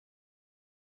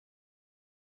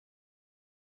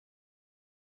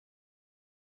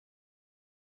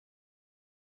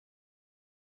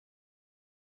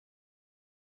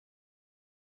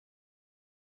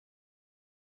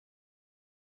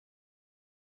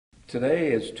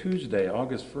Today is Tuesday,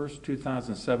 August 1st,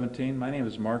 2017. My name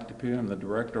is Mark DePue. I'm the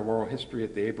Director of Oral History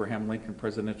at the Abraham Lincoln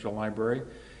Presidential Library.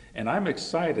 And I'm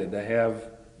excited to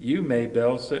have you,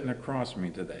 Maybelle, sitting across me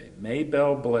today.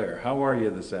 Maybelle Blair, how are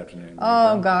you this afternoon?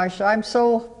 Oh, gosh, I'm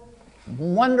so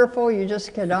wonderful. You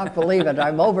just cannot believe it.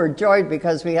 I'm overjoyed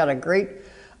because we had a great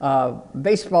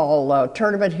baseball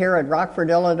tournament here in Rockford,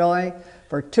 Illinois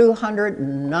for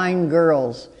 209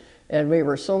 girls. And we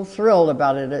were so thrilled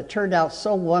about it. It turned out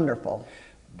so wonderful.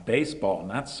 Baseball,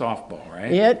 not softball,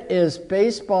 right? It is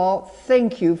baseball.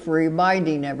 Thank you for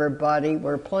reminding everybody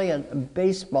we're playing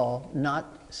baseball,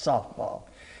 not softball.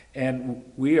 And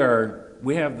we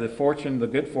have the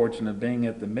good fortune of being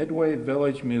at the Midway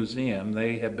Village Museum.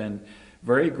 They have been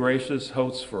very gracious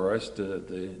hosts for us to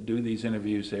do these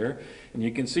interviews here. And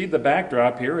you can see the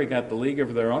backdrop here. We got the League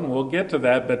of Their Own. We'll get to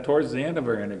that, but towards the end of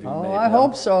our interview. Oh, maybe. I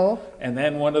hope so. And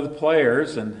then one of the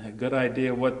players, and a good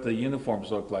idea what the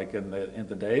uniforms look like in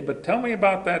the day. But tell me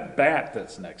about that bat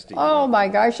that's next to you. Oh my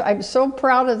gosh, I'm so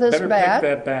proud of this bat.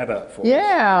 Better pick that bat up for us.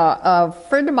 Yeah, a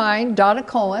friend of mine, Donna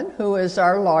Cohen, who is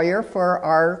our lawyer for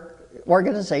our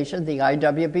organization, the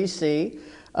IWBC,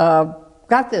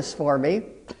 got this for me.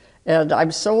 And I'm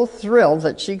so thrilled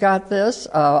that she got this.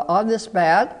 On this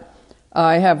bat,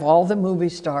 I have all the movie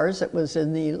stars that was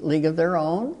in the League of Their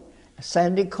Own.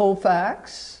 Sandy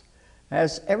Koufax,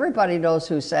 as everybody knows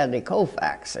who Sandy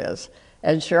Koufax is.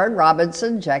 And Sharon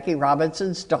Robinson, Jackie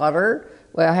Robinson's daughter.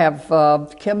 We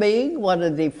have Kim Ng, one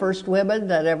of the first women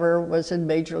that ever was in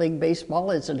Major League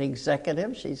Baseball as an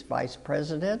executive. She's vice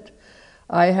president.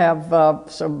 I have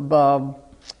some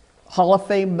Hall of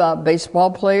Fame baseball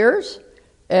players.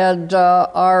 And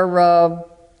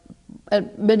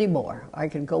and many more. I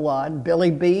can go on.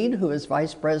 Billy Beane, who is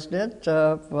vice president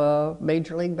of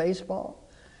Major League Baseball,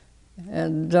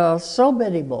 and so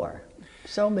many more.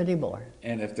 So many more.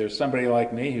 And if there's somebody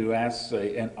like me who asks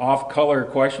an off-color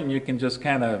question, you can just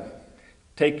kind of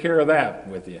take care of that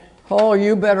with you. Oh,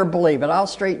 you better believe it. I'll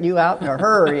straighten you out in a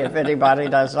hurry if anybody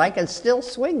does. I can still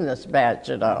swing this bat,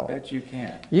 you know. I bet you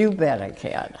can. You bet I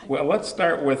can. Well, let's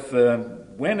start with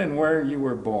when and where you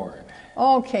were born.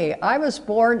 Okay, I was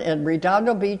born in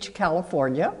Redondo Beach,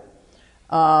 California,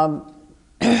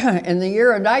 in the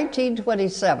year of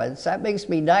 1927. So that makes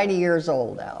me 90 years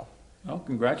old now. Oh,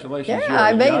 congratulations. Yeah,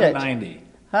 I made it. 90.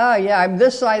 Oh, yeah, I'm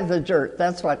this side of the dirt.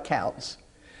 That's what counts.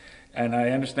 And I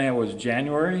understand it was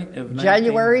January of 19?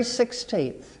 January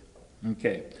 16th.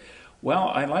 Okay. Well,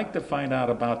 I'd like to find out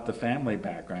about the family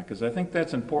background because I think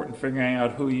that's important, figuring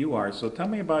out who you are. So tell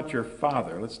me about your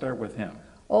father. Let's start with him.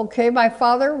 Okay, my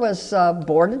father was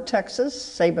born in Texas,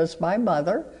 same as my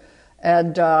mother.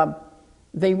 And my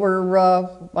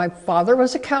father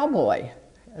was a cowboy.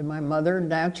 And my mother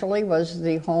naturally was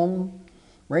the home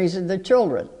raising the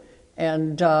children.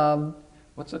 And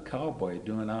what's a cowboy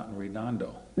doing out in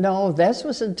Redondo? No, this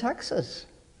was in Texas.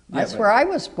 That's where I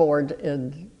was born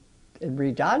in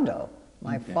Redondo.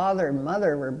 My father and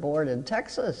mother were born in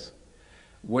Texas.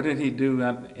 What did he do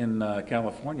in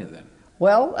California then?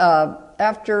 Well,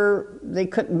 after they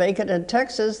couldn't make it in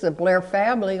Texas, the Blair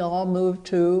family all moved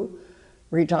to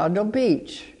Redondo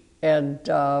Beach. And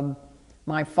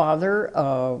my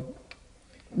father,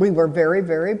 we were very,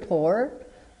 very poor.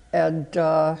 And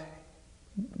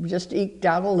just eked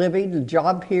out a living, a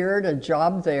job here and a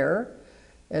job there,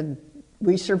 and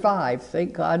we survived.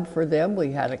 Thank God for them.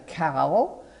 We had a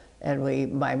cow,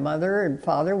 and my mother and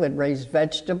father would raise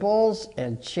vegetables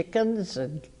and chickens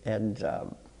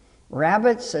and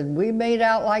rabbits, and we made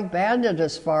out like bandits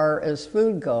as far as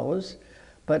food goes.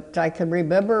 But I can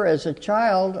remember as a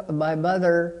child, my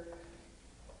mother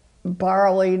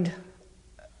borrowing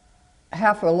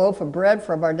half a loaf of bread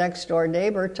from our next door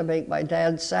neighbor to make my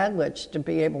dad's sandwich to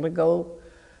be able to go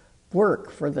work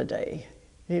for the day.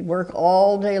 He'd work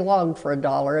all day long for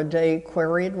 $1 a day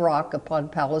quarrying rock upon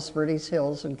Palos Verdes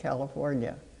Hills in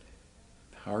California.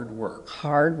 Hard work.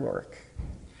 Hard work.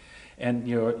 And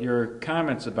your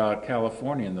comments about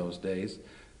California in those days,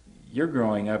 you're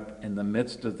growing up in the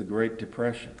midst of the Great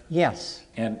Depression. Yes.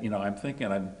 And I'm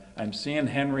thinking, I'm seeing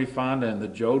Henry Fonda and the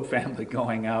Joad family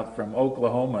going out from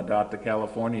Oklahoma out to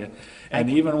California. And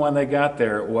even when they got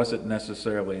there, it wasn't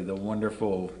necessarily the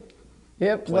wonderful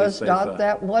It was not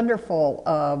that wonderful.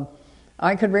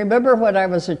 I can remember when I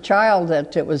was a child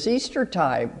that it was Easter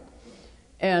time.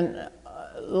 And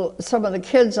some of the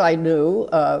kids I knew,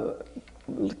 a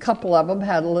couple of them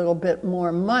had a little bit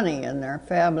more money in their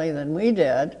family than we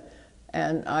did.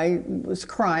 And I was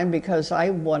crying because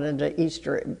I wanted an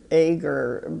Easter egg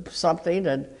or something.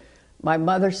 And my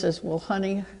mother says, well,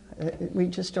 honey, we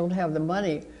just don't have the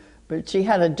money. But she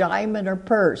had a dime in her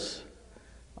purse.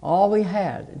 all we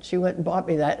had. And she went and bought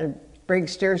me that, and it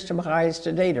brings tears to my eyes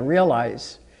today to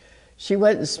realize she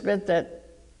went and spent that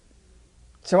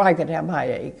so I could have my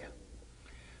egg.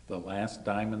 The last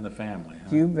dime in the family,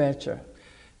 huh? You betcha.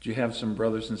 Do you have some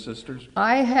brothers and sisters?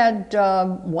 I had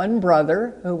one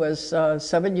brother who was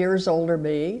 7 years older than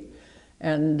me,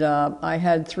 and I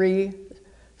had 3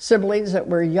 siblings that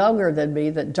were younger than me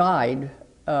that died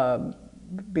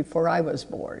before I was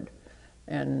born,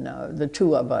 and the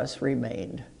 2 of us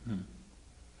remained.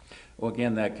 Well,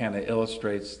 again, that kind of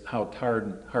illustrates how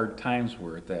hard times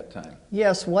were at that time.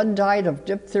 Yes, one died of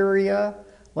diphtheria,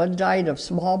 one died of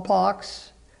smallpox,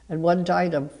 and one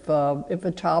died of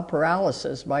infantile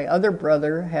paralysis. My other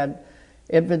brother had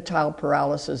infantile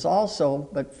paralysis also,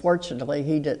 but fortunately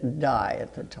he didn't die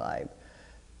at the time.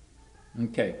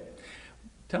 Okay.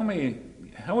 Tell me,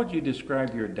 how would you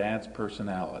describe your dad's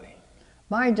personality?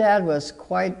 My dad was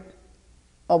quite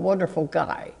a wonderful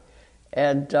guy,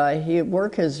 and he'd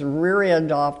work his rear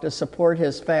end off to support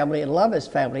his family and love his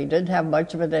family. He didn't have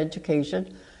much of an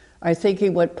education. I think he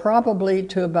went probably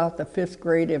to about the 5th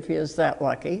grade if he is that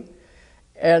lucky.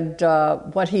 And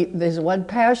his one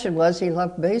passion was he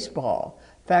loved baseball.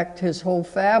 In fact, his whole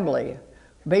family,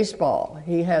 baseball.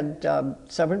 He had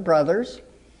 7 brothers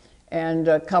and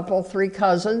a couple, 3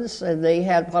 cousins, and they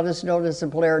had what is known as the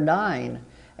Blair 9.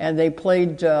 And they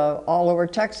played all over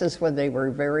Texas when they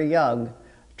were very young,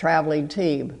 traveling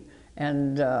team.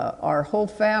 And our whole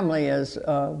family is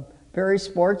very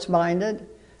sports-minded.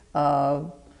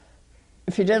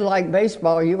 If you didn't like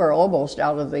baseball, you were almost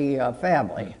out of the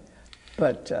family.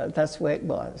 But that's the way it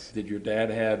was. Did your dad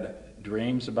have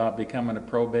dreams about becoming a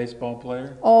pro baseball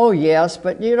player? Oh, yes.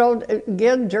 But, you know,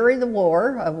 again, during the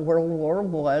war of World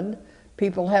War I,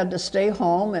 people had to stay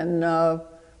home and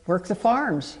work the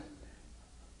farms.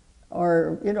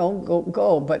 Or, you know,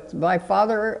 go. But my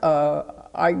father,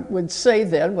 I would say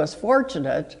then, was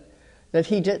fortunate that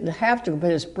he didn't have to, but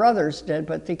his brothers did,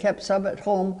 but they kept some at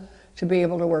home to be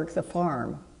able to work the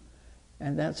farm.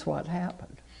 And that's what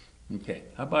happened. Okay.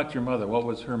 How about your mother? What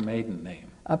was her maiden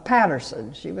name?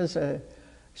 Patterson. She was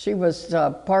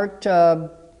part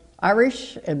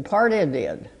Irish and part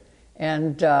Indian.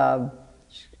 And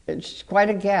she's quite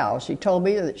a gal. She told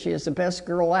me that she is the best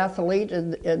girl athlete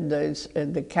in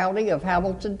the county of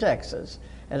Hamilton, Texas.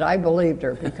 And I believed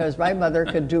her because my mother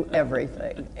could do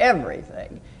everything,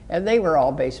 everything. And they were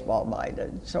all baseball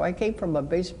minded. So I came from a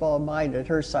baseball minded,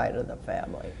 her side of the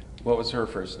family. What was her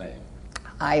first name?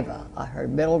 Iva. Her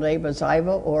middle name was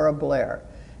Iva Ora Blair.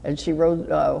 And she rode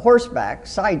horseback,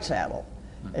 side saddle.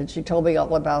 And she told me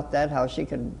all about that, how she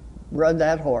could run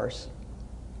that horse.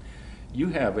 You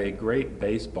have a great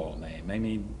baseball name. I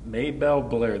mean, Maybelle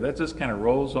Blair. That just kind of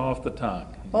rolls off the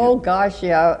tongue. Oh, gosh,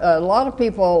 yeah. A lot of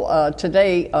people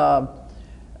today,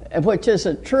 which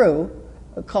isn't true,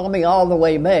 call me All the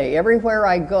Way May. Everywhere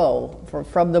I go,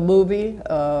 from the movie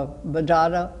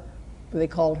Madonna, they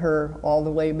called her All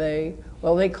the Way May.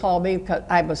 Well, they call me,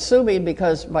 I'm assuming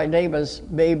because my name is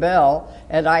Maybelle,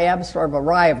 and I am sort of a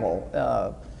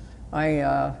rival.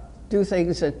 I do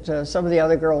things that some of the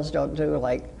other girls don't do,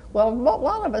 like, well, a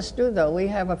lot of us do, though. We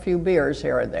have a few beers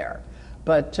here and there.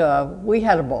 But we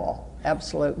had a ball,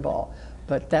 absolute ball.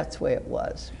 But that's the way it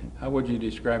was. How would you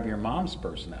describe your mom's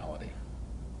personality?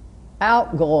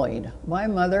 Outgoing. My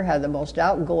mother had the most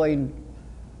outgoing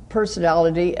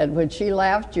personality, and when she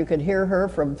laughed, you could hear her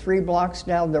from 3 blocks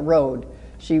down the road.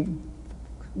 She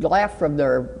laughed from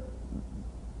their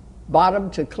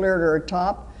bottom to clear to her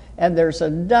top, and there's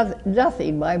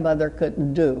nothing my mother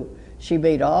couldn't do. She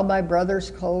made all my brother's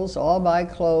clothes, all my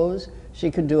clothes. She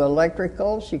could do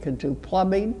electrical, she could do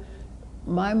plumbing.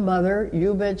 My mother,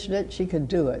 you mentioned it, she could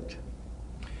do it.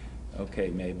 Okay,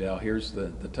 Maybelle, here's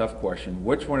the tough question.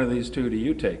 Which one of these 2 do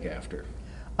you take after?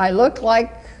 I look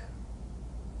like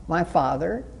my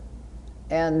father,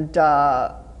 and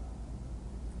I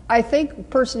think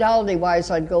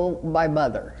personality-wise I'd go my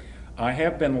mother. I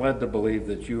have been led to believe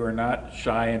that you are not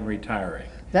shy in retiring.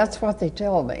 That's what they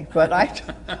tell me, but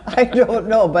I don't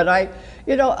know. But I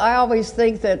always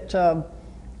think that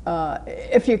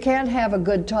if you can't have a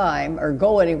good time or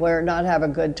go anywhere and not have a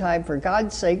good time, for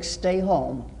God's sake, stay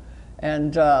home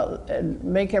and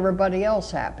make everybody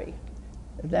else happy.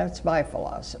 That's my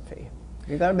philosophy.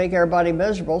 You're going to make everybody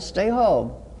miserable, stay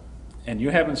home. And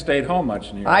you haven't stayed home much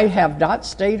in your I life. have not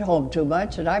stayed home too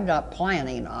much, and I'm not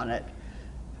planning on it.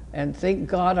 And thank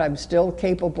God I'm still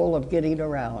capable of getting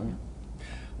around.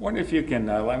 I wonder if you can,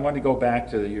 I want to go back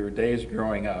to your days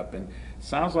growing up, and it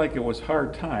sounds like it was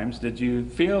hard times. Did you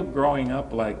feel growing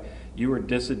up like you were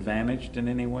disadvantaged in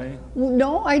any way?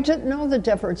 No, I didn't know the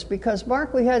difference because,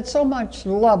 Mark, we had so much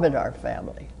love in our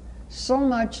family. so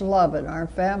much love in our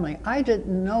family. I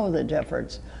didn't know the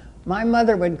difference. My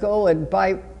mother would go and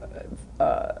buy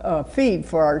feed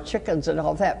for our chickens and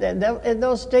all that. And in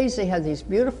those days, they had these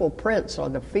beautiful prints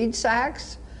on the feed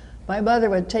sacks. My mother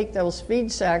would take those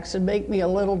feed sacks and make me a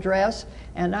little dress,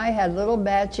 and I had little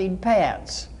matching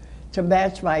pants to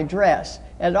match my dress.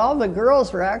 And all the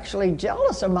girls were actually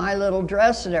jealous of my little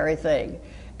dress and everything.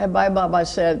 And my mama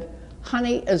said,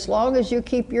 honey, as long as you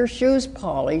keep your shoes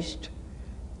polished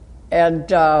and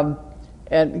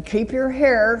keep your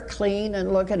hair clean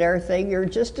and look at everything, you're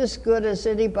just as good as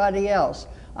anybody else.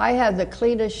 I had the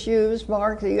cleanest shoes,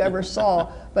 Mark, that you ever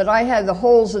saw, but I had the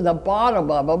holes in the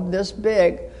bottom of them, this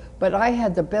big, but I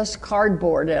had the best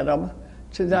cardboard in them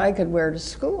so that I could wear to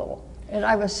school. And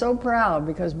I was so proud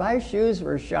because my shoes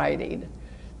were shining.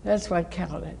 That's what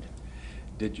counted.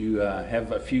 Did you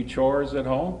have a few chores at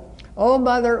home? Oh,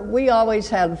 Mother, we always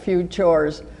had a few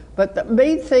chores, but the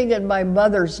main thing in my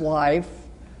mother's life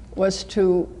was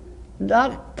to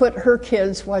not put her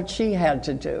kids what she had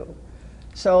to do.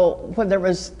 So when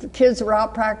the kids were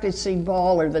out practicing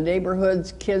ball or the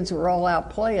neighborhood's kids were all out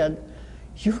playing,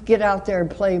 you get out there and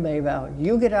play, Maybelle.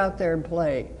 You get out there and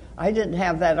play. I didn't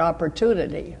have that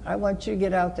opportunity. I want you to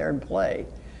get out there and play.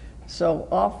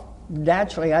 So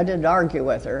naturally, I didn't argue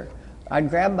with her. I'd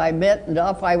grab my mitt and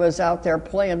off I was out there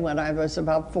playing when I was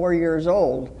about 4 years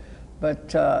old.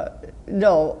 But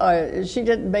no, she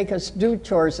didn't make us do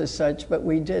chores as such, but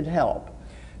we did help.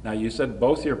 Now, you said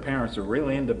both your parents are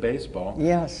really into baseball.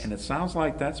 Yes. And it sounds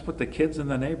like that's what the kids in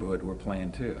the neighborhood were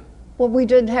playing too. Well, we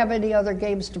didn't have any other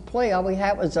games to play. All we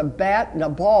had was a bat and a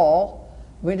ball.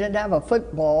 We didn't have a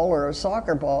football or a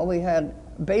soccer ball. We had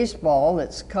baseball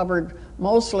that's covered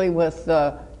mostly with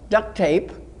duct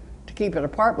tape to keep it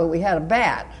apart, but we had a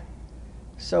bat.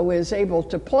 So we was able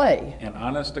to play. An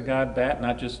honest to God bat,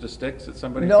 not just the sticks that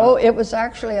somebody No, found? it was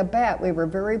actually a bat. We were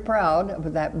very proud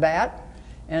of that bat.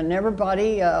 And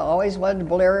everybody always wanted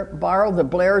to borrow the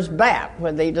Blair's bat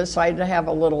when they decided to have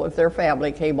a little, if their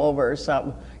family came over or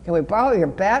something. Can we borrow your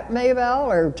bat,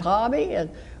 Maybelle or Tommy? And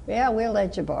yeah, we'll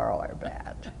let you borrow our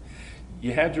bat.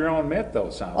 You had your own mitt though,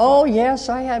 sounds Oh, like. yes,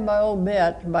 I had my own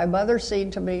mitt. My mother seen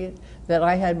to me that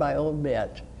I had my own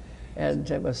mitt. And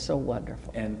it was so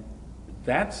wonderful. And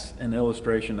that's an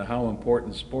illustration of how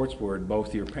important sports were to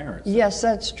both your parents. Yes,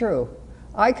 that's true.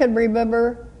 I can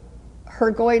remember her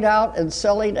going out and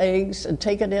selling eggs and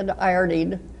taking into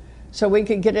ironing so we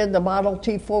could get in the Model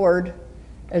T Ford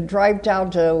and drive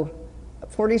down to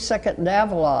 42nd and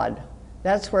Avalon.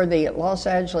 That's where the Los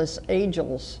Angeles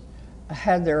Angels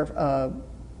had their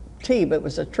team. It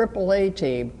was a AAA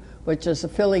team, which is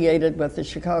affiliated with the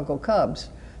Chicago Cubs.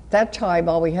 That time,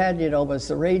 all we had, was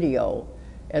the radio.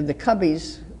 And the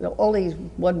Cubbies, the only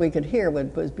one we could hear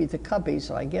would be the Cubbies,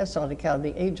 so I guess on account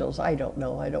of the Angels. I don't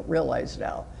know. I don't realize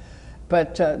now.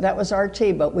 But that was our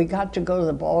team. But we got to go to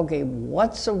the ball game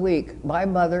once a week. My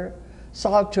mother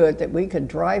saw to it that we could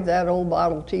drive that old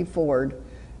Model T Ford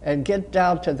and get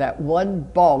down to that one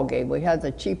ball game. We had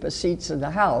the cheapest seats in the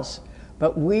house,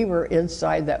 but we were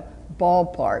inside that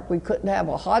ballpark. We couldn't have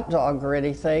a hot dog or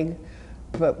anything,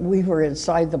 but we were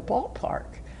inside the ballpark.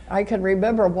 I can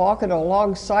remember walking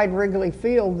alongside Wrigley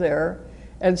Field there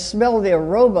and smell the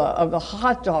aroma of the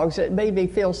hot dogs. It made me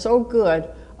feel so good.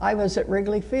 I was at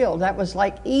Wrigley Field. That was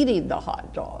like eating the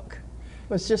hot dog. It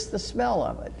was just the smell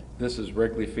of it. This is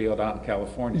Wrigley Field out in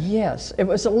California. Yes, it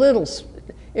was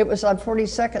it was on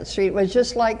 42nd Street. It was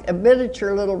just like a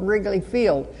miniature little Wrigley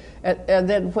Field. And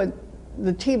then when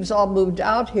the teams all moved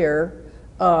out here,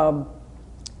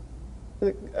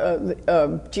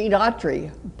 Gene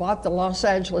Autry bought the Los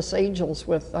Angeles Angels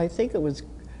with, I think it was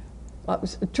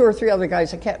 2 or 3 other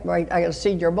guys. I got a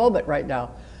senior moment right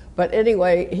now. But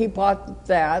anyway, he bought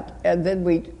that, and then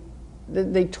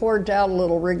they tore down a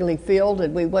little Wrigley Field,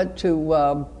 and we went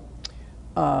to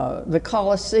the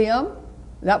Coliseum.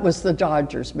 That was the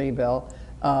Dodgers, Maybelle.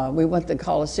 We went to the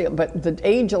Coliseum, but the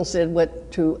Angels then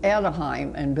went to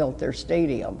Anaheim and built their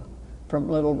stadium from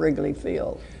little Wrigley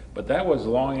Field. But that was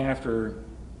long after,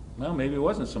 well, maybe it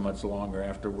wasn't so much longer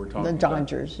after we're talking about. The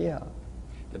Dodgers, yeah.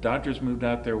 The Dodgers moved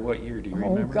out there what year, do you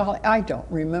remember? Oh, God, I don't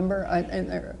remember.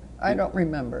 I don't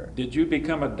remember. Did you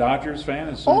become a Dodgers fan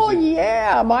as soon Oh, as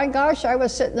yeah. My gosh, I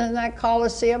was sitting in that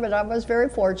Coliseum, and I was very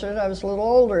fortunate. I was a little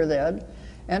older then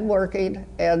and working.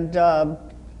 And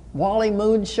Wally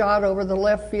Moon shot over the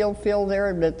left field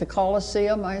there. And at the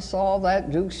Coliseum, I saw that,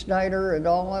 Duke Snider and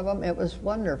all of them. It was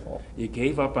wonderful. You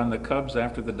gave up on the Cubs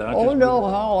after the Dodgers? Oh, no,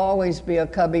 I'll always be a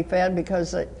Cubby fan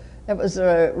because it was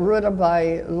the root of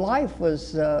my life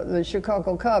was the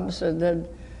Chicago Cubs. And then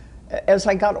as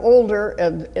I got older,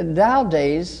 and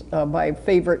nowadays my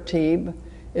favorite team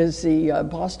is the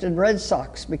Boston Red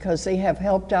Sox, because they have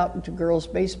helped out to girls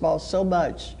baseball so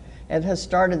much and has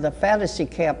started the fantasy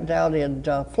camp down in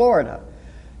Florida.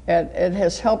 And it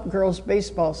has helped girls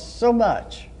baseball so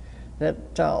much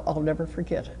that I'll never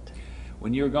forget it.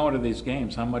 When you were going to these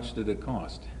games, how much did it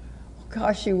cost?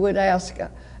 Gosh, you would ask.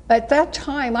 At that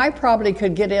time, I probably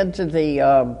could get into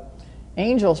the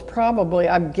Angels probably,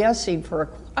 I'm guessing for,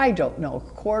 I don't know, a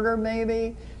quarter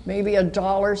maybe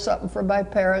 $1 something for my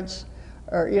parents.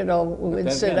 Or, you know,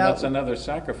 we'd sit out. That's another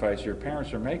sacrifice your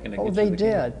parents are making to get you they the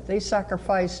did. game. They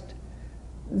sacrificed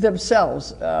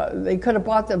themselves. They could have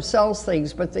bought themselves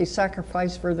things, but they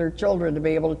sacrificed for their children to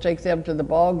be able to take them to the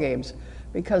ball games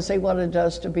because they wanted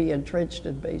us to be entrenched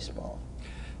in baseball.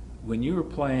 When you were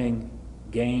playing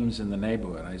games in the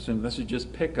neighborhood, I assume this is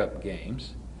just pickup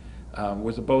games.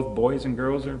 Was it both boys and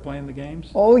girls that were playing the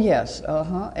games? Oh, yes.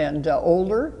 And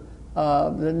older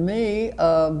than me.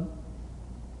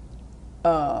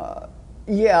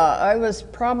 Yeah, I was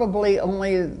probably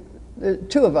only the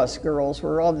two of us girls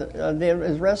were on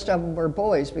the rest of them were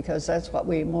boys because that's what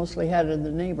we mostly had in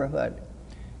the neighborhood.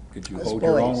 Could you hold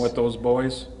your own with those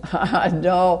boys?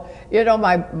 No. You know,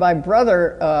 my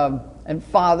brother and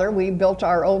father, we built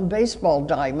our own baseball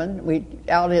diamond. We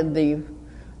out in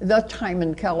that time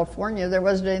in California, there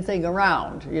wasn't anything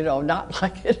around, you know, not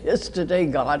like it is today,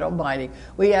 God almighty.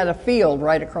 We had a field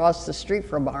right across the street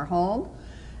from our home.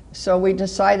 So we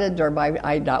decided, or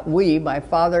my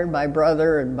father, my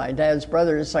brother, and my dad's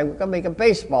brother decided we're going to make a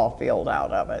baseball field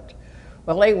out of it.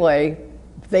 Well, anyway,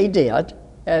 they did.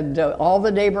 And all the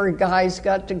neighbor guys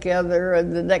got together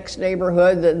in the next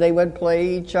neighborhood, and they would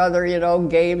play each other, you know,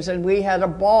 games. And we had a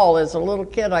ball as a little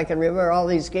kid. I can remember all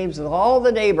these games with all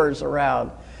the neighbors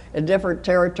around in different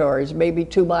territories, maybe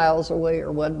 2 miles away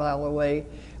or 1 mile away.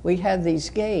 We had these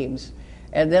games.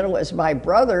 And then it was my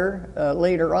brother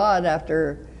later on,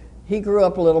 after he grew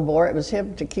up a little more, it was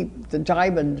him to keep the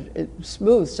diamond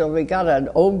smooth. So we got an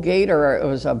old gate, or it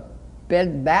was a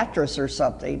bed mattress or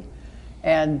something.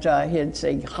 And he'd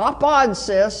say, "Hop on,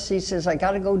 sis." He says, "I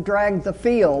got to go drag the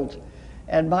field."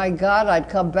 And my God, I'd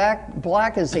come back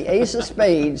black as the ace of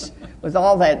spades with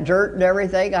all that dirt and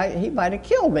everything. He might have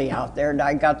killed me out there, and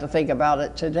I got to think about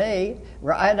it today.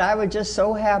 And I was just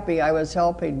so happy I was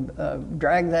helping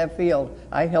drag that field.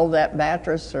 I held that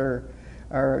mattress or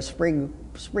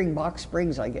spring box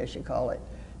springs, I guess you call it,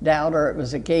 down, or it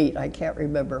was a gate. I can't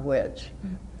remember which.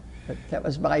 But that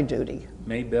was my duty.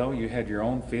 Maybelle, you had your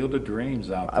own field of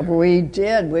dreams out there. We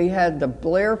did. We had the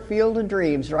Blair Field of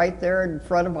Dreams right there in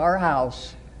front of our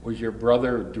house. Was your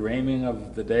brother dreaming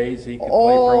of the days he could play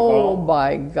pro ball? Oh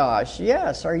my gosh,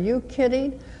 yes. Are you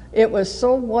kidding? It was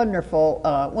so wonderful.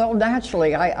 Well,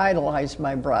 naturally, I idolized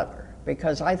my brother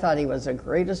because I thought he was the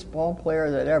greatest ball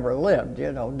player that ever lived,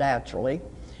 you know, naturally.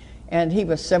 And he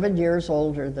was 7 years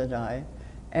older than I.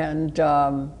 And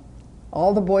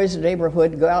all the boys in the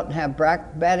neighborhood go out and have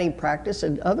batting practice,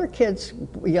 and other kids,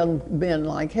 young men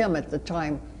like him at the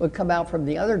time, would come out from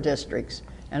the other districts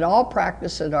and all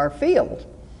practice at our field.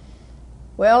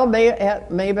 Well,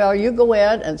 Maybelle, you go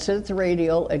in and sit at the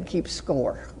radio and keep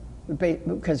score,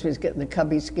 because we was getting the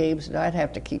Cubbies games, and I'd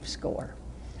have to keep score.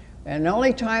 And the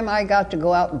only time I got to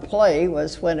go out and play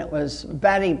was when it was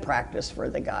batting practice for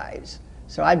the guys.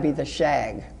 So I'd be the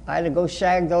shag. I had to go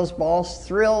shag those balls,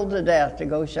 thrilled to death to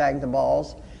go shag the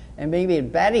balls. And maybe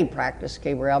if batting practice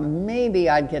came around, maybe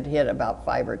I'd get hit about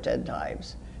 5 or 10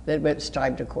 times. Then it's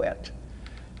time to quit.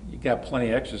 You got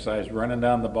plenty of exercise running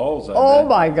down the balls. Oh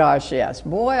my gosh, yes.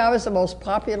 Boy, I was the most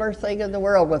popular thing in the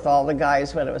world with all the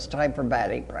guys when it was time for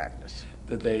batting practice.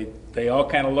 Did they all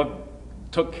kind of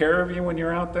took care of you when you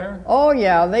were out there? Oh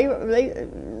yeah, they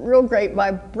real great.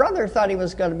 My brother thought he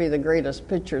was going to be the greatest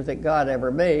pitcher that God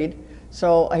ever made,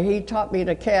 so he taught me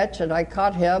to catch, and I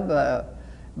caught him.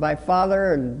 My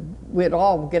father and we'd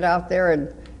all get out there,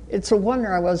 and it's a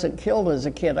wonder I wasn't killed as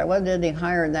a kid. I wasn't any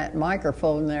higher than that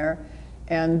microphone there,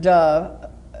 and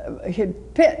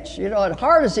he'd pitch, you know, as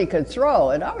hard as he could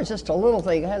throw, and I was just a little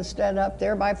thing. I had to stand up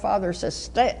there. My father says,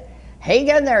 "Hang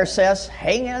in there, sis,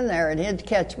 hang in there," and he'd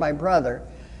catch my brother.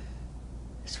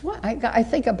 I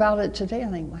think about it today,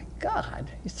 and I think, my God,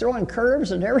 he's throwing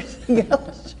curves and everything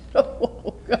else.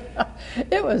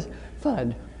 It was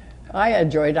fun. I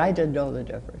enjoyed it. I didn't know the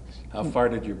difference. How far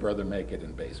did your brother make it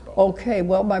in baseball? Okay,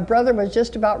 well, my brother was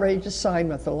just about ready to sign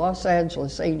with the Los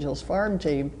Angeles Angels farm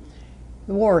team.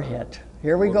 The war hit.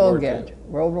 Here we go again.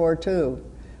 World War II.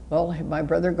 Well, my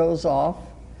brother goes off,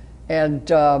 and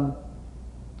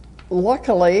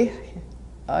luckily,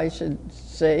 I should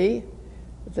say,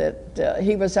 that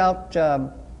he was out,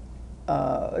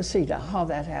 let's see now how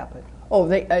that happened. Oh,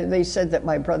 they said that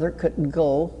my brother couldn't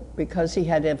go because he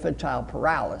had infantile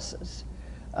paralysis.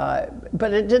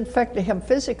 But it didn't affect him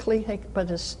physically, but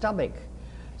his stomach.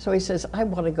 So he says, I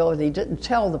want to go. And he didn't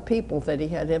tell the people that he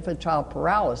had infantile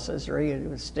paralysis or he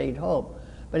would have stayed home.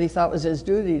 But he thought it was his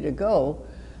duty to go.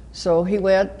 So he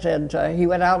went, and he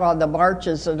went out on the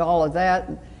marches and all of that,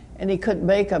 and he couldn't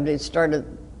make them. He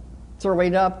started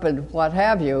throwing up and what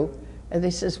have you. And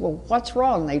they says, well, what's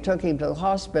wrong? They took him to the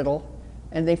hospital,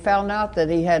 and they found out that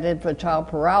he had infantile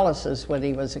paralysis when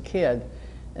he was a kid.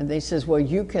 And they says, well,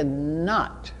 you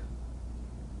cannot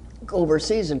go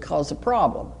overseas and cause a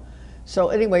problem. So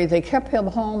anyway, they kept him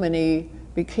home, and he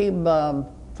became,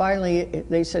 finally,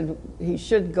 they said he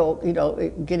should go, you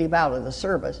know, get him out of the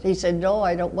service. He said, no,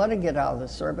 I don't want to get out of the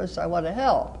service. I want to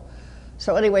help.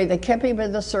 So anyway, they kept him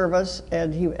in the service,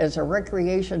 and he, as a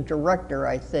recreation director,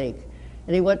 I think.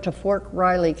 And he went to Fort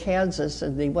Riley, Kansas,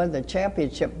 and he won the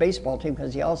championship baseball team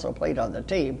because he also played on the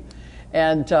team.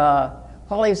 And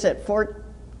while he was at Fort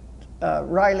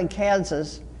Riley,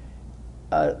 Kansas,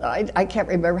 I can't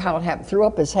remember how it happened, threw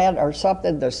up his hand or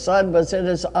something. The sun was in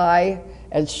his eye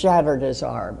and shattered his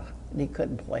arm, and he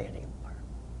couldn't play anymore.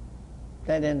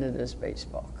 That ended his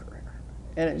baseball career.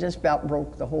 And it just about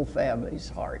broke the whole family's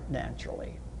heart,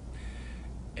 naturally.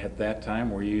 At that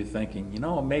time, were you thinking, you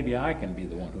know, maybe I can be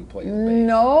the one who plays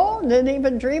baseball? No, didn't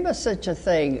even dream of such a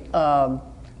thing,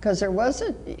 because there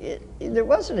wasn't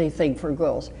anything for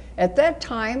girls. At that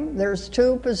time, there's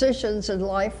two positions in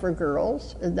life for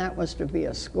girls, and that was to be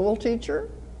a school teacher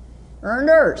or a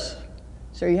nurse.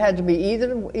 So you had to be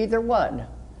either one,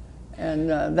 and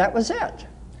that was it.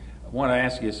 I want to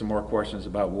ask you some more questions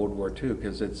about World War II,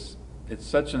 because it's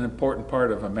such an important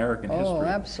part of American history. Oh,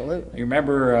 absolutely. You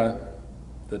remember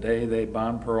the day they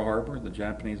bombed Pearl Harbor, the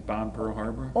Japanese bombed Pearl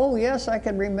Harbor? Oh, yes, I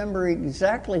can remember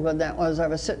exactly when that was. I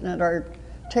was sitting at our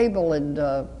table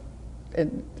at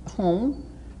home,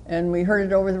 and we heard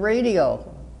it over the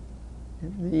radio.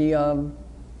 The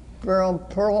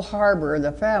Pearl Harbor,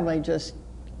 the family just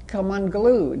come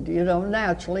unglued, you know,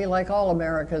 naturally, like all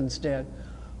Americans did.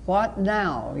 What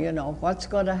now? You know, what's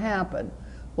going to happen?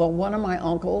 Well, one of my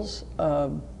uncles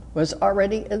was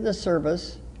already in the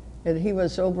service, and he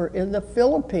was over in the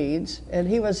Philippines, and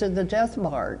he was in the Death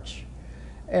March.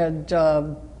 And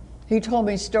he told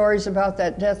me stories about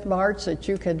that Death March that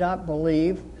you cannot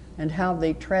believe, and how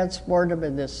they transport him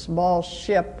in this small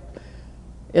ship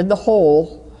in the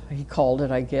hole, he called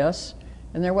it, I guess.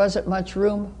 And there wasn't much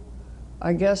room,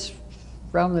 I guess,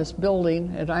 around this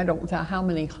building, and I don't know how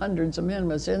many hundreds of men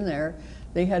was in there.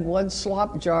 They had one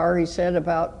slop jar, he said,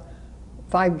 about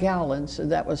 5 gallons,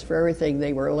 and that was for everything.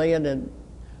 They were laying in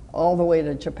all the way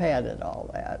to Japan and all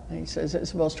that. And he says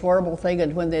it's the most horrible thing,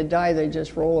 and when they die, they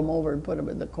just roll them over and put them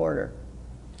in the corner.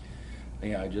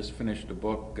 Yeah, I just finished a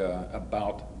book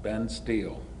about Ben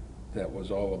Steele that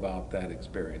was all about that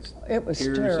experience. It was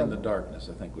Tears terrible. in the Darkness,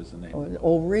 I think was the name of it.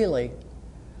 Oh, really?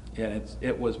 And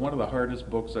it was one of the hardest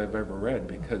books I've ever read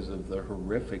because of the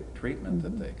horrific treatment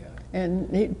that they got.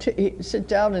 And he'd sit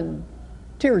down and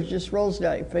tears just rolls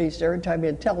down your face every time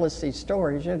he'd tell us these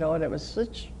stories, you know, and it was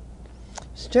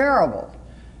it's terrible.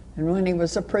 And when he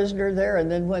was a prisoner there,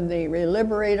 and then when they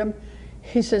liberate him,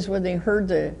 he says when they heard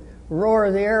the roar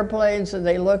of the airplanes and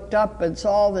they looked up and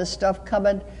saw all this stuff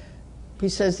coming, he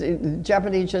says the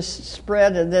Japanese just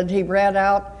spread, and then he ran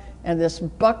out, and this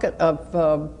bucket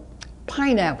of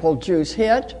pineapple juice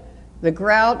hit the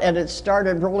ground, and it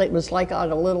started rolling. It was like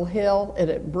on a little hill, and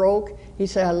it broke. He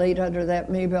said, I laid under that,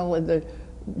 Maybelle, and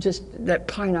just that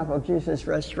pineapple juice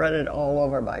just running all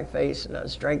over my face, and I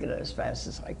was drinking it as fast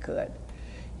as I could.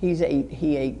 He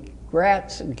ate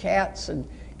rats and cats and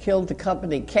killed the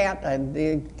company cat, and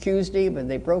they accused him, and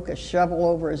they broke a shovel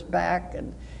over his back,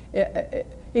 and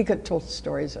he could tell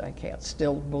stories that I can't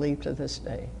still believe to this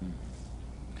day.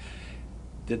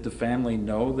 Did the family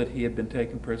know that he had been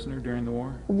taken prisoner during the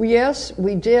war? Yes,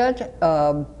 we did.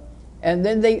 And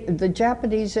then the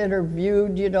Japanese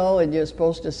interviewed, you know, and you're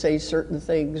supposed to say certain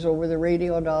things over the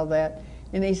radio and all that.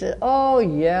 And he said, oh,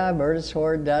 yeah, murder's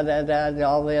horde, da-da-da, and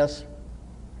all this.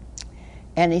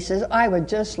 And he says, I would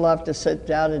just love to sit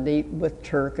down and eat with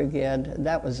Turk again. And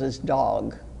that was his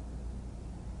dog.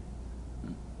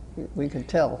 We could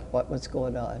tell what was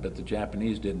going on. But the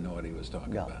Japanese didn't know what he was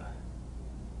talking No. about.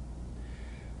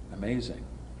 Amazing.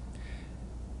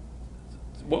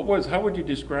 How would you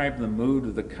describe the mood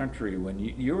of the country when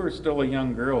you were still a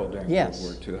young girl during Yes.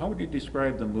 World War II? How would you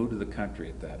describe the mood of the country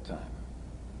at that time?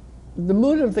 The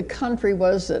mood of the country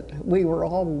was that we were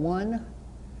all one,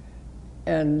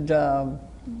 and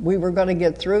we were going to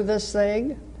get through this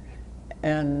thing,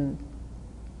 and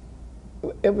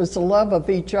it was the love of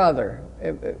each other.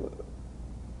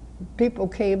 people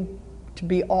came to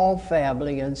be all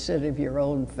family instead of your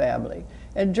own family.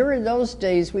 And during those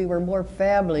days, we were more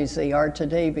families than they are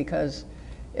today, because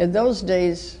in those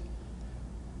days,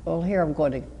 well, here I'm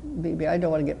going to, maybe I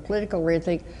don't want to get political or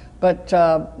anything, but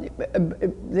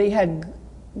they had,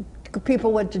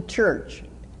 people went to church,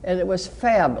 and it was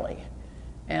family.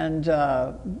 And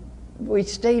we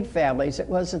stayed families. It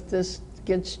wasn't this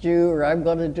against you, or I'm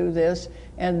going to do this.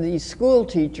 And the school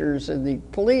teachers and the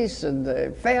police and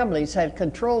the families had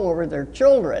control over their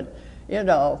children. You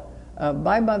know,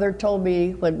 my mother told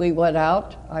me when we went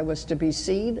out, I was to be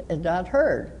seen and not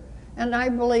heard. And I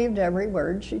believed every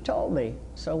word she told me.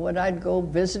 So when I'd go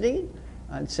visiting,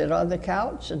 I'd sit on the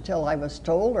couch until I was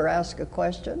told or asked a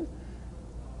question.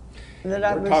 We're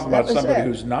talking about somebody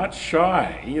who's not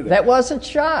shy either. That wasn't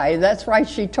shy. That's right.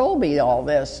 She told me all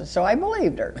this, so I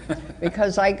believed her,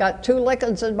 because I got 2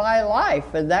 lickings in my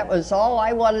life, and that was all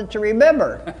I wanted to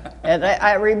remember, and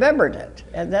I remembered it.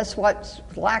 And that's what's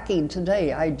lacking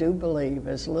today, I do believe,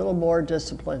 is a little more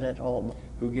discipline at home.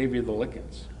 Who gave you the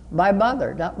lickings? My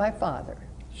mother, not my father.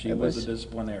 She was a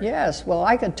disciplinarian. Yes. Well,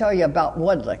 I could tell you about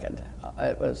one licking.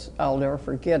 I'll never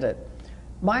forget it.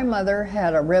 My mother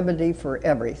had a remedy for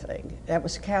everything. That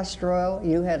was castor oil.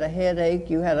 You had a headache,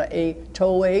 you had a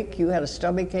toe ache, you had a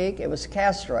stomach ache. It was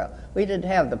castor oil. We didn't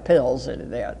have the pills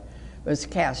in that. It was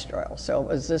castor oil. So it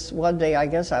was this one day, I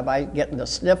guess I might get the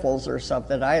sniffles or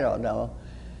something, I don't know.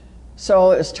 So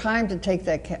it was time to take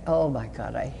that, oh my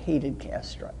God, I hated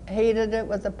castor oil. Hated it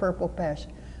with a purple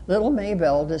passion. Little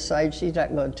Maybelle decided she's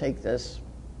not going to take this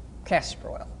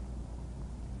castor oil.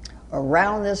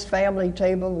 Around this family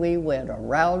table we went,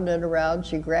 around and around.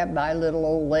 She grabbed my little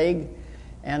old leg,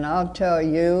 and I'll tell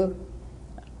you,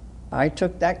 I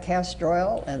took that castor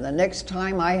oil, and the next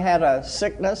time I had a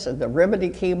sickness and the remedy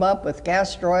came up with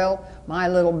castor oil, my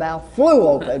little mouth flew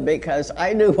open, because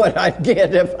I knew what I'd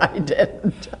get if I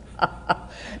didn't.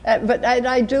 But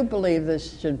I do believe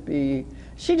this should be,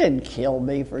 she didn't kill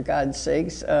me, for God's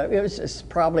sakes. It was just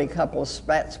probably a couple of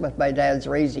spats with my dad's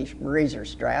razor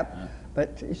strap.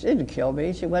 But she didn't kill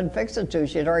me. She wasn't fixing to.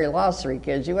 She had already lost 3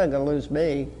 kids. She wasn't going to lose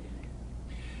me.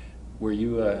 Were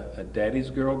you a daddy's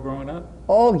girl growing up?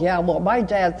 Oh, yeah. Well, my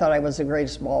dad thought I was the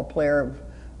greatest ball player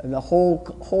of the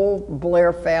whole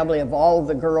Blair family, of all of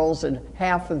the girls and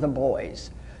half of the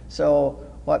boys. So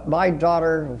what my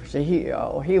daughter,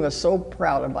 he was so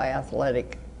proud of my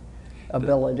athletic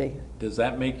ability. Does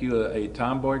that make you a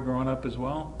tomboy growing up as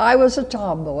well? I was a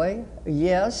tomboy.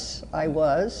 Yes, I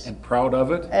was. And proud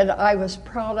of it? And I was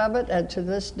proud of it, and to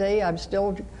this day I'm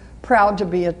still proud to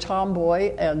be a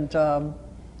tomboy and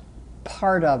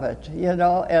part of it, you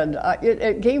know. And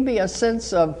it gave me a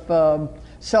sense of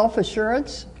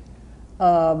self-assurance.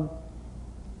 And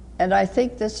I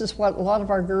think this is what a lot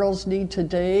of our girls need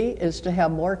today, is to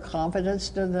have more confidence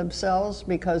in themselves,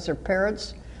 because their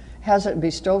parents hasn't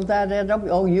bestowed that in them.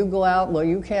 Oh, you go out, well,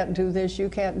 you can't do this, you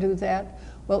can't do that.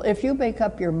 Well, if you make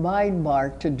up your mind,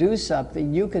 Mark, to do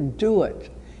something, you can do it.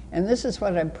 And this is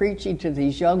what I'm preaching to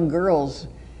these young girls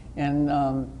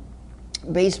in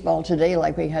baseball today,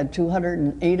 like we had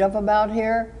 208 of them out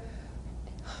here.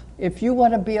 If you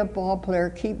want to be a ball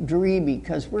player, keep dreaming,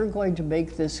 because we're going to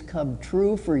make this come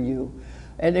true for you.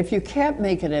 And if you can't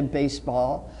make it in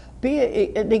baseball, be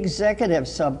an executive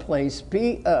someplace,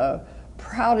 be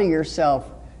proud of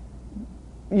yourself.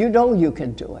 You know you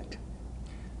can do it.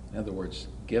 In other words,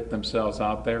 get themselves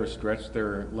out there, stretch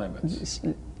their limits.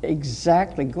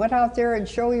 Exactly. Go out there and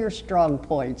show your strong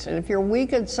points. And if you're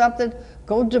weak at something,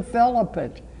 go develop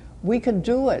it. We can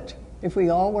do it if we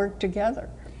all work together.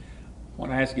 I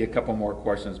want to ask you a couple more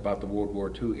questions about the World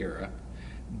War II era.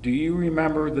 Do you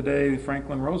remember the day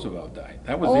Franklin Roosevelt died?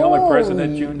 That was the only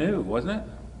president you knew, wasn't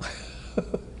it?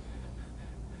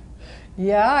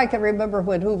 Yeah, I can remember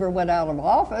when Hoover went out of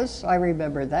office. I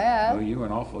remember that. Oh, you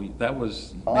were awful. That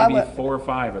was maybe 4 or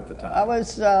 5 at the time. I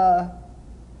was,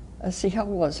 let's see, how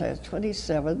old was I?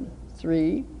 27,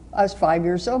 3. I was 5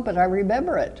 years old, but I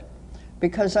remember it.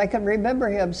 Because I can remember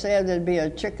him saying there'd be a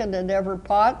chicken in every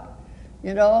pot,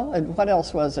 you know, and what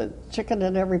else was it? Chicken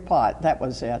in every pot, that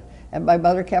was it. And my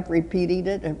mother kept repeating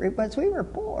it, and because we were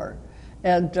poor.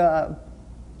 And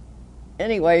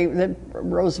anyway, then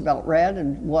Roosevelt ran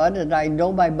and won, and I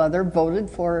know my mother voted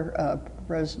for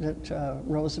President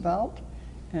Roosevelt,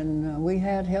 and we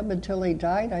had him until he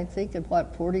died, I think, in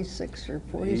what, 46 or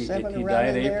 47, he around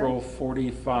died in there? April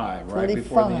 45, right 45,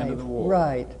 before the end of the war.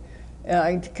 Right. And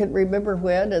I can remember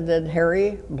when, and then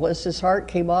Harry, bless his heart,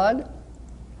 came on,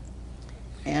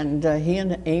 and he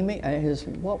and Amy,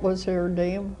 what was her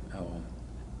name?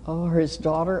 Oh, his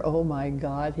daughter, oh my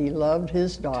God, he loved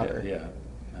his daughter. Yeah.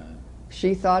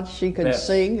 She thought she could Beth.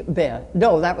 sing. Beth.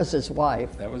 No, that was his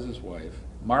wife. That was his wife.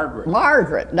 Margaret.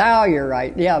 Margaret. Now you're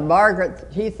right. Yeah, Margaret.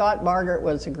 He thought Margaret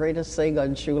was the greatest thing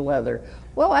on shoe leather.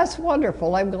 Well, that's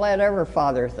wonderful. I'm glad every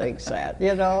father thinks that,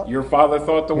 you know. Your father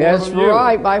thought the world That's of you.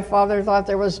 right. My father thought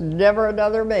there was never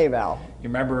another Maybelle. You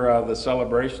remember the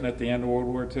celebration at the end of World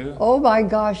War II? Oh my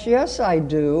gosh, yes I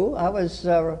do. I was,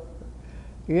 a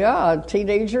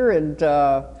teenager, and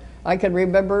I can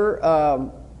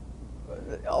remember,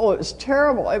 it was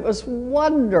terrible. It was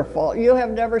wonderful. You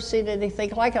have never seen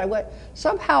anything like it.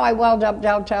 Somehow I wound up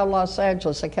downtown Los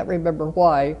Angeles. I can't remember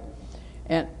why.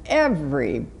 And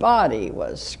everybody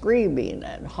was screaming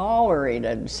and hollering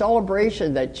and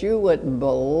celebration that you wouldn't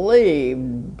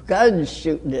believe. Guns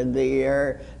shooting in the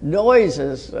air,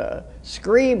 noises,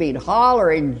 screaming,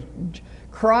 hollering,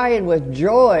 crying with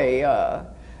joy.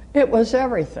 It was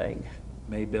everything.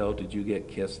 Maybelle, did you get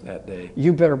kissed that day?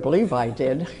 You better believe I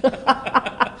did.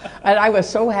 And I was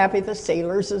so happy the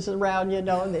sailors is around, you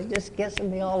know, and they're just kissing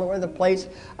me all over the place.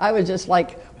 I was just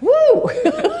like, woo!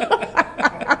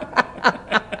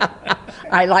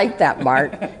 I like that,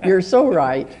 Mark. You're so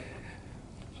right.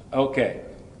 Okay.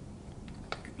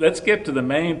 Let's get to the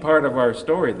main part of our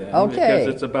story then. Okay. Because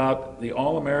it's about the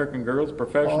All-American Girls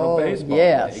Professional Baseball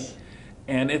yes. League.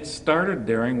 And it started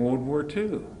during World War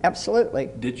II. Absolutely.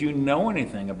 Did you know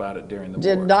anything about it during the war?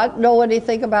 Did not know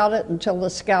anything about it until the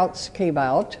Scouts came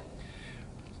out.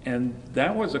 And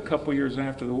that was a couple years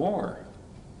after the war.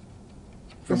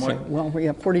 Well, we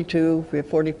have 42, we have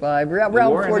 45, we're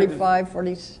war around ended- 45,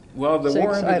 46. Well, the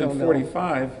war I ended don't in know.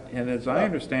 45, and as I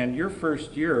understand, your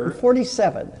first year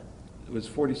 47, was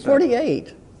 47.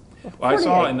 48. Well, I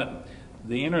saw 48. in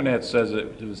the internet says it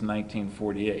was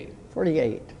 1948.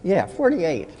 48, yeah,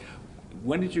 48.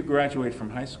 When did you graduate from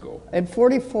high school? And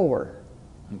 44.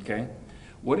 Okay.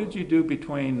 What did you do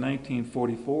between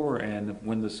 1944 and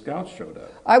when the Scouts showed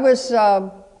up? I was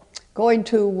going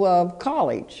to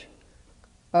college,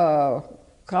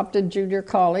 Compton Junior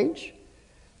College,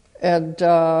 and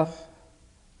college,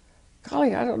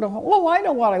 I don't know. Oh, I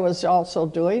know what I was also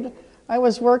doing. I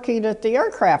was working at the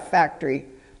aircraft factory.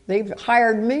 They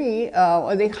hired me,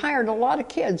 they hired a lot of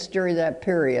kids during that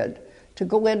period to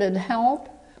go in and help.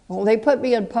 Well, they put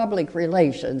me in public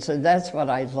relations, and that's what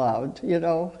I loved, you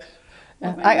know.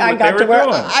 Well, I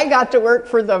got to work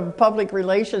for the public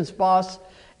relations boss,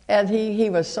 and he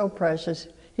was so precious.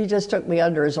 He just took me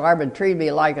under his arm and treated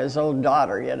me like his own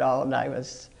daughter, you know, and I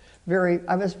was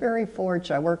very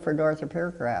fortunate. I worked for Northrop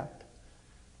Aircraft.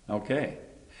 Okay.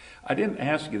 I didn't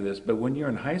ask you this, but when you were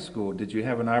in high school, did you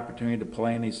have an opportunity to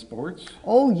play any sports?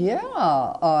 Oh yeah,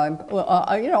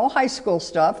 you know, high school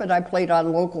stuff, and I played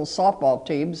on local softball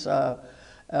teams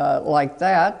like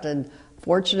that. And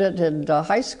fortunate in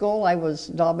high school, I was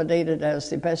nominated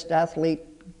as the best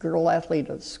athlete, girl athlete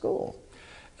of the school.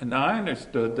 And I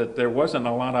understood that there wasn't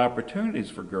a lot of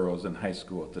opportunities for girls in high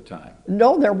school at the time.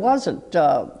 No, there wasn't.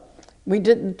 We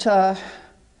didn't.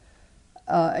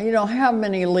 You know, how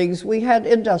many leagues? We had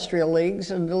industrial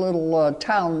leagues and the little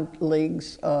town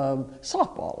leagues,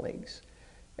 softball leagues.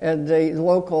 And the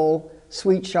local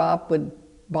sweet shop would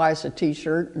buy us a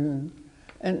t-shirt, and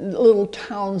little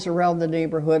towns around the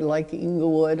neighborhood like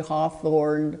Inglewood,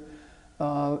 Hawthorne,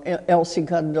 El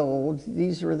Segundo,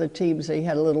 these were the teams. They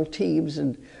had little teams,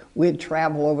 and we'd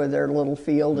travel over their little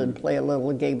field and play a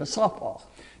little game of softball.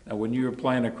 Now, when you were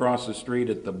playing across the street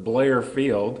at the Blair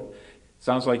Field,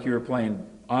 sounds like you were playing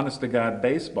honest-to-God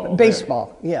baseball.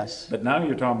 Baseball, there. yes. But now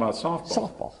you're talking about softball.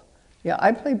 Softball. Yeah,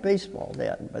 I played baseball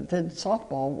then, but then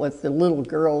softball with the little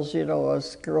girls, you know,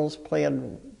 us girls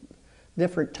playing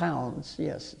different towns,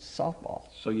 yes, softball.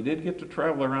 So you did get to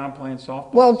travel around playing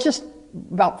softball? Well, just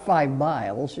about 5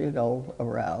 miles, you know,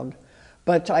 around.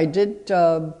 But I did,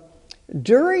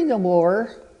 during the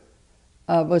war,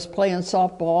 was playing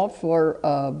softball for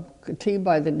a team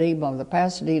by the name of the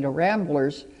Pasadena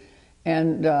Ramblers.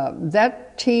 And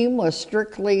that team was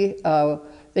strictly,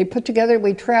 they put together,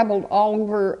 we traveled all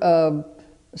over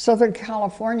Southern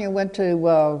California, went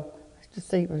to,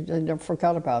 I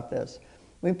forgot about this.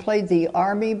 We played the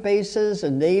Army bases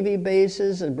and Navy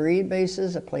bases and Marine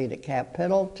bases. I played at Camp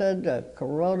Pendleton,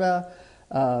 Corona,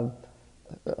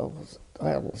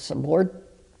 some more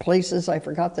places, I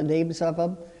forgot the names of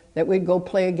them, that we'd go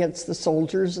play against the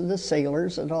soldiers and the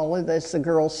sailors and all of this, the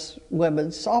girls'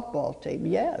 women's softball team,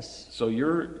 yes. So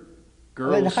your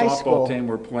girls' softball team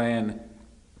were playing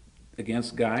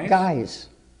against guys? Guys.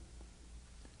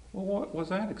 Well, what was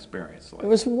that experience like? It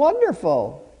was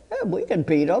wonderful. Yeah, we could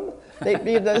beat them.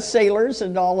 The sailors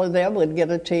and all of them would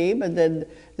get a team, and then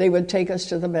they would take us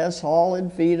to the mess hall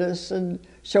and feed us and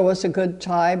show us a good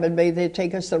time, and maybe they'd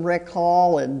take us to the rec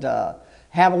hall and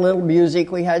have a little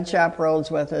music. We had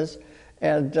chaperones with us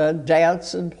and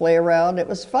dance and play around. It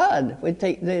was fun.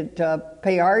 They'd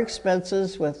pay our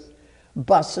expenses with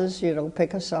buses, you know,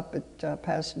 pick us up at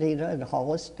Pasadena and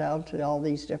haul us down to all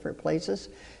these different places.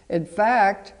 In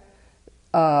fact,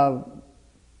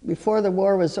 before the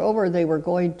war was over, they were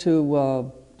going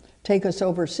to take us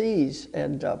overseas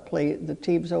and play the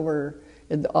teams over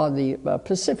on the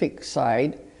Pacific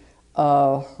side.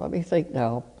 Let me think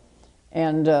now.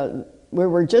 And we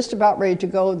were just about ready to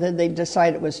go. Then they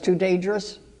decided it was too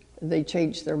dangerous. They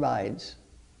changed their minds.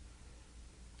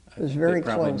 It was very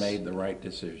close. They probably made the right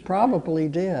decision. Probably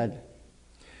did.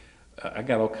 I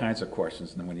got all kinds of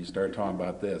questions when you start talking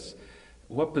about this.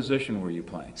 What position were you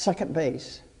playing? Second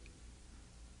base.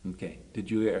 Okay. Did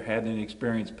you ever had any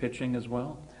experience pitching as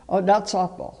well? Oh, not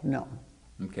softball, no.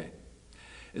 Okay.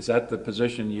 Is that the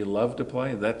position you love to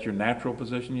play? Is that your natural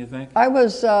position, you think? I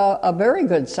was a very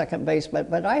good second baseman,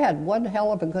 but I had one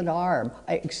hell of a good arm.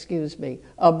 A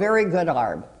very good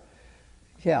arm.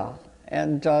 Yeah.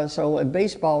 And so in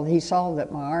baseball, he saw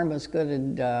that my arm was good.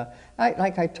 And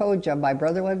like I told you, my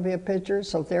brother wanted to be a pitcher,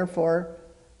 so therefore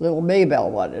little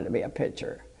Maybelle wanted to be a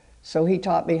pitcher. So he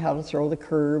taught me how to throw the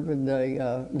curve and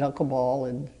the knuckleball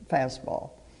and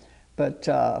fastball. But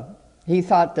he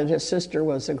thought that his sister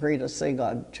was the greatest thing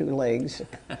on two legs,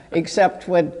 except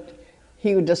when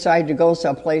he would decide to go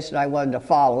someplace and I wanted to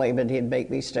follow him and he'd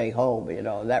make me stay home, you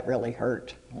know, that really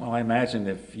hurt. Well, I imagine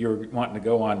if you're wanting to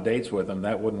go on dates with him,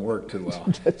 that wouldn't work too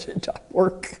well. It did not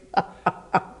work.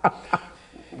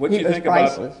 What do you think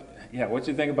about? Yeah, what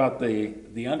do you think about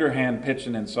the underhand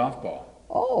pitching in softball?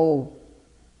 Oh,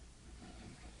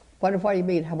 what do you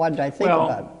mean? What did I think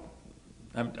about it?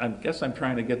 I guess I'm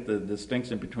trying to get the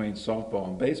distinction between softball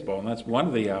and baseball, and that's one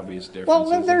of the obvious differences.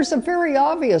 Well, there's a very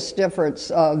obvious difference.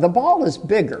 The ball is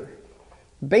bigger.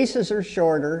 Bases are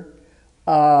shorter.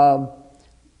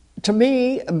 To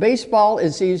me, baseball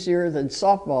is easier than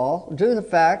softball due to the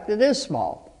fact it is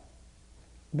small.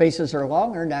 Bases are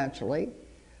longer naturally,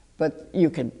 but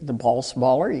the ball's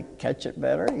smaller, you can catch it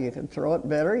better, you can throw it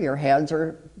better, your hands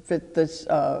fit this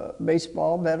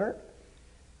baseball better.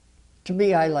 To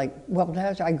me, I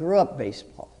grew up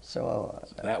baseball, so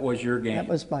that was your game. That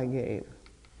was my game.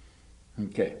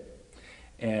 Okay.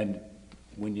 And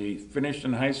when you finished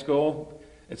in high school,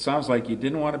 it sounds like you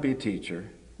didn't want to be a teacher.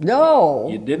 No.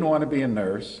 You didn't want to be a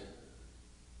nurse.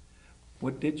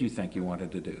 What did you think you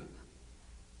wanted to do?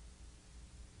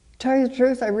 Tell you the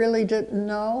truth, I really didn't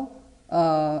know.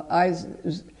 I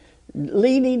was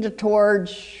leaning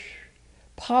towards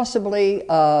possibly,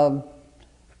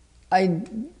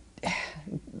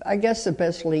 I guess the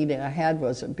best leaning I had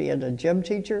was being a gym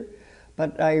teacher,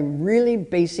 but I really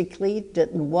basically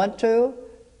didn't want to.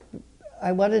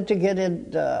 I wanted to get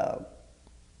into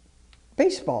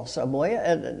baseball some way,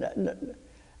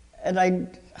 and I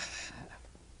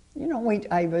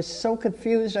was so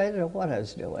confused, I didn't know what I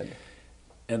was doing.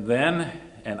 And then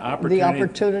an opportunity. The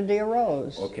opportunity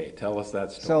arose. Okay, tell us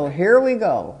that story. So here we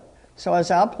go. So I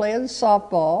was out playing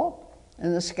softball,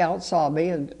 and the scout saw me,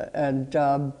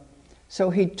 and so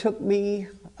he took me.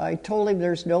 I told him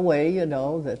there's no way,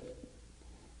 that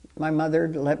my mother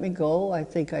let me go. I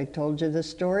think I told you this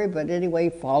story, but anyway, he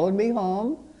followed me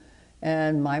home,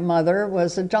 and my mother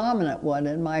was the dominant one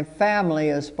in my family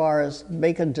as far as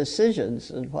making decisions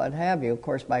and what have you. Of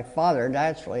course, my father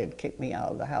naturally had kicked me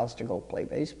out of the house to go play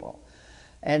baseball.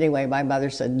 Anyway, my mother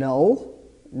said, no,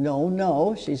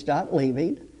 she's not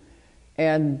leaving.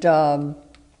 And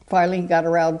finally he got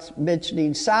around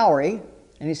mentioning salary,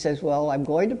 and he says, well, I'm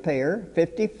going to pay her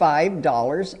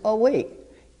 $55 a week.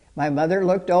 My mother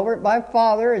looked over at my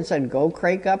father and said, go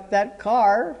crank up that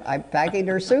car. I'm packing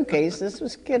her suitcase. This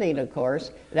was kidding, of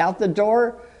course. And out the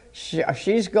door,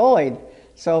 she's going.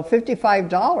 So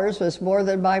 $55 was more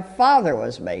than my father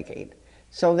was making.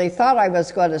 So they thought I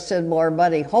was going to send more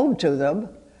money home to them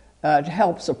to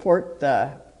help support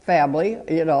the family.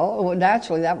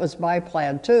 Naturally, that was my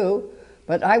plan too.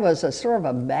 But I was a sort of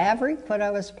a maverick when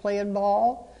I was playing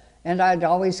ball. And I'd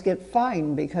always get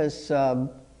fined because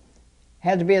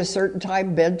had to be a certain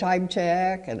time, bedtime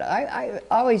check, and I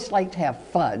always like to have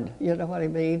fun, you know what I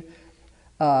mean?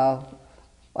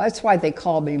 That's why they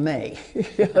call me May,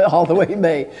 all the way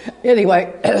May.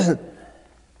 Anyway,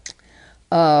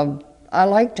 I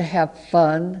like to have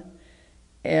fun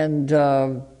and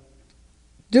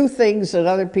do things that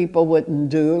other people wouldn't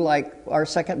do, like our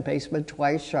second baseman,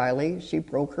 twice Shiley, she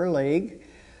broke her leg.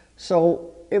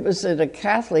 So it was at a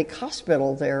Catholic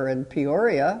hospital there in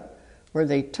Peoria, where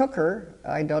they took her.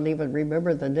 I don't even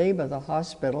remember the name of the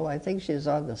hospital. I think she's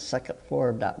on the second floor,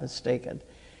 if I'm not mistaken.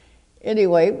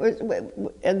 Anyway,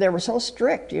 and they were so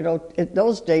strict, in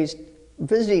those days,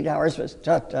 visiting hours was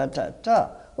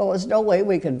ta-ta-ta-ta. Well, there's no way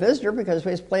we could visit her because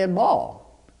we was playing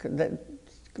ball. The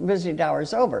visiting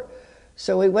hours over.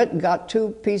 So we went and got 2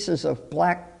 pieces of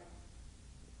black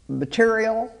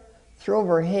material, threw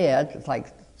over her head, like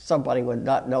somebody would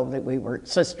not know that we were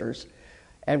sisters,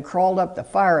 and crawled up the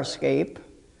fire escape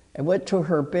and went to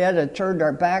her bed and turned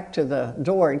our back to the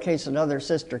door in case another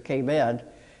sister came in.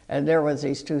 And there was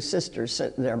these 2 sisters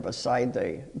sitting there beside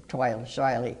the Twyla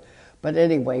Shiley. But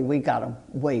anyway, we got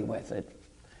away with it.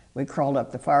 We crawled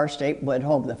up the fire escape, went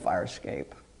home the fire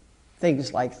escape.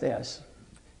 Things like this.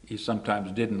 You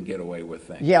sometimes didn't get away with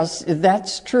things. Yes,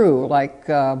 that's true. Like,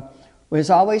 we was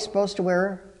always supposed to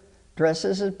wear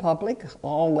dresses in public,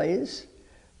 always.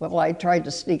 Well, I tried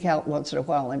to sneak out once in a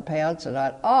while in pants, and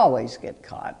I'd always get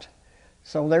caught.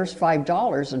 So there's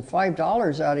 $5, and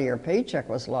 $5 out of your paycheck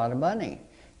was a lot of money.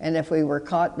 And if we were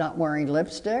caught not wearing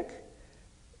lipstick,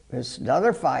 it was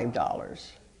another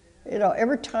 $5. You know,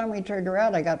 every time we turned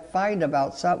around, I got fined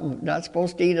about something. Not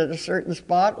supposed to eat at a certain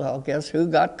spot. Well, guess who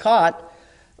got caught?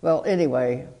 Well,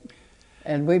 anyway,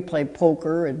 and we'd play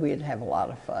poker, and we'd have a lot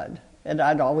of fun. And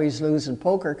I'd always lose in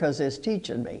poker because it's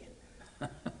teaching me.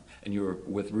 And you were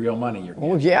with real money.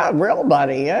 Oh, yeah, real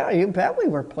money. Yeah, you bet we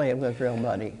were playing with real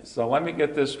money. So let me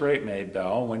get this straight,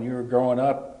 Maybelle. When you were growing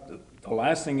up, the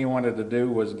last thing you wanted to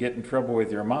do was get in trouble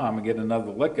with your mom and get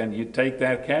another licking. You'd take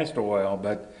that castor oil.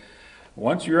 But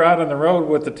once you're out on the road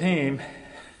with the team,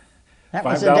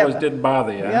 $5 didn't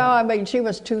bother you. Yeah, I mean, she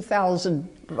was 2,000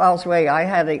 miles away. I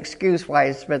had an excuse why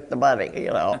I spent the money,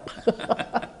 you know.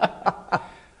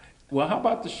 Well, how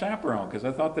about the chaperone? Because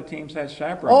I thought the teams had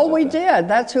chaperones. Oh, we did.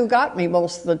 That's who got me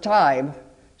most of the time.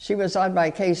 She was on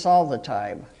my case all the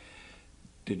time.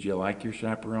 Did you like your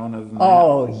chaperone other than that?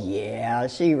 Oh, yeah.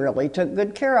 She really took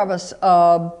good care of us.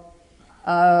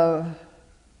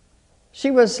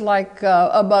 She was like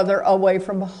a mother away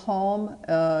from home.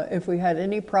 If we had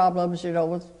any problems, you know,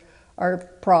 with our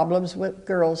problems with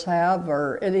girls have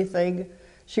or anything,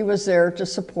 she was there to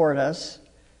support us.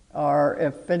 Or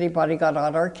if anybody got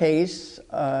on our case,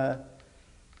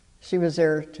 she was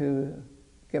there to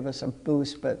give us a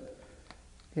boost. But,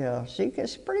 you know, she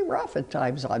gets pretty rough at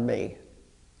times on me.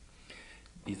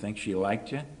 Do you think she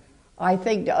liked you? I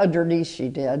think underneath she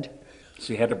did.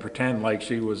 She had to pretend like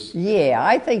she was... Yeah,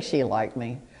 I think she liked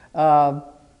me.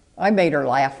 I made her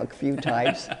laugh a few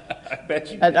times. I bet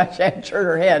you did. And I turned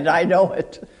her head, I know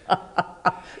it.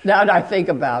 Now that I think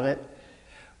about it.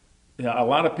 You know, a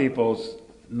lot of people's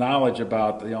knowledge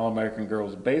about the All-American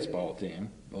Girls Baseball Team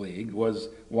League was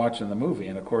watching the movie.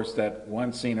 And, of course, that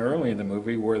one scene early in the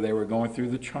movie where they were going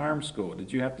through the charm school.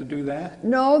 Did you have to do that?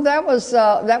 No, that was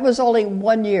only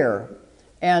 1 year.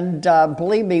 And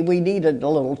believe me, we needed a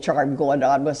little charm going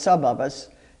on with some of us.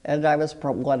 And I was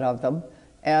one of them.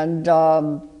 And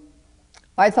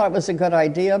I thought it was a good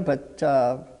idea, but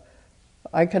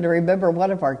I can remember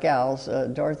one of our gals,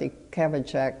 Dorothy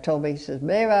Kavanchak, told me, she says,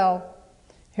 Maybelle,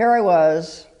 here I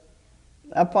was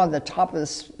up on the top of the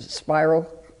spiral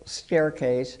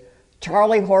staircase,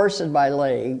 Charlie horse in my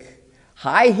leg,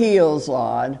 high heels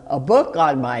on, a book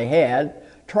on my head,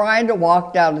 trying to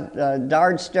walk down the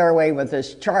darn stairway with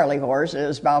this Charlie horse, and it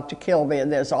was about to kill me, and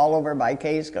this all over my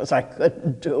case because I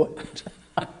couldn't do it.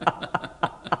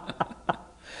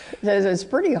 It's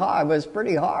pretty hard. It was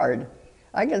pretty hard.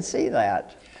 I can see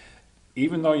that.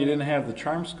 Even though you didn't have the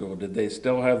charm school, did they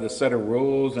still have the set of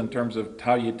rules in terms of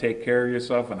how you take care of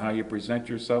yourself and how you present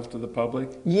yourself to the public?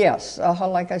 Yes.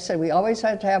 Like I said, we always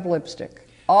had to have lipstick.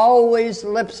 Always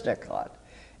lipstick on.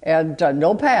 And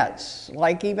no pants.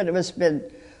 Like even it was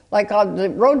been, like on the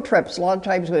road trips, a lot of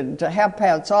times we'd have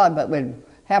pants on, but we'd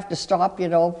have to stop, you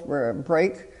know, for a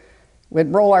break.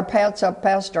 We'd roll our pants up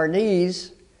past our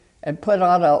knees and put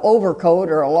on an overcoat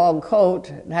or a long coat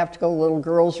and have to go to the little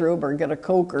girl's room or get a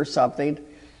Coke or something.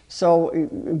 So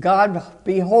God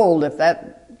behold, if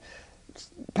that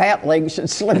pant leg should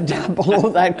slip down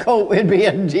below that coat, we'd be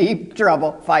in deep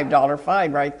trouble. $5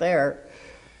 fine right there.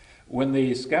 When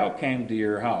the scout came to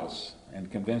your house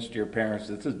and convinced your parents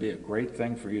that this would be a great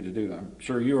thing for you to do, I'm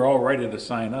sure you were all ready to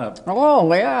sign up.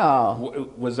 Oh, yeah.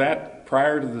 Was that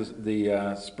prior to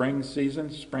the spring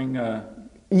season,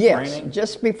 Yes, training?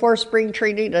 just before spring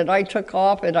training, and I took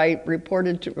off and I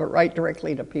reported right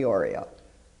directly to Peoria.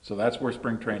 So that's where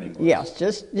spring training was? Yes,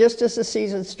 just as the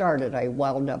season started, I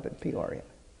wound up at Peoria.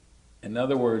 In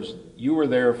other words, you were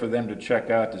there for them to check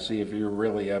out to see if you were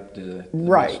really up to the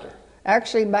Right. muster.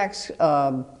 Actually, Max,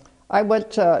 I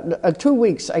went 2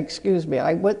 weeks, excuse me.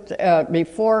 I went,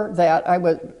 before that,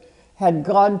 had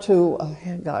gone to,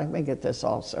 God, let me get this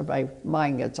all, so my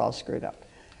mind gets all screwed up.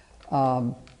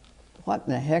 What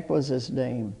in the heck was his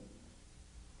name?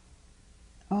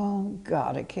 Oh,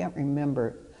 God, I can't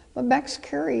remember. But Max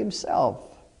Carey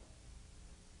himself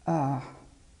Well,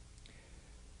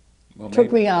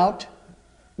 took me out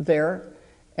there,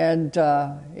 and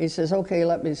he says, okay,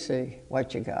 let me see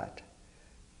what you got.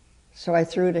 So I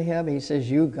threw to him. He says,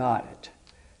 you got it.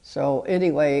 So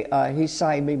anyway, he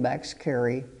signed me Max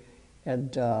Carey,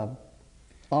 and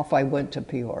off I went to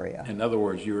Peoria. In other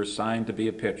words, you were assigned to be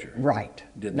a pitcher. Right.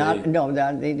 Did No,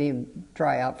 they didn't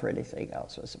try out for anything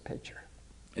else as a pitcher.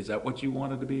 Is that what you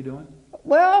wanted to be doing?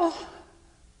 Well,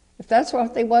 if that's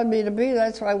what they wanted me to be,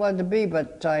 that's what I wanted to be.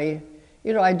 But I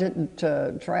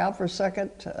didn't try out for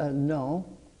second. No.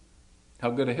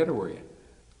 How good a hitter were you?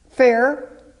 Fair.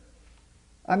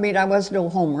 I mean, I was no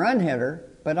home run hitter,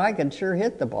 but I could sure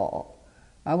hit the ball.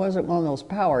 I wasn't one of those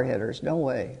power hitters. No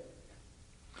way.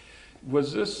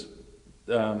 Was this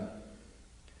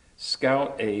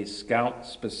scout a scout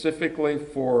specifically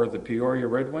for the Peoria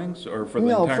Redwings or for the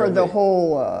entire No, for the league?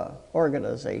 whole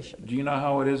organization. Do you know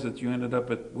how it is that you ended up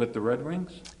with the Red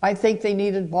Wings? I think they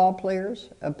needed ball players.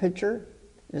 A pitcher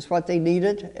is what they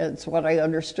needed. It's what I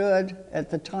understood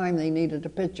at the time. They needed a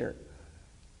pitcher.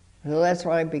 So that's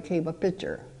why I became a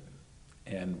pitcher.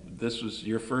 And this was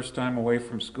your first time away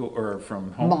from school or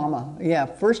from home? Mama, yeah,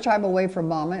 first time away from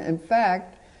Mama. In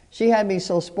fact, she had me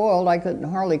so spoiled I couldn't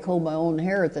hardly comb my own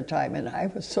hair at the time, and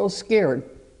I was so scared.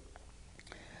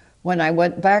 When I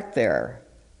went back there,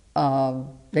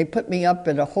 they put me up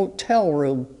in a hotel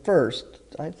room first.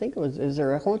 I think it was, is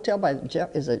there a hotel by,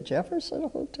 is it Jefferson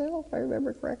Hotel, if I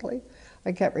remember correctly?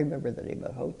 I can't remember the name of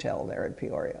the hotel there in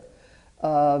Peoria.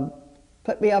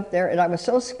 Put me up there, and I was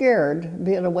so scared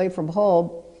being away from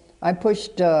home, I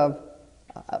pushed,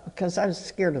 because I was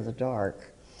scared of the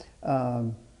dark,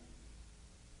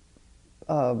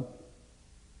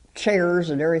 chairs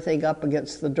and everything up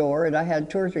against the door, and I had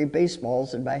 2 or 3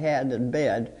 baseballs in my hand in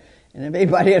bed, and if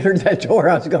anybody entered that door,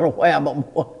 I was going to wham them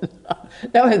one.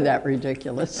 Now, isn't that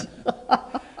ridiculous?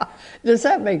 Does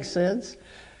that make sense?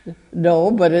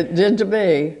 No, but it did to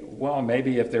me. Well,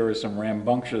 maybe if there were some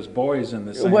rambunctious boys in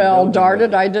the same Well, building darn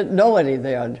it, I didn't know any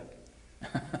then.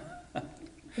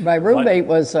 My roommate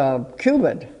was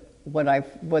Cuban.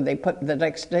 When they put the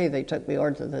next day, they took me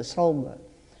over to this home,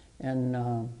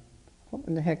 and what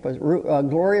in the heck was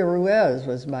Gloria Ruiz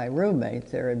was my roommate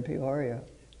there in Peoria.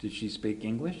 Did she speak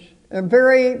English?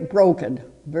 Very broken,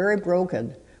 very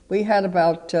broken. We had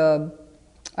about,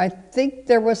 I think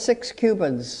there were 6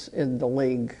 Cubans in the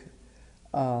league,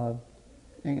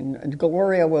 and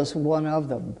Gloria was one of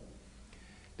them.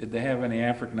 Did they have any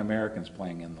African Americans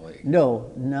playing in the league?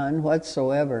 No, none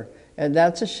whatsoever. And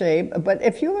that's a shame. But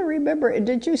if you remember,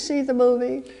 did you see the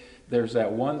movie? There's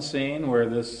that one scene where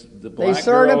the black girl They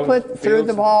sort of threw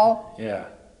the ball. Yeah.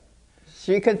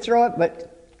 She could throw it,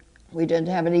 but we didn't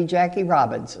have any Jackie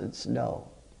Robinsons, no.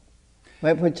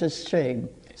 Which is a shame.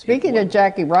 Speaking of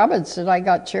Jackie Robinson, I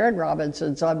got Sharon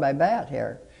Robinsons on my bat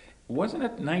here. Wasn't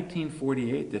it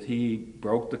 1948 that he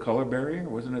broke the color barrier?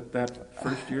 Wasn't it that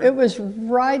first year? It was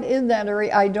right in that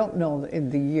area. I don't know in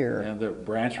the year. And the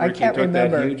Branch I Rickey can't took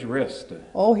remember. that huge risk.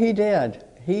 Oh, he did.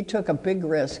 He took a big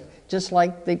risk, just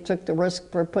like they took the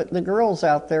risk for putting the girls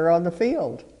out there on the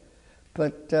field.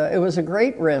 But it was a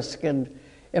great risk, and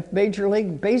if Major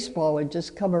League Baseball would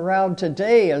just come around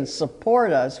today and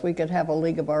support us, we could have a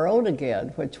league of our own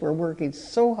again, which we're working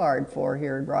so hard for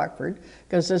here in Rockford,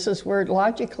 because this is where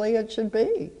logically it should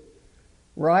be,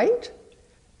 right?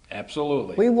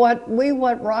 Absolutely. We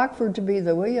want Rockford to be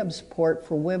the Williamsport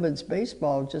for women's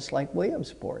baseball, just like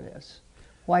Williamsport is.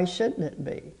 Why shouldn't it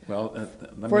be? Well,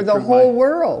 for the whole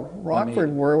world,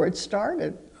 Rockford, where it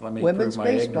started. Let me women's prove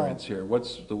my baseball. ignorance here.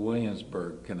 What's the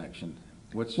Williamsburg connection?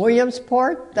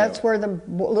 Williamsport, that's where the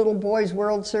Little Boys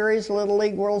World Series, Little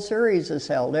League World Series is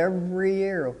held every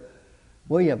year.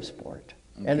 Williamsport.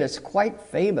 Okay. And it's quite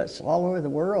famous all over the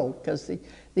world because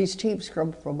these teams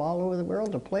come from all over the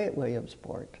world to play at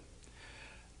Williamsport.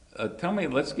 Tell me,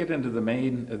 let's get into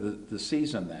the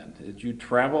season then. Did you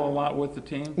travel a lot with the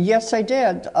team? Yes, I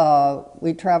did.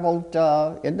 We traveled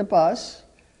in the bus.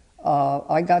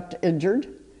 I got injured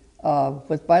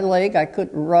with my leg. I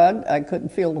couldn't run. I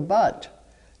couldn't feel the butt.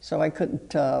 So I couldn't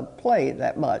play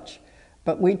that much.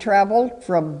 But we traveled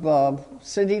from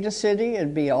city to city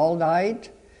and be all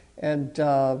night. And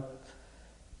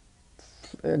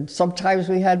sometimes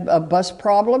we had bus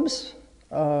problems.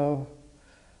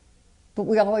 But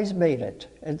we always made it.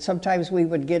 And sometimes we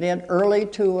would get in early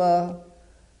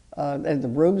and the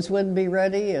rooms wouldn't be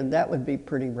ready, and that would be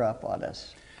pretty rough on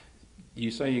us. You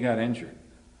say you got injured.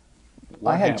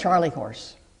 I had Charlie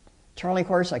horse. Charlie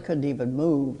horse, I couldn't even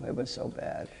move. It was so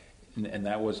bad. And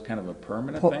that was kind of a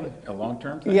permanent thing, a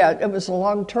long-term thing? Yeah, it was a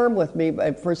long term with me,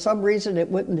 but for some reason it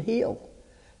wouldn't heal.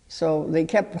 So they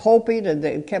kept hoping and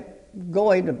they kept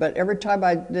going, but every time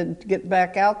I did get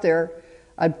back out there,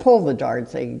 I'd pull the darn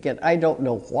thing again. I don't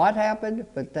know what happened,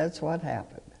 but that's what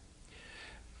happened.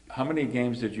 How many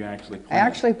games did you actually play? I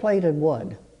actually played in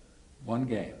one. One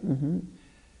game? Mm-hmm.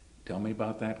 Tell me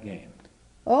about that game.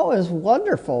 Oh, it was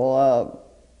wonderful.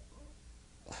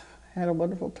 Had a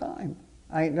wonderful time.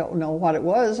 I don't know what it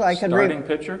was. Starting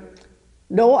pitcher?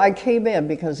 No, I came in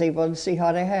because they wanted to see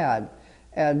how they had.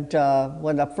 And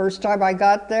when the first time I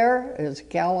got there, it was a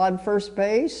gal on first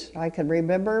base. I can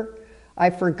remember. I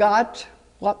forgot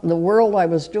what in the world I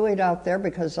was doing out there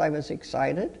because I was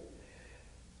excited.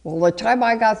 Well, the time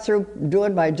I got through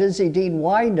doing my Dizzy Dean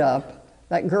wind-up,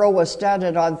 that girl was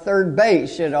standing on third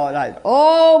base, you know, and I,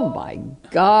 oh my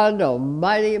God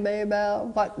almighty,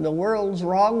 Maybelle, what in the world's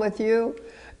wrong with you?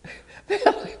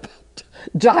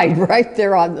 Died right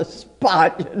there on the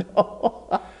spot, you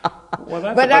know.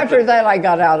 Well, but after that, I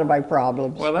got out of my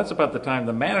problems. Well, that's about the time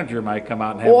the manager might come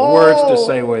out and have words to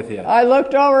say with you. I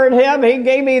looked over at him, he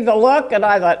gave me the look, and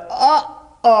I thought,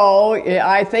 uh-oh, yeah,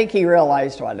 I think he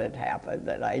realized what had happened,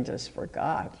 that I just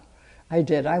forgot. I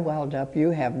did, I wound up,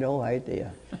 you have no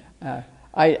idea.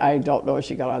 I don't know if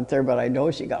she got on third, but I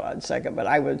know she got on second, but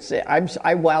I would say,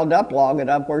 I wound up long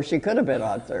enough where she could have been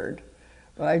on third.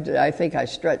 But I think I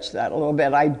stretched that a little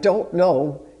bit. I don't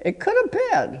know. It could have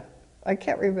been. I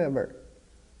can't remember.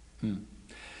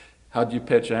 How'd you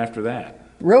pitch after that?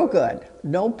 Real good.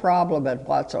 No problem at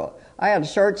whatsoever. I had a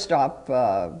shortstop,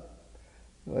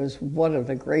 was one of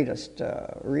the greatest,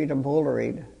 Rita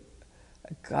Bullerine.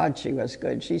 God, she was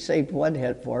good. She saved one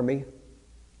hit for me.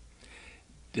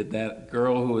 Did that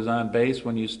girl who was on base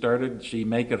when you started, she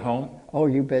make it home? Oh,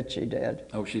 you bet she did.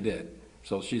 Oh, she did.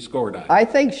 So she scored on you. I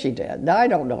think she did. Now, I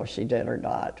don't know if she did or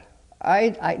not.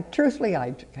 Truthfully,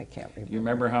 I can't remember. You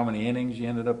remember how many innings you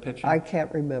ended up pitching? I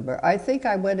can't remember. I think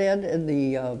I went in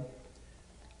the.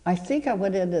 I think I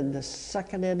went in the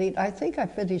second inning. I think I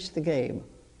finished the game.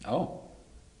 Oh.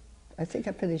 I think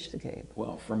I finished the game.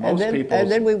 Well, for most people.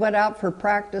 And then we went out for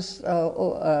practice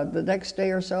the next day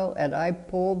or so, and I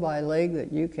pulled my leg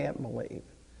that you can't believe.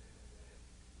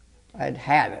 I'd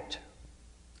had it.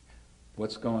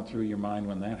 What's going through your mind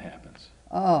when that happens?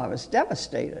 Oh, I was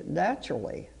devastated,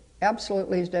 naturally.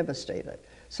 Absolutely devastated.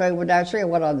 So naturally I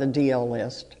went on the DL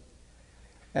list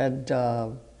and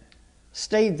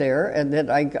stayed there, and then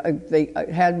they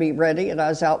had me ready, and I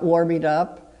was out warming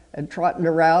up and trotting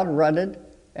around, running,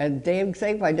 and damn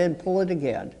thing I didn't pull it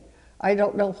again. I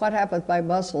don't know what happened with my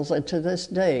muscles, and to this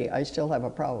day, I still have a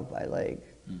problem with my leg.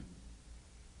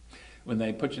 When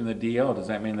they put you in the DL, does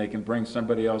that mean they can bring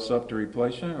somebody else up to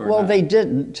replace you? Or well, not? they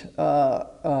didn't.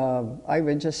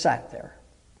 I just sat there.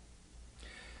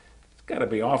 It's got to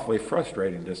be awfully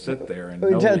frustrating to sit there and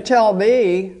To tell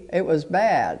me it was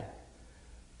bad.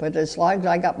 But as long as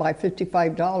I got my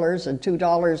 $55 and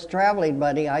 $2 traveling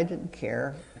money, I didn't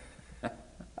care.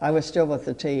 I was still with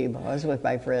the team. I was with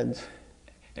my friends.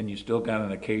 And you still got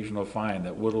an occasional fine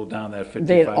that whittled down that $55.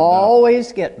 They'd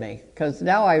always get me, because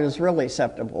now I was really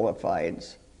susceptible to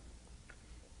fines.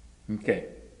 Okay.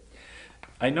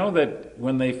 I know that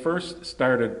when they first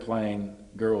started playing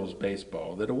girls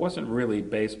baseball, that it wasn't really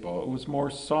baseball, it was more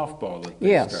softball that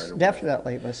they started Yes, with.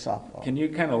 definitely it was softball. Can you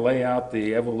kind of lay out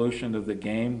the evolution of the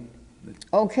game?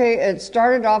 Okay, it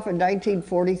started off in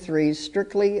 1943,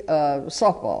 strictly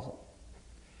softball.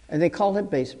 And they called it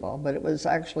baseball, but it was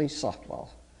actually softball.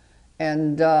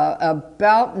 And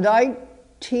about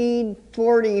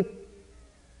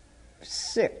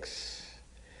 1946,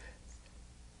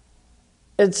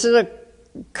 instead of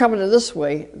coming this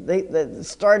way, they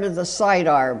started the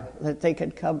sidearm, that they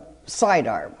could come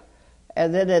sidearm.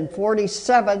 And then in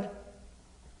 47,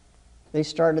 they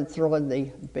started throwing the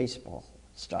baseball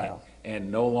style. And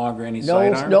no longer any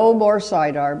sidearm? No more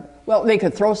sidearm. Well, they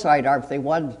could throw sidearm if they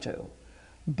wanted to.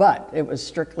 But it was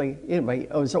strictly, anyway,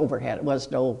 it was overhead. It was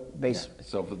no base. Yeah.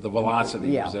 So the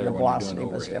velocity was there the when velocity you're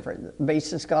doing was overhead. different. The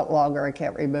bases got longer. I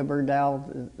can't remember now,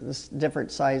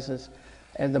 different sizes.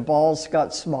 And the balls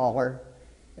got smaller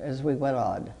as we went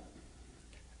on.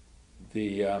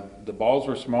 The balls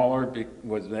were smaller.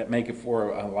 Was that make it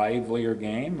for a livelier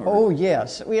game? Or? Oh,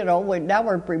 yes. You know, now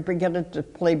we're beginning to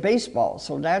play baseball.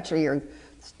 So naturally, you're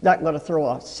not going to throw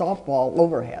a softball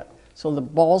overhead. So the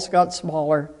balls got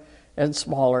smaller and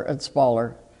smaller and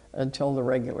smaller until the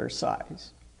regular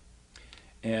size.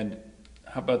 And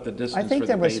how about the distance? I think for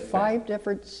there the was base 5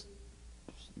 different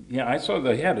Yeah, I saw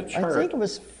they had a chart. I think it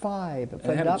was 5, if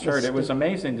They I'm had a not chart. It mistaken. was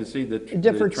amazing to see the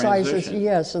Different sizes, transition.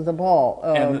 yes, of the ball.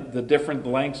 And the different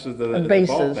lengths of the ball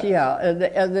Bases, bats. yeah,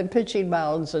 and the pitching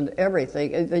mounds and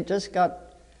everything. They just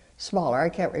got smaller. I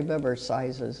can't remember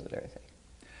sizes and everything.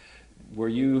 Were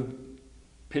you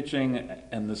pitching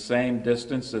in the same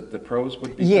distance that the pros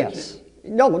would be Yes.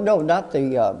 pitching? No, not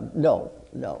the, no.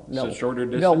 So shorter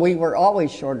distance? No, we were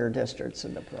always shorter distance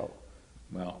in the pro.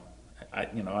 Well,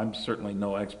 I'm certainly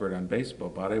no expert on baseball,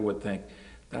 but I would think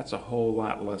that's a whole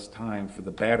lot less time for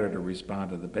the batter to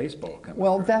respond to the baseball coming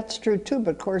Well, through. that's true too,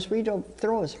 but of course we don't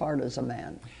throw as hard as a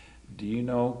man. Do you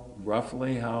know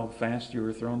roughly how fast you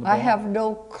were throwing the ball? I have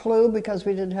no clue because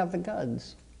we didn't have the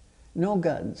guns. No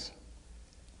guns.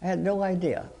 I had no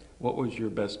idea. What was your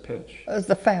best pitch? It was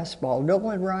the fastball.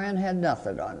 Nolan Ryan had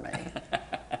nothing on me.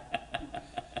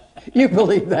 You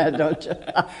believe that, don't you?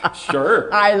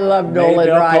 Sure. I love Nolan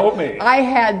Maybelle Ryan. told me.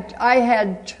 I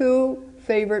had 2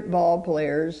 favorite ball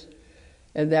players,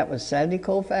 and that was Sandy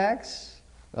Koufax.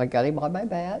 I got him on my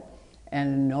bat,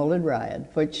 and Nolan Ryan,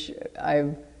 which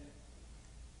I've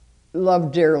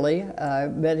loved dearly. I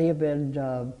met him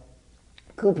in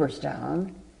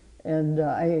Cooperstown, and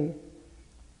I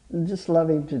just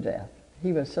love him to death.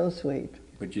 He was so sweet.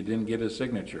 But you didn't get his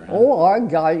signature, huh? Oh, I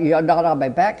got not on my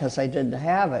back because I didn't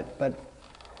have it, but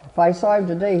if I saw him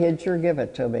today, he'd sure give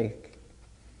it to me.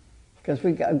 Because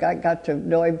we got to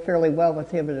know him fairly well with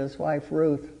him and his wife,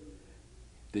 Ruth.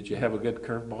 Did you have a good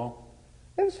curveball?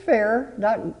 It was fair,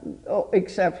 not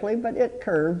exceptionally, but it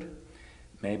curved.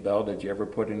 Maybelle, did you ever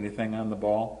put anything on the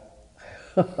ball?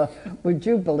 Would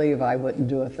you believe I wouldn't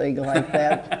do a thing like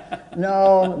that?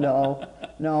 No,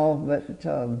 but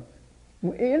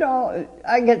you know,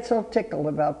 I get so tickled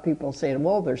about people saying,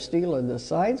 well, they're stealing the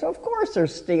signs. Of course they're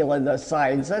stealing the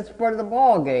signs. That's part of the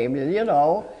ball game, you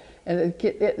know. And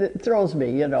it throws me,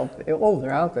 you know, oh,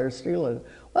 they're out there stealing.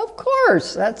 Well, of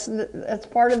course, that's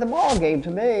part of the ball game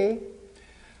to me.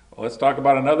 Well, let's talk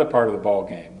about another part of the ball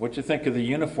game. What'd you think of the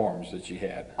uniforms that you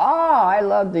had? Ah, I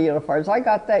love the uniforms. I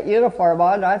got that uniform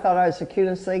on, and I thought I was the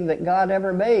cutest thing that God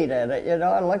ever made in it. You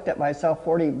know, I looked at myself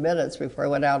 40 minutes before I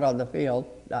went out on the field.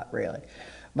 Not really.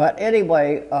 But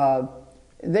anyway,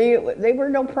 they were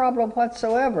no problem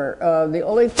whatsoever. The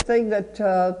only thing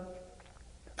that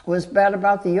was bad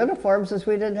about the uniforms is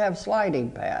we didn't have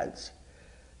sliding pads.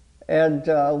 And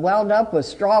wound up with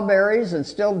strawberries and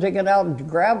still digging out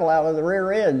gravel out of the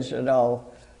rear edge, you know,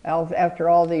 after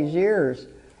all these years.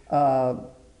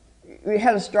 You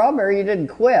had a strawberry, you didn't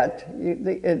quit.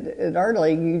 In our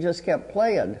league, you just kept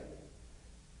playing.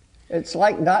 It's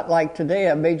not like today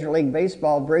a Major League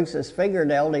Baseball breaks his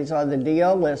fingernail and he's on the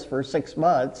DL list for 6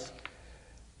 months.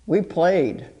 We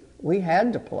played. We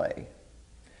had to play.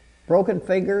 Broken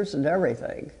fingers and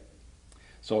everything.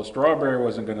 So strawberry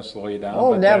wasn't going to slow you down.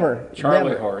 Oh, but never.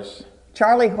 Charlie never. horse.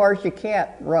 Charlie horse, you can't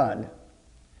run.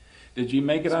 Did you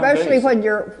make it on Especially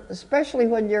base? especially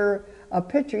when you're a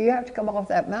pitcher, you have to come off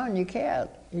that mound. You can't.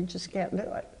 You just can't do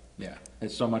it. Yeah,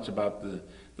 it's so much about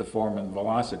the form and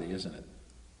velocity, isn't it?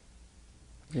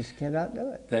 Just cannot do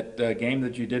it. That game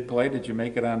that you did play, did you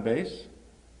make it on base?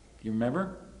 Do you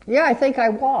remember? Yeah, I think I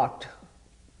walked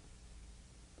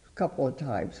a couple of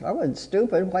times. I wasn't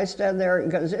stupid. Why stand there?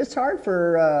 Because it's hard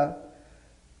for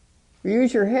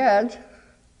use your head.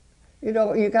 You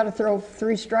know, you got to throw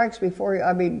 3 strikes before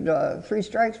you. 3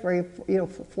 strikes for you.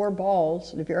 4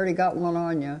 balls. And if you already got one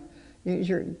on you,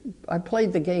 I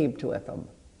played the game with them.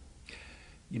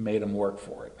 You made them work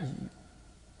for it.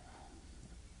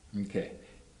 Okay.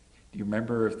 Do you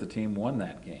remember if the team won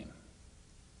that game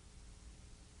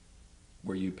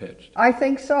where you pitched? I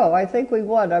think so. I think we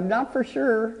won. I'm not for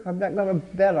sure. I'm not going to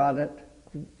bet on it,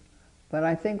 but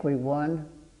I think we won.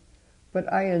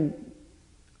 But I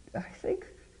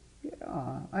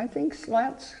think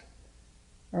Slats,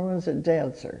 or was it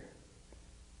Dancer?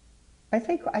 I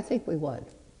think we won.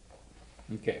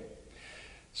 Okay.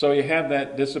 So you had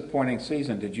that disappointing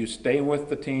season. Did you stay with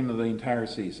the team the entire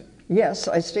season? Yes,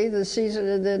 I stayed the season,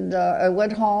 and then I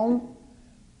went home,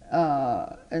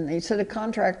 and they set a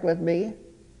contract with me,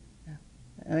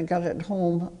 and I got it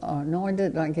home. No, I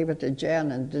didn't. I gave it to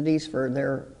Jan and Denise for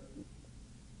their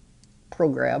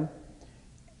program.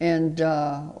 And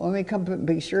let me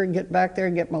be sure and get back there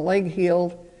and get my leg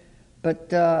healed.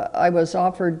 But I was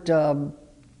offered a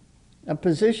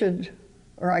position,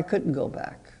 or I couldn't go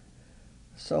back.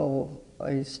 So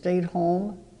I stayed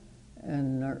home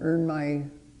and earned my.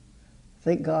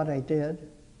 Thank God I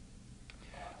did.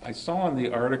 I saw in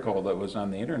the article that was on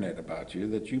the internet about you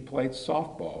that you played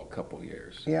softball a couple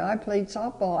years. Yeah, I played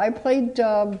softball. I played,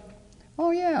 I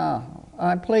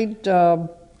played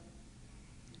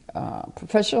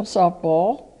professional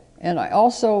softball And I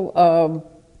also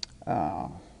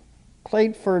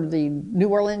played for the New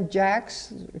Orleans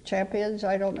Jacks champions.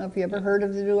 I don't know if you ever heard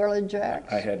of the New Orleans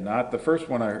Jacks. I had not. The first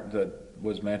one that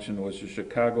was mentioned was the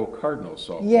Chicago Cardinals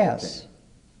softball Yes, team.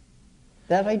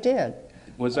 that I did.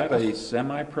 Was that a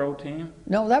semi-pro team?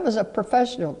 No, that was a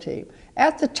professional team.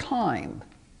 At the time,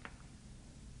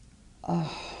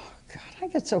 oh, God, I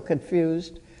get so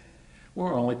confused.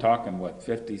 We're only talking, what,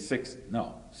 70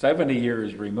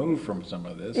 years removed from some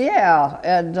of this. Yeah,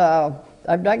 and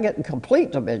I'm not getting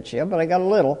complete dementia, but I got a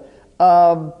little.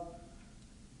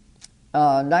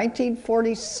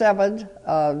 1947,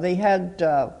 they had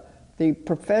the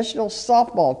professional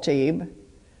softball team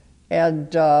and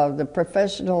the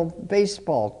professional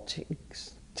baseball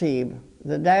team,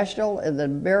 the National and the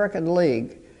American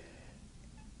League.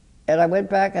 And I went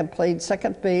back and played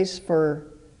second base for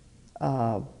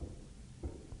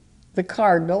the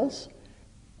Cardinals,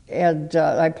 and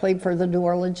I played for the New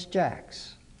Orleans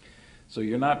Jacks. So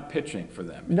you're not pitching for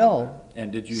them? No.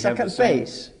 And did you have Second the same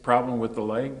base. problem with the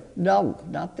leg? No,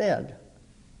 not then.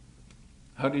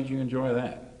 How did you enjoy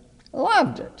that?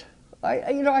 Loved it.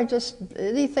 I just,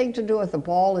 anything to do with the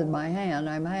ball in my hand,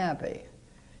 I'm happy.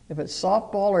 If it's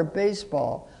softball or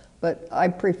baseball, but I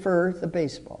prefer the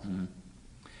baseball. Mm-hmm.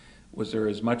 Was there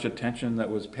as much attention that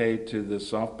was paid to the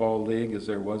softball league as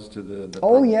there was to the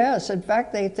Oh, yes. In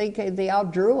fact, they think they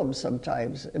outdrew them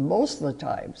sometimes. Most of the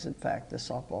times, in fact, the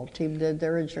softball team did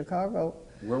there in Chicago.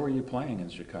 Where were you playing in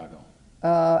Chicago?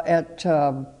 At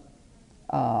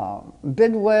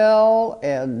Bidwell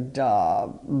and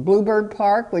Bluebird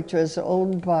Park, which was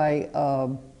owned by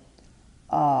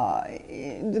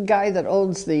the guy that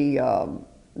owns the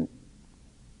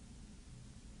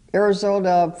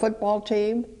Arizona football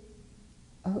team.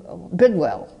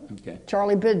 Bidwell. Okay.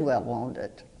 Charlie Bidwell owned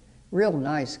it. Real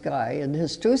nice guy. And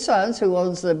his two sons, who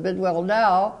owns the Bidwell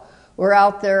now, were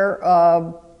out there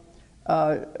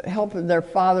helping their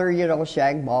father,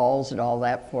 shag balls and all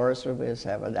that for us when we was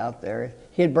having out there.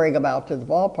 He'd bring them out to the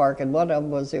ballpark, and one of them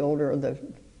was the owner of the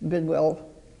Bidwell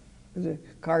the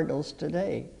Cardinals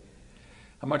today.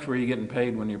 How much were you getting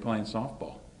paid when you're playing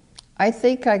softball? I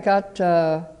think I got,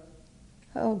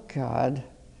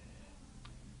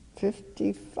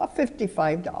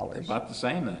 $55. About the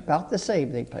same then. About the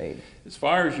same they paid. As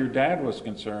far as your dad was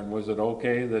concerned, was it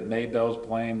okay that Maybelle's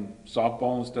playing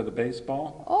softball instead of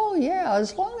baseball? Oh yeah,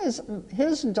 as long as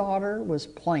his daughter was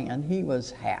playing, he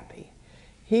was happy.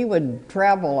 He would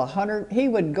travel he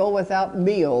would go without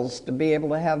meals to be able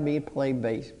to have me play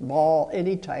baseball,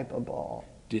 any type of ball.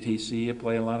 Did he see you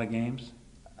play a lot of games?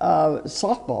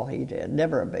 Softball he did,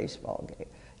 never a baseball game.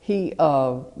 He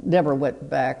never went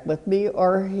back with me,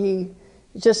 or he'd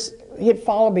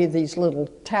follow me these little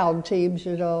town teams,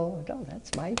 No,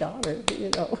 that's my daughter,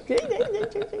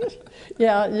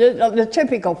 Yeah, the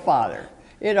typical father.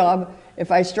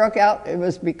 If I struck out, it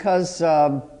was because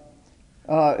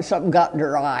something got in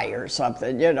her eye or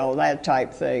something, that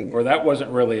type thing. Or that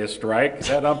wasn't really a strike.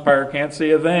 That umpire can't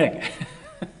see a thing.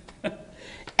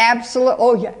 Absolutely.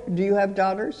 Oh, yeah. Do you have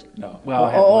daughters? No. Well,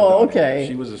 I have one daughter. Okay.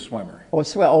 She was a swimmer. Oh,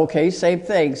 okay. Same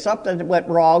thing. Something went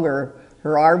wrong, or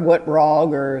her arm went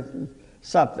wrong, or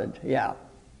something. Yeah.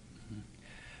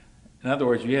 In other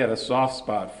words, you had a soft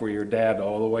spot for your dad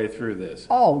all the way through this.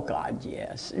 Oh, God,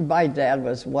 yes. My dad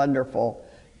was wonderful.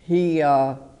 He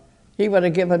would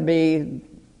have given me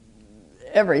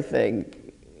everything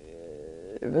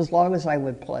as long as I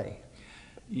would play.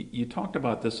 You talked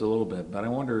about this a little bit, but I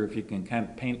wonder if you can kind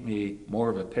of paint me more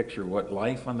of a picture what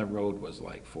life on the road was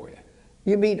like for you.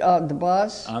 You mean on the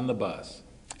bus? On the bus.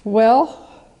 Well,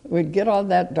 we'd get on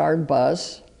that darn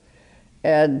bus,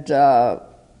 and out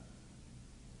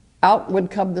would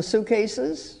come the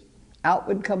suitcases, out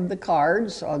would come the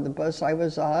cards on the bus I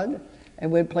was on,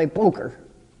 and we'd play poker.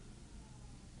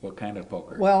 What kind of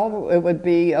poker? Well, it would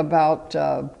be about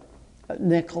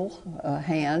nickel, a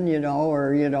hand,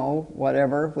 or,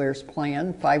 whatever, where's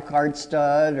playing, 5-card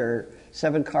stud or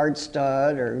 7-card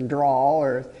stud or draw,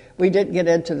 or we didn't get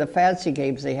into the fancy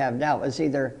games they have now. It was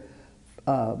either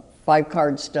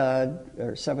 5-card stud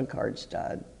or 7-card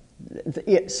stud,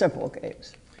 simple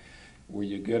games. Were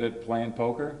you good at playing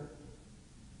poker?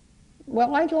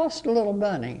 Well, I lost a little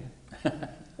money.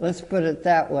 Let's put it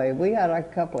that way. We had a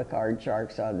couple of card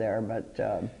sharks on there, but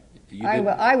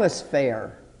I was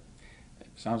fair.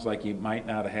 Sounds like you might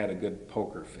not have had a good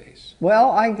poker face. Well,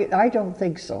 I don't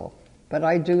think so, but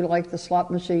I do like the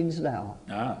slot machines now.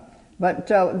 Ah. But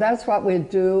that's what we'd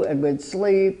do, and we'd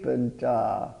sleep and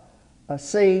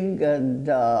sing and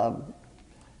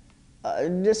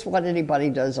just what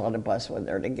anybody does on a bus when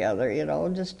they're together,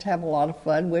 just have a lot of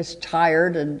fun. We're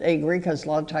tired and angry because a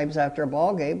lot of times after a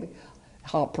ball game,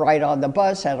 hop right on the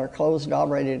bus, had our clothes all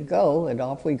ready to go, and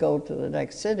off we go to the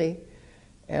next city.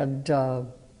 And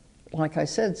like I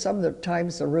said, some of the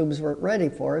times the rooms weren't ready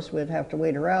for us. We'd have to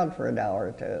wait around for an hour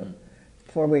or two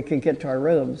before we could get to our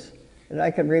rooms. And I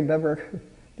can remember,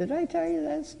 did I tell you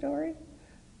that story?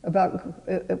 About,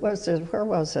 where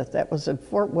was it? That was in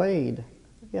Fort Wayne.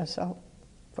 Yes,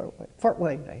 Fort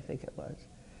Wayne, I think it was.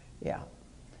 Yeah.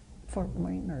 Fort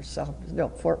Wayne or South, no,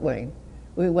 Fort Wayne.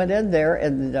 We went in there,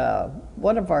 and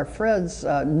one of our friends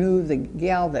knew the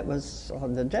gal that was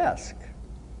on the desk,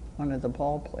 one of the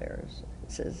ball players.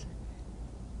 He says,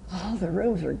 "Oh, the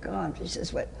rooms are gone." She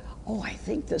says, "What? Oh, I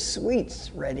think the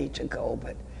suite's ready to go,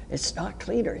 but it's not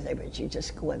clean or anything, but you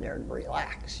just go in there and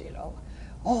relax, you know."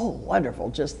 Oh, wonderful,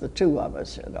 just the two of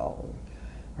us, you know,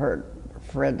 her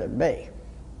friend and me.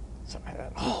 So I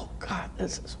thought, oh, God,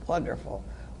 this is wonderful.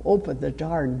 Opened the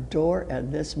darn door,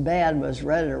 and this man was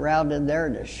running around in there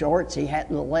in his shorts. He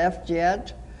hadn't left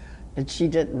yet, and she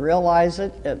didn't realize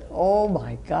it. And oh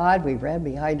my God, we ran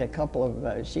behind a couple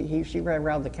of. She ran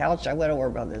around the couch. I went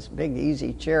over on this big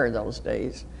easy chair in those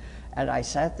days, and I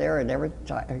sat there. And every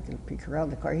time I could peek around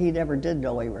the car, he never did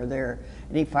know we were there.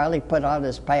 And he finally put on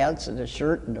his pants and his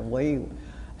shirt and away.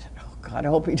 I said, "Oh God, I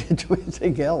hope he didn't do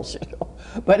anything else," you know.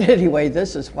 But anyway,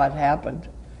 this is what happened.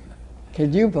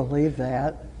 Can you believe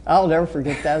that? I'll never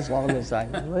forget that as long as I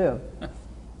live.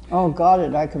 Oh God,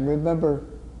 and I can remember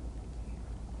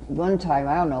one time,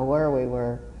 I don't know where we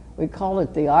were, we called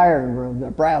it the iron room, the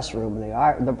brass room,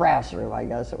 the brass room, I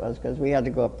guess it was, because we had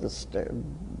to go up the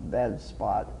bed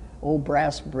spot. Old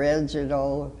brass beds, you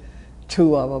know,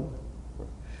 two of them.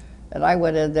 And I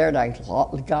went in there and I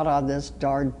got on this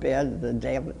darn bed, and the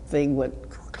damn thing went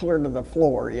clear to the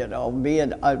floor, you know,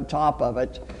 being on top of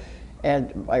it.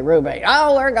 And my roommate,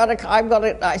 "Oh,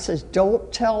 I says,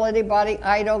 don't tell anybody,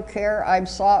 I don't care,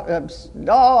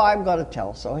 no, I'm gonna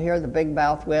tell." So here the big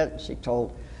mouth went, she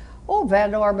told, "Oh,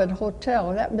 Van Orman Hotel,"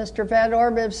 and that Mr. Van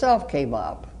Orman himself came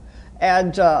up.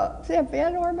 And, yeah,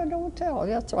 Van Orman Hotel,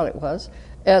 that's what it was.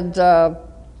 And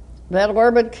Van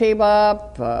Orman came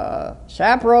up,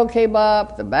 chaperone came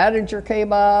up, the manager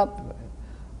came up,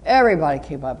 everybody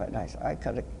came up, and I said, "I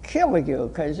could have killed you,"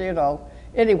 because, you know,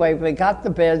 anyway, we got the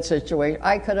bed situation.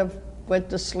 I could have went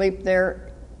to sleep there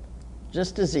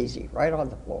just as easy, right on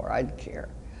the floor. I didn't care.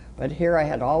 But here I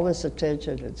had all this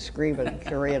attention and screaming and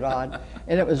carrying on,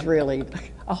 and it was really,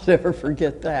 I'll never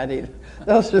forget that either.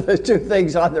 Those are the two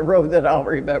things on the road that I'll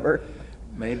remember.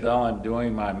 Maybelle, I'm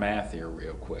doing my math here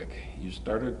real quick. You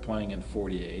started playing in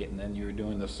 48, and then you were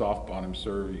doing the soft bottom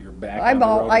serve. You're back on the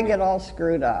road I again. get all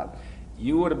screwed up.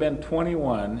 You would have been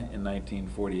 21 in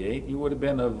 1948. You would have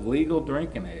been of legal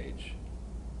drinking age.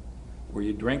 Were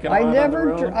you drinking a lot on the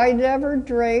road? I never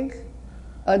drank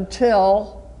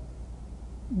until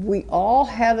we all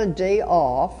had a day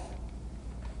off,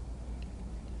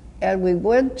 and we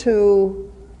went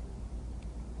to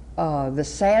the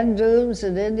sand dunes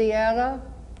in Indiana.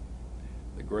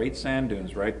 The great sand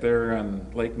dunes right there on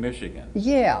Lake Michigan.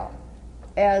 Yeah,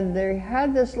 and they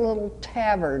had this little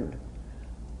tavern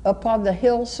up on the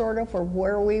hill sort of from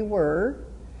where we were,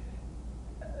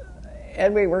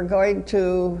 and we were going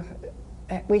to,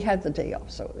 we had the day off,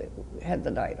 so we had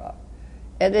the night off.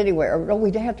 And anyway,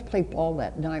 we had to play ball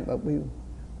that night, but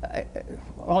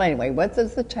well anyway, went to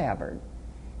the tavern,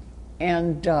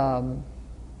 and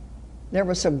there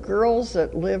were some girls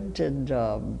that lived in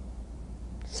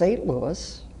St.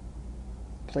 Louis,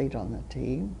 played on the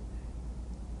team.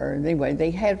 Or anyway,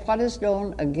 they had what is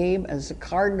known a game as the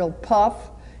Cardinal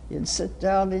Puff. You'd sit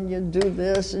down and you'd do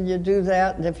this and you'd do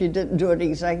that, and if you didn't do it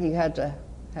exactly, you had to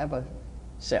have a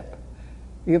sip.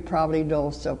 You probably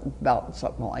know about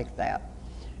something like that.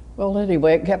 Well,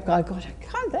 anyway, it kept going,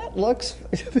 God, that looks,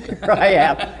 here I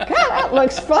am, God, that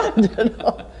looks fun, you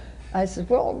know. I said,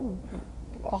 well,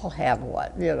 I'll have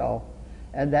one, you know.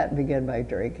 And that began my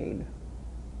drinking.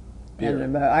 Beer.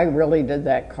 And I really did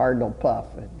that Cardinal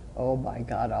Puff. And oh my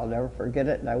God, I'll never forget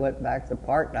it. And I went back to the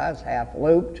park and I was half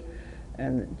looped.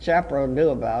 And the chaperone knew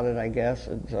about it, I guess.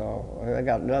 And so I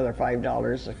got another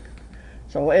 $5.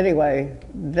 So anyway,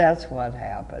 that's what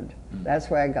happened. That's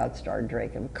where I started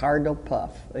drinking. Cardinal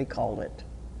Puff, they called it.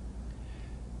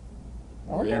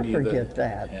 I'll never forget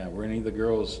that. Yeah, were any of the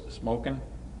girls smoking?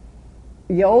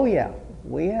 Oh yeah,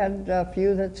 we had a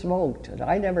few that smoked, and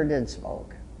I never did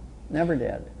smoke. Never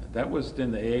did. That was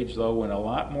in the age, though, when a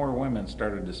lot more women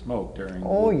started to smoke during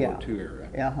World War II era.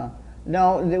 Uh-huh.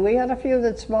 No, we had a few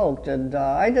that smoked, and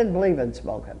I didn't believe in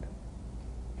smoking.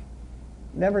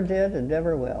 Never did and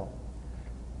never will.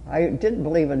 I didn't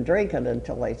believe in drinking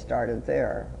until I started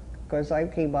there, because I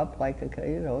came up like,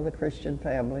 the Christian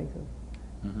family.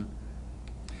 Mm-hmm.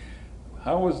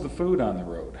 How was the food on the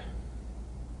road?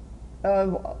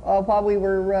 While we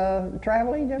were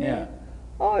traveling, you mean? Yeah.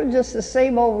 Oh, just the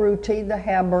same old routine, the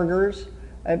hamburgers.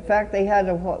 In fact, they had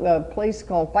a place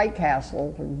called White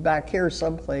Castle back here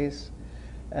someplace.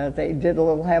 They did a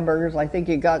little hamburgers. I think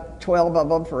you got 12 of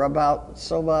them for about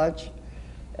so much.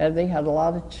 And they had a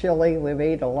lot of chili. We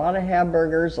made a lot of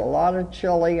hamburgers, a lot of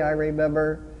chili, I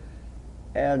remember.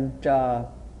 And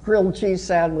grilled cheese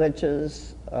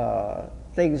sandwiches,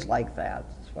 things like that.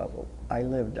 That's what I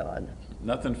lived on.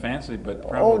 Nothing fancy, but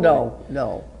probably... Oh,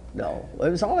 no. It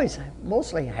was always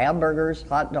mostly hamburgers,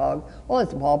 hot dog. Well, at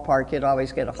the ballpark, you'd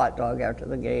always get a hot dog after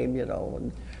the game, you know.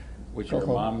 And was your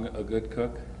mom a good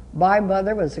cook? My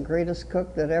mother was the greatest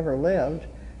cook that ever lived.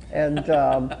 And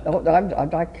I'm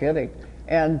not kidding.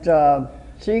 And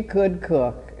she could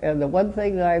cook. And the one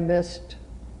thing that I missed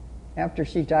after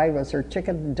she died was her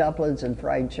chicken dumplings and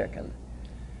fried chicken.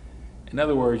 In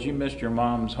other words, you missed your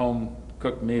mom's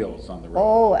home-cooked meals on the road.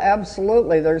 Oh,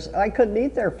 absolutely. I couldn't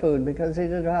eat their food because they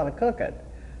didn't know how to cook it.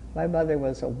 My mother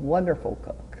was a wonderful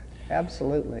cook.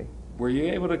 Absolutely. Were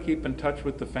you able to keep in touch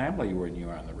with the family when you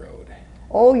were on the road?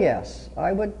 Oh, yes.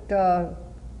 I would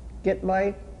get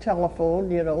my telephone,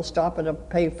 you know, stop at a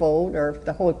payphone or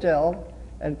the hotel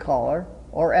and call her,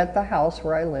 or at the house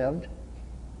where I lived.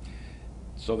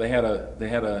 So they had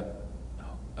a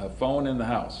phone in the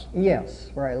house?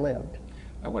 Yes, where I lived.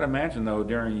 I would imagine, though,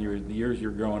 during the years you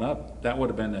were growing up, that would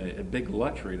have been a big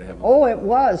luxury to have. Oh, it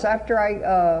was. After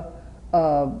I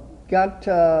got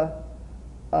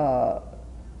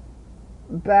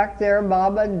back there,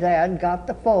 Mom and Dad got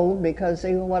the phone because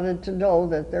they wanted to know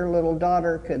that their little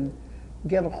daughter could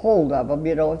get a hold of them,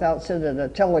 you know, without sending a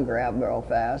telegram real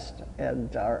fast,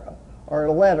 and or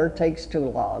a letter takes too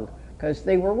long, because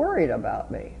they were worried about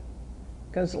me.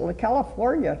 Because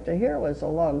California to here was a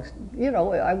long, you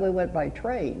know, we went by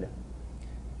train.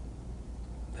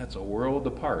 That's a world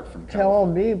apart from California. Tell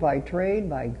me by train,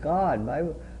 my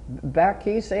God. Back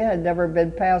east, they had never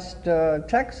been past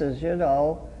Texas, you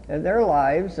know, in their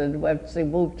lives. And once they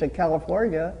moved to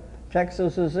California,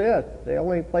 Texas was it. The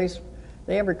only place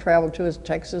they ever traveled to is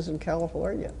Texas and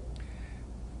California.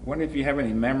 I wonder if you have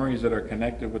any memories that are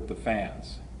connected with the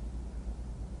fans.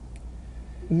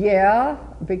 Yeah,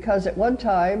 because at one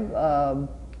time,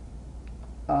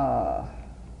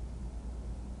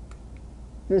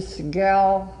 this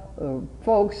gal,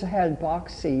 folks had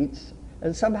box seats,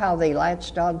 and somehow they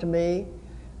latched onto me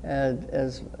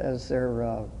as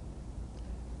their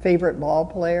favorite ball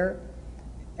player,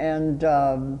 and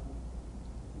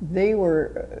they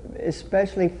were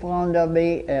especially fond of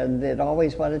me, and they'd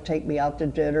always want to take me out to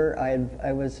dinner.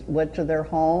 I went to their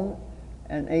home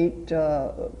and ate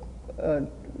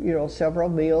you know, several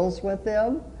meals with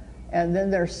them. And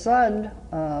then their son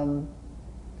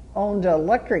owned an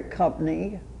electric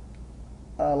company,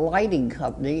 a lighting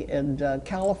company in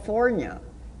California,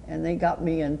 and they got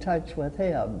me in touch with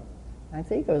him. I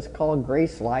think it was called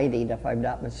Grace Lighting, if I'm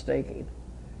not mistaken.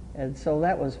 And so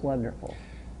that was wonderful.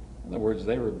 In other words,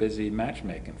 they were busy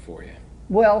matchmaking for you.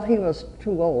 Well, he was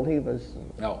too old. He was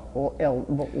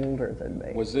older than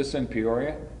me. Was this in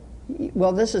Peoria?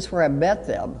 Well, this is where I met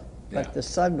them. Yeah. But the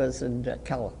son was in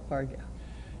California.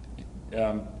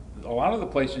 A lot of the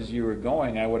places you were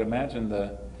going, I would imagine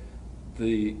the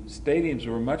stadiums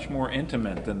were much more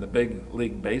intimate than the big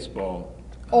league baseball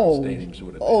stadiums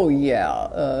would have been. Oh,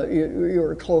 yeah. You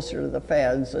were closer to the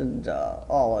fans and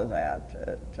all of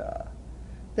that.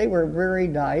 They were very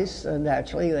nice, and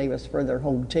naturally they was for their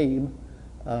home team.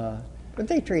 But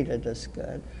they treated us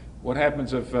good. What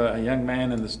happens if a young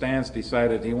man in the stands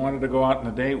decided he wanted to go out on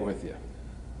a date with you?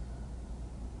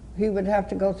 He would have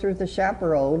to go through the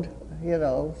chaperone, you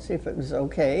know, see if it was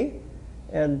okay.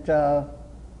 And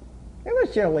it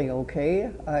was generally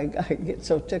okay. I get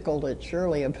so tickled at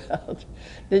Shirley about.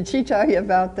 Did she tell you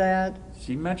about that?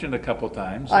 She mentioned a couple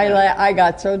times. I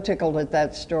got so tickled at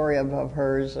that story of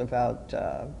hers about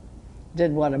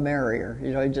didn't want to marry her.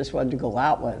 You know, he just wanted to go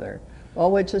out with her.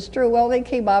 Well, which is true. Well, they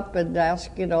came up and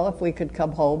asked, you know, if we could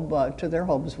come home to their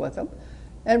homes with them.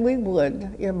 And we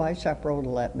would. You know, my chaperone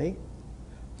let me.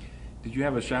 Did you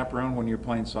have a chaperone when you were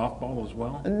playing softball as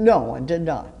well? No, I did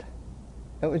not.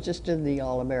 It was just in the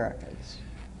All-Americans.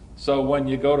 So when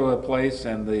you go to a place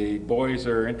and the boys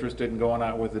are interested in going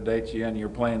out with a date you and you're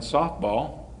playing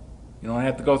softball, you don't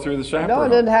have to go through the chaperone. No, I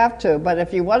didn't have to. But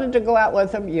if you wanted to go out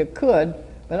with them, you could.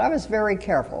 But I was very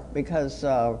careful because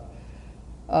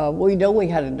we know we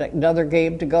had another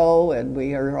game to go and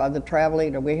we were on the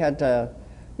traveling and we had to,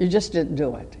 you just didn't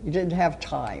do it. You didn't have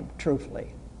time,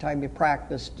 truthfully. Time you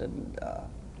practiced, and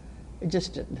you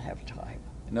just didn't have time.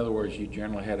 In other words, you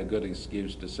generally had a good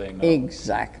excuse to say no.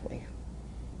 Exactly.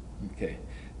 Okay.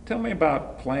 Tell me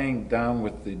about playing down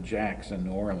with the Jacks in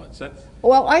New Orleans. That's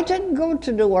Well, I didn't go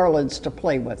to New Orleans to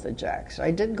play with the Jacks.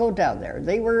 I didn't go down there.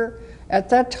 They were, at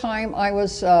that time, I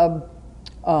was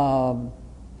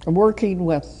working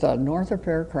with Northrop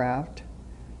Aircraft,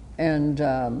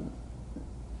 and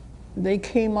they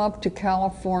came up to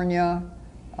California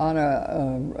on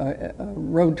a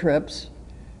road trips,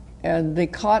 and they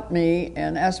caught me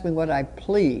and asked me would I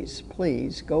please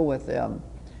go with them.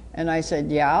 And I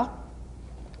said, yeah,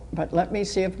 but let me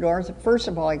see if Northrop, first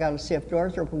of all, I got to see if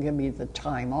Northrop will give me the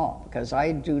time off, because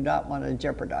I do not want to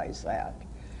jeopardize that.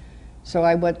 So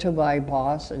I went to my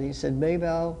boss, and he said,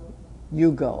 Maybelle,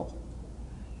 you go.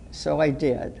 So I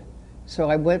did. So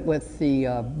I went with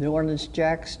the New Orleans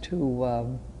Jacks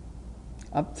to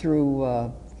up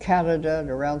through Canada and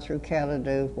around through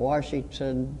Canada,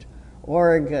 Washington,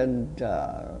 Oregon,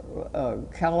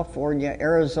 California,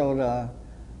 Arizona.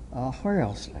 Where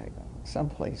else did I go?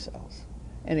 Someplace else.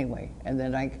 Anyway, and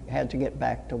then I had to get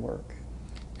back to work.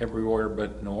 everywhere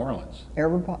but New Orleans.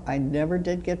 I never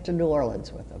did get to New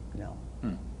Orleans with them, no.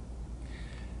 I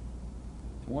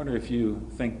wonder if you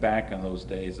think back on those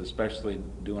days, especially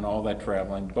doing all that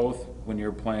traveling, both when you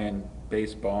were playing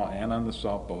baseball and on the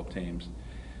softball teams.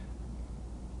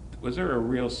 Was there a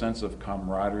real sense of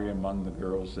camaraderie among the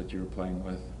girls that you were playing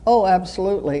with? Oh,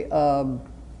 absolutely.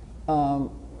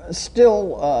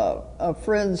 Still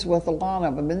friends with a lot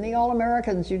of them. In the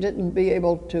All-Americans, you didn't be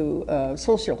able to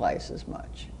socialize as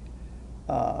much.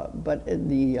 But in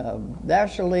the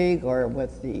National League or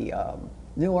with the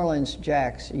New Orleans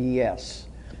Jacks, yes.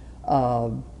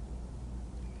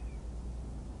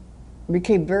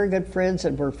 Became very good friends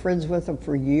and were friends with them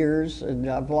for years, and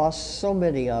I've lost so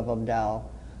many of them now.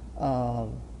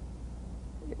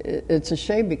 It's a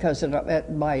shame because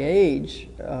at my age,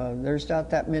 there's not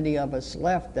that many of us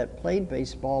left that played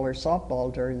baseball or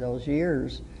softball during those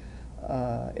years.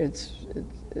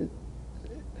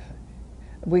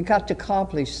 We got to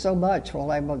accomplish so much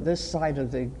while I'm on this side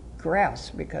of the grass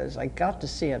because I got to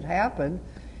see it happen,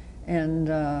 and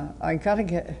I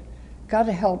got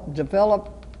to help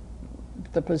develop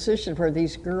the position where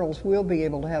these girls will be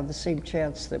able to have the same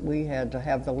chance that we had to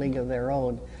have the league of their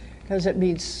own. Because it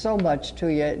means so much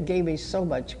to you. It gave me so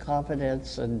much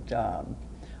confidence, and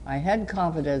I had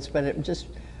confidence, but it just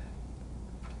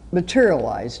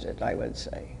materialized it, I would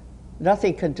say.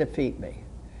 Nothing could defeat me.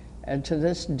 And to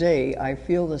this day, I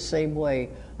feel the same way.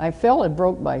 I fell and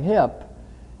broke my hip,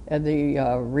 and they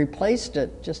replaced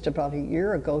it just about a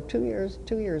year ago, 2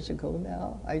 years ago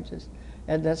now.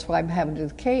 And that's why I'm having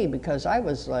the cane, because I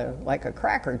was like a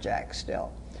Cracker Jack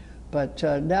still. But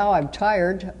now I'm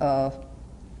tired,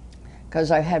 because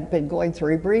I had been going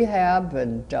through rehab,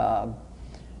 and I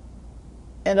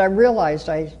realized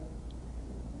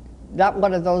not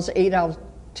one of those 8 out of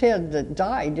 10 that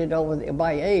died, you know, at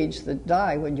my age, that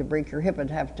die when you break your hip and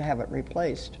have to have it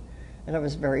replaced. And I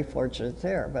was very fortunate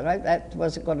there, but that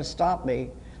wasn't going to stop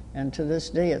me, and to this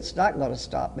day it's not going to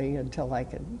stop me until I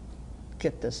can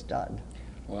get this done.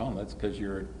 Well, that's because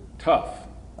you're tough.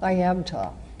 I am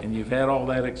tough. And you've had all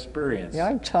that experience. Yeah,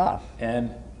 I'm tough.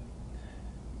 And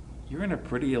you're in a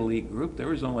pretty elite group. There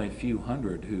was only a few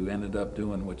hundred who ended up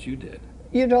doing what you did.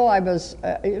 You know, I was,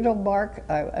 Mark,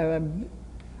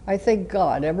 I thank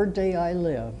God every day I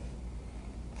live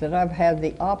that I've had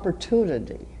the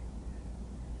opportunity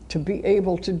to be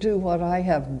able to do what I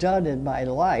have done in my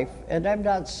life, and I'm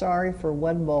not sorry for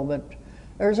one moment.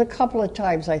 There's a couple of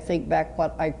times I think back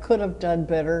what I could have done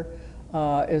better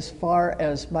as far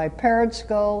as my parents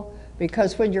go,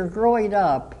 because when you're growing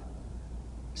up,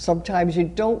 sometimes you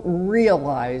don't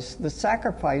realize the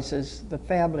sacrifices the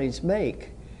families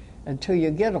make until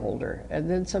you get older,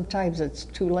 and then sometimes it's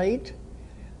too late.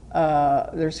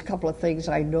 There's a couple of things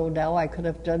I know now I could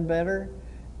have done better,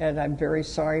 and I'm very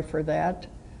sorry for that.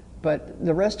 But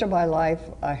the rest of my life,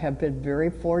 I have been very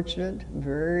fortunate,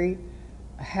 very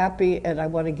happy, and I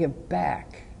want to give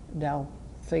back now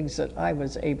things that I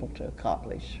was able to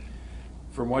accomplish.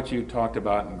 From what you talked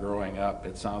about in growing up,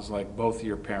 it sounds like both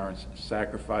your parents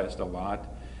sacrificed a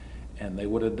lot, and they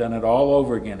would have done it all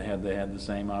over again had they had the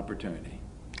same opportunity.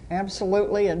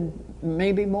 Absolutely, and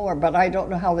maybe more, but I don't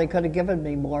know how they could have given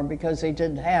me more because they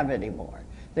didn't have any more.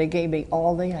 They gave me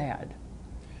all they had.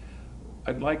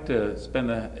 I'd like to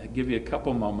give you a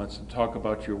couple moments to talk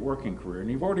about your working career, and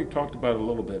you've already talked about it a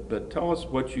little bit, but tell us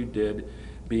what you did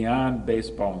beyond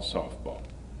baseball and softball.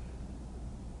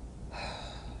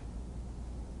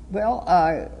 Well,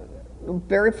 I'm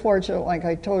very fortunate, like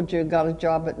I told you, got a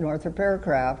job at Northrop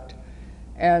Aircraft,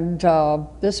 and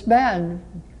this man,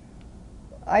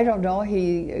 I don't know,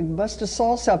 he must have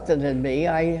saw something in me.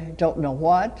 I don't know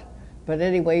what, But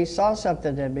anyway, he saw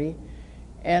something in me,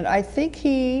 and I think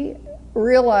he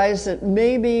realized that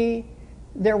maybe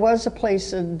there was a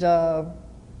place in the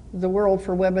world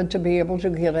for women to be able to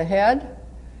get ahead,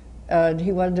 and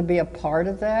he wanted to be a part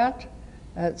of that.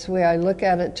 That's the way I look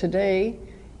at it today.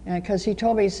 And because he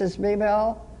told me, he says,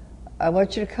 Maybelle, I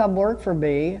want you to come work for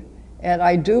me, and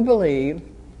I do believe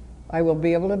I will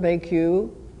be able to make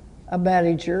you a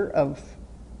manager of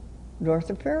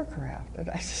Northrop Aircraft. And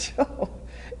I said, oh,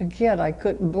 again, I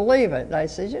couldn't believe it. And I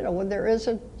said, you know, when there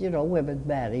isn't, you know, women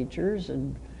managers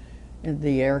in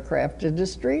the aircraft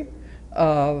industry,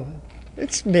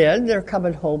 it's men, they're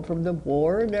coming home from the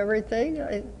war and everything.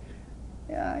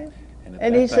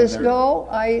 And he says, no,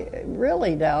 I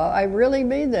really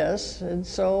mean this. And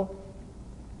so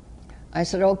I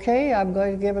said, okay, I'm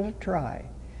going to give it a try.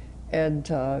 And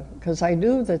because I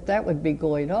knew that would be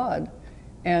going on.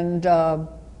 And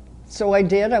so I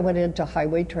did. I went into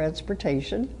highway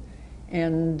transportation,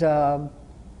 and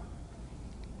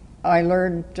I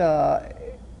learned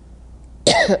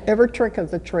every trick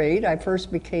of the trade. I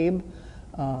first became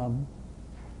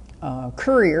a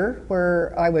courier,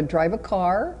 where I would drive a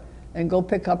car and go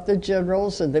pick up the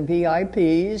generals and the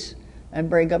VIPs and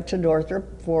bring up to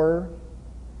Northrop for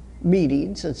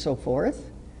meetings and so forth.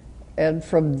 And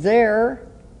from there,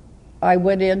 I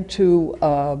went into,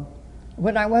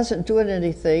 when I wasn't doing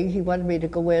anything, he wanted me to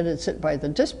go in and sit by the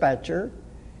dispatcher.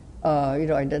 You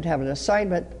know, I didn't have an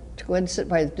assignment to go in and sit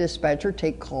by the dispatcher,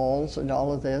 take calls and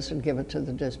all of this and give it to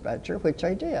the dispatcher, which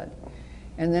I did.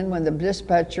 And then when the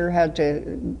dispatcher had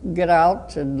to get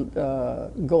out and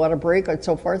go on a break and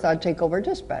so forth, I'd take over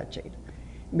dispatching.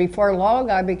 Before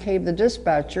long, I became the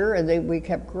dispatcher, and we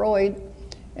kept growing,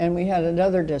 and we had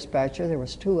another dispatcher. There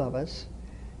was two of us.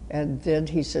 And then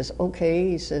he says, okay,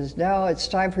 he says, now it's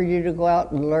time for you to go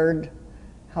out and learn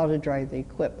how to drive the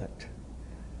equipment.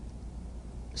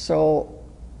 So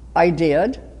I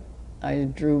did. I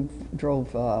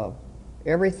drove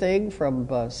everything from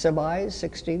semis,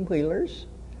 16-wheelers,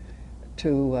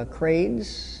 to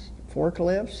cranes,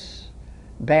 forklifts,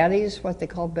 baddies, what they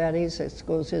call baddies. It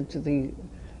goes into the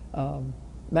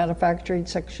manufacturing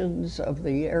sections of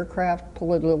the aircraft,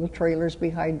 pulling little trailers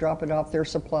behind, dropping off their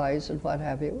supplies and what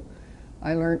have you.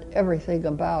 I learned everything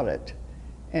about it.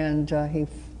 And he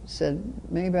said,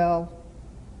 Maybelle,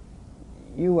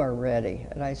 you are ready.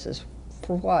 And I says,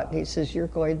 for what? He says, you're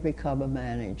going to become a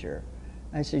manager.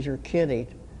 I said, you're kidding.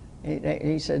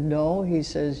 He said, no. He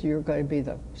says, you're going to be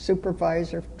the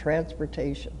supervisor of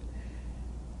transportation.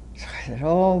 So I said,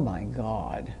 oh my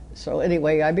God. So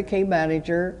anyway, I became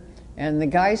manager, and the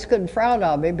guys couldn't frown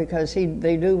on me because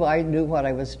they knew I knew what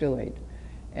I was doing.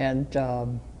 And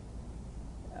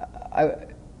I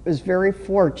was very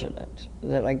fortunate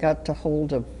that I got to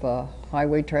hold of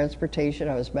highway transportation.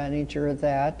 I was manager of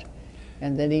that.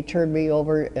 And then he turned me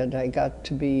over, and I got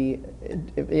to be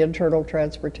internal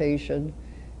transportation,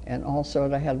 and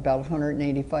also I had about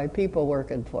 185 people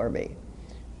working for me.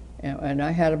 And I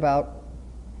had about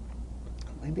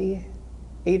maybe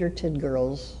 8 or 10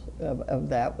 girls. Of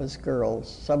that was girls.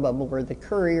 Some of them were the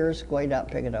couriers going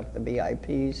out picking up the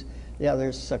VIPs, the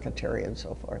others secretary and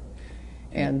so forth.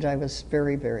 And I was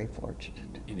very, very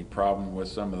fortunate. Any problem with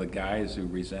some of the guys who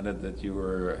resented that you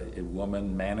were a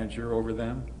woman manager over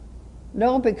them?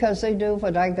 No, because they knew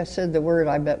when I said the word,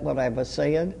 I meant what I was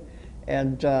saying,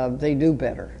 and they knew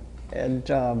better. And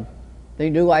they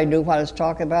knew I knew what I was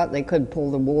talking about. They couldn't pull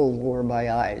the wool over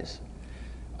my eyes.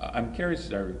 I'm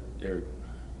curious,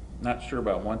 not sure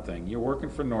about one thing. You're working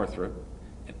for Northrop,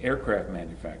 an aircraft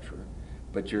manufacturer,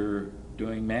 but you're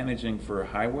doing managing for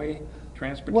highway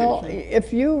transportation? Well,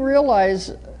 if you realize,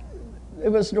 it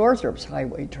was Northrop's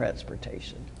highway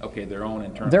transportation. Okay, their own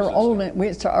internal Their system. own,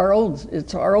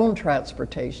 it's our own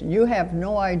transportation. You have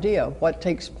no idea what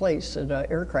takes place in an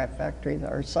aircraft factory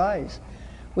our size.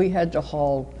 We had to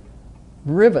haul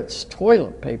rivets,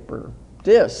 toilet paper,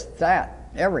 this, that,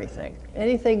 everything.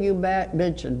 Anything you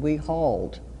mentioned, we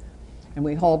hauled. And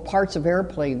we hauled parts of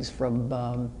airplanes from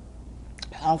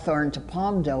Hawthorne to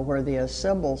Palmdale, where the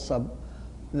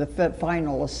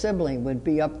final assembly would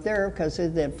be up there, because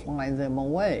they'd fly them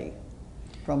away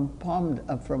from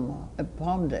Palmdale.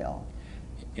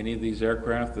 Any of these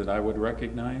aircraft that I would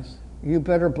recognize? You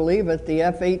better believe it. The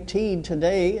F-18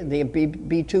 today, the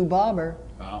B-2 bomber.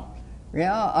 Wow.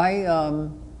 Yeah, I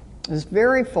was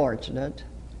very fortunate.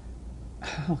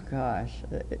 Oh gosh,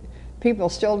 people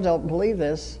still don't believe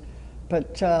this,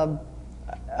 but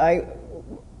I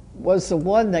was the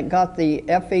one that got the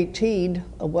F-18.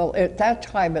 Well, at that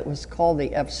time it was called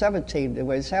the F-17. It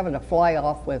was having a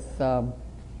fly-off with the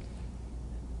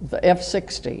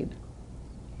F-16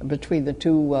 between the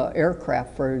two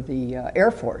aircraft for the Air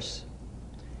Force.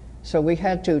 So we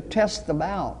had to test them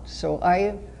out. So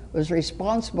I was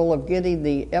responsible of getting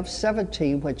the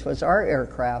F-17, which was our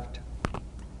aircraft,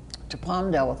 to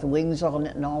Palmdale with the wings on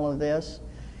it and all of this.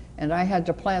 And I had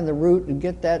to plan the route and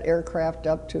get that aircraft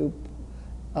up to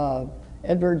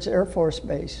Edwards Air Force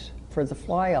Base for the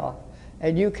fly-off.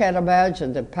 And you can't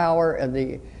imagine the power and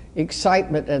the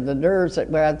excitement and the nerves that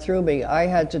ran through me. I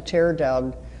had to tear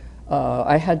down,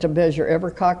 I had to measure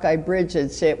every cockeyed bridge and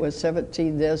say it was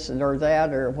 17 this or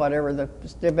that or whatever the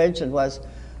dimension was.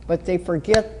 But they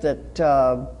forget that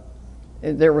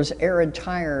there was air in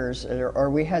tires, or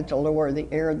we had to lower the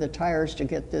air in the tires to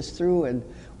get this through, and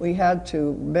we had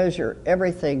to measure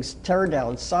everything, tear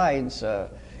down signs,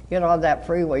 get on that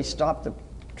freeway, stop the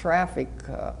traffic.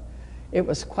 It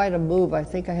was quite a move. I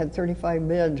think I had 35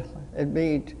 men and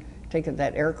me taking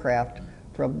that aircraft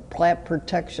from plant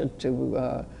protection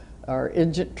to our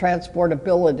engine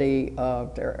transportability,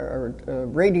 our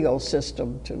radio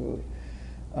system to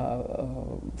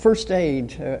first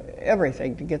aid,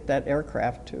 everything to get that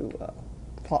aircraft to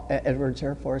Edwards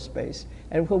Air Force Base.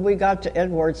 And when we got to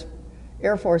Edwards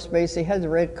Air Force Base, they had the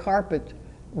red carpet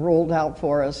rolled out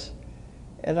for us.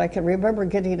 And I can remember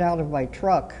getting out of my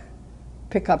truck,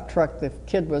 pickup truck,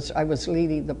 I was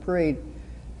leading the parade,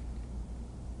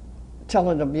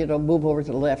 telling them, you know, move over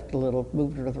to the left a little,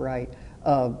 move to the right.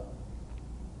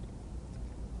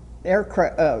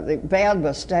 The band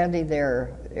was standing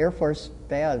there, Air Force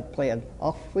band playing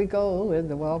 "Off We Go in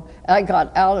the Wild." I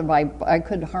got out of I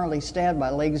couldn't hardly stand, my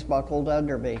legs buckled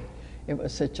under me. It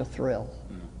was such a thrill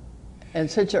and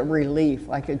such a relief.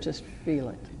 I could just feel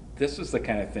it. This is the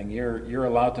kind of thing you're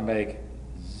allowed to make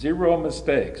zero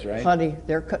mistakes, right? Honey,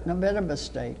 there couldn't have been a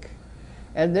mistake.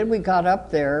 And then we got up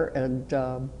there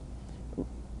and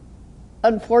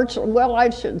unfortunately, well,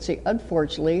 I shouldn't say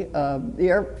unfortunately, the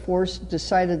Air Force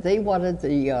decided they wanted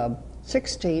the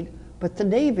 16, but the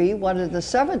Navy wanted the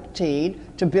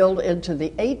 17 to build into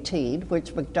the 18,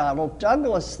 which McDonnell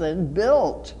Douglas then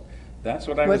built. That's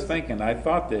what I was thinking. I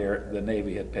thought the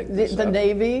Navy had picked this up. The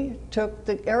Navy took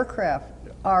the aircraft.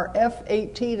 Our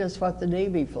F-18 is what the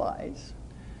Navy flies.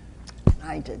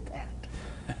 I did that.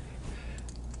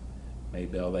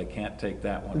 Maybelle, they can't take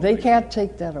that one away. They can't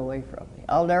take that away from me.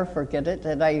 I'll never forget it.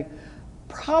 And I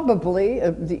probably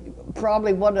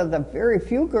one of the very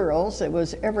few girls that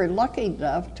was ever lucky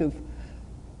enough to,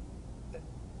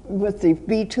 with the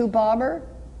B-2 bomber,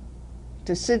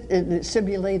 to sit in the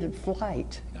simulated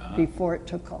flight before it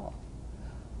took off.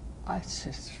 It's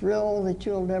a thrill that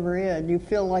you'll never end. You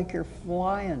feel like you're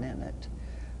flying in it.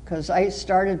 Because I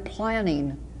started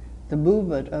planning the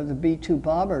movement of the B-2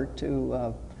 bomber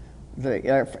to the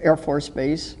Air Force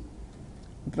Base,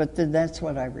 but then that's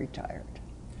when I retired.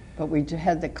 But we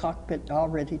had the cockpit all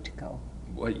ready to go.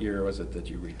 What year was it that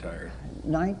you retired?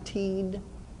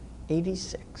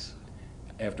 1986.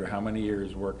 After how many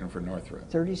years working for Northrop?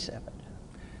 37.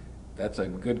 That's a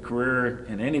good career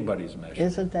in anybody's measure.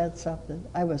 Isn't that something?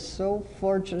 I was so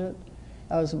fortunate.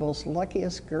 I was the most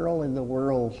luckiest girl in the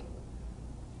world.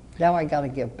 Now I got to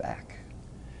give back.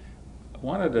 I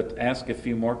wanted to ask a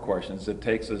few more questions that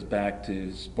takes us back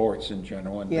to sports in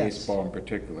general and baseball in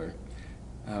particular.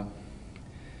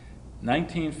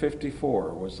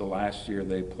 1954 was the last year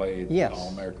they played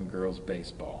All-American Girls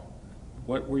Baseball.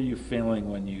 What were you feeling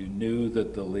when you knew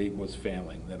that the league was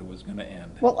failing, that it was going to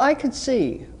end? Well, I could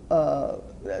see.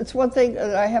 It's one thing,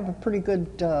 I have a pretty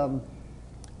good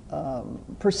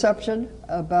perception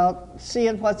about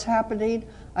seeing what's happening.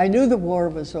 I knew the war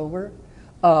was over.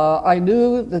 I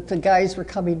knew that the guys were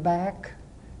coming back.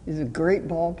 The great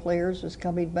ball players was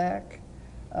coming back.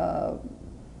 The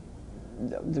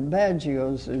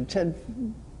Baggios, Ted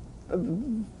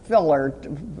Filler,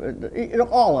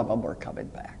 all of them were coming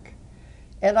back.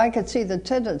 And I could see the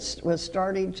attendance was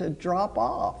starting to drop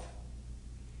off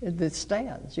in the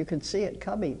stands. You could see it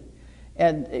coming.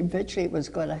 And eventually it was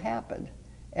going to happen.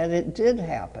 And it did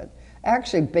happen.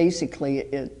 Actually, basically,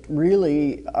 it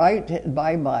really, in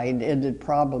my mind, ended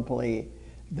probably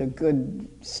the good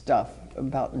stuff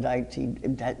about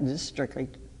this strictly,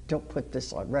 don't put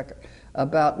this on record,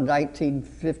 about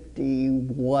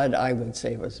 1951, I would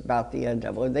say, was about the end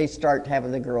of it. When they start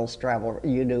having the girls travel,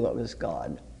 you knew it was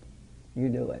gone. You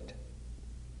knew it.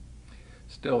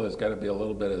 Still, there's got to be a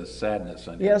little bit of sadness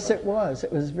on your Yes, part. it was.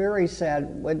 It was very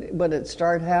sad. When it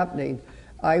started happening,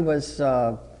 I was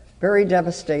very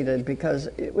devastated because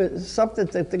it was something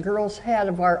that the girls had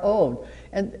of our own.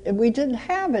 And we didn't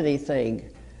have anything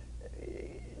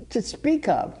to speak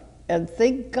of. And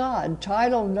thank God,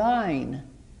 Title IX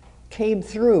came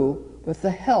through with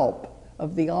the help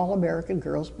of the All-American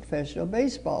Girls Professional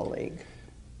Baseball League.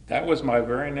 That was my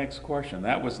very next question.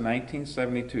 That was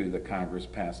 1972 that Congress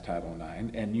passed Title IX,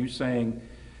 and you saying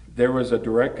there was a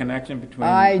direct connection between...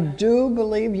 I do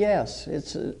believe, yes.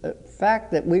 It's a fact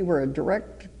that we were a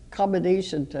direct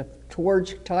combination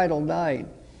towards Title IX.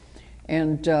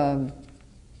 And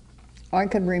I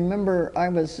can remember I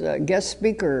was a guest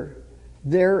speaker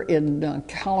there in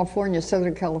California,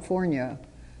 Southern California,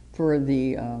 for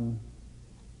the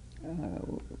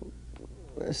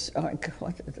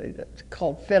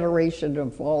called Federation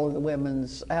of all of the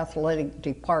Women's Athletic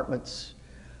Departments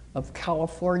of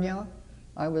California.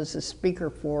 I was a speaker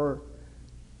for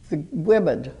the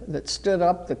women that stood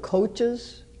up, the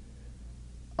coaches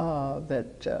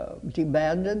that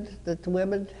demanded that the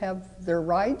women have their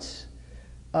rights.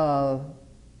 God,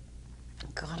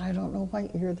 I don't know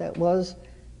what year that was,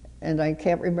 and I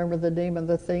can't remember the name of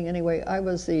the thing. Anyway, I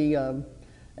was the,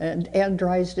 and Ann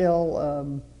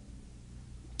Drysdale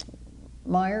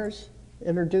Myers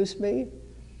introduced me,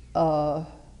 and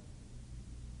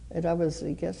I was,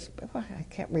 I guess, I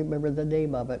can't remember the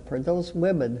name of it, for those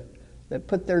women that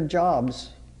put their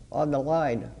jobs on the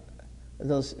line,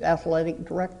 those athletic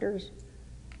directors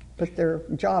put their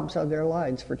jobs on their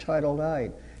lines for Title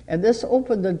IX. And this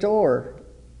opened the door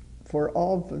for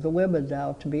all the women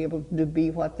now to be able to be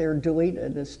what they're doing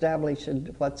and establish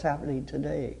what's happening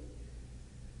today.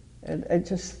 And it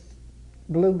just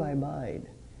blew my mind.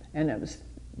 And it was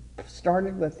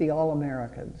started with the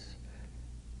All-Americans.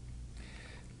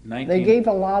 They gave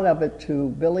a lot of it to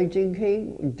Billie Jean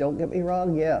King, don't get me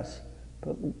wrong, yes.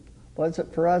 But was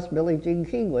it for us, Billie Jean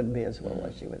King wouldn't be as well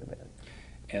as she would have been.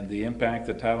 And the impact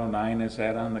that Title IX has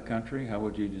had on the country, how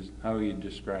would you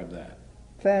describe that?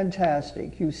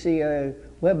 Fantastic. You see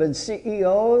women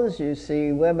CEOs, you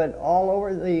see women all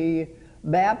over the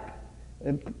map,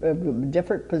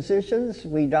 different positions.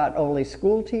 We not only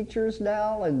school teachers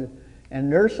now and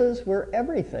nurses, we're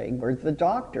everything. We're the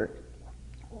doctor,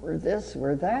 we're this,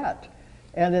 we're that.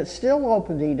 And it's still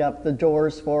opening up the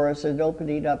doors for us and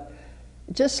opening up,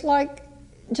 just like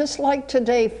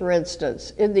today, for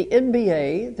instance, in the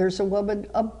NBA, there's a woman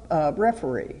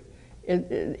referee. In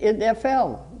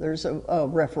NFL, there's a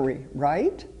referee,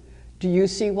 right? Do you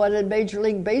see one in Major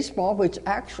League Baseball, which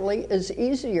actually is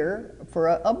easier for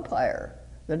an umpire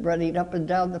than running up and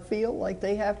down the field like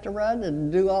they have to run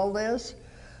and do all this?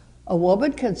 A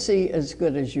woman can see as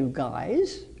good as you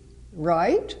guys,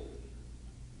 right?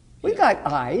 We got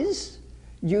eyes.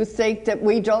 You think that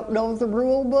we don't know the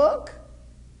rule book?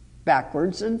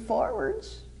 Backwards and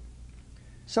forwards.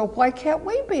 So why can't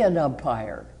we be an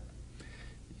umpire?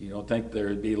 You don't think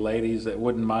there'd be ladies that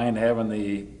wouldn't mind having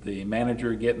the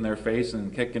manager get in their face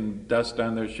and kicking dust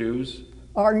on their shoes?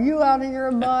 Are you out of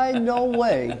your mind? No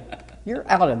way. You're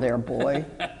out of there, boy.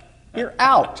 You're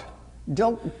out.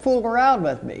 Don't fool around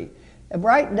with me. And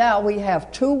right now we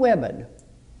have 2 women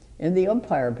in the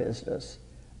umpire business.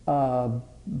 Minor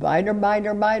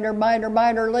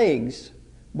leagues.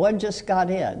 One just got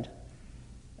in.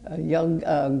 A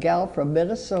young gal from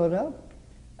Minnesota.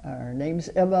 Her name's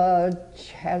Emma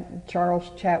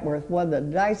Charles Chatworth, one of the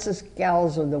nicest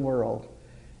gals in the world.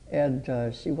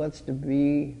 And she wants to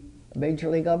be a major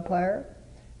league umpire,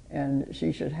 and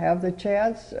she should have the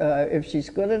chance if she's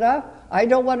good enough. I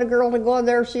don't want a girl to go in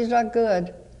there if she's not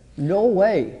good. No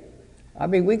way. I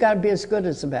mean, we got to be as good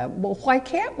as them. Well, why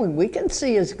can't we? We can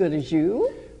see as good as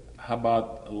you. How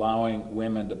about allowing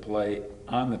women to play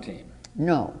on the team?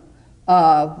 No.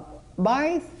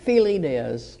 My feeling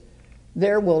is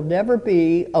there will never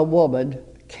be a woman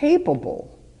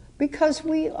capable because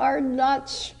we are not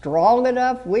strong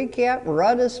enough. We can't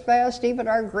run as fast, even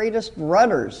our greatest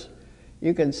runners.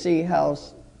 You can see how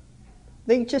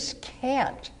they just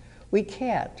can't. We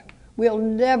can't. We'll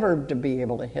never be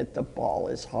able to hit the ball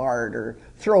as hard or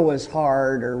throw as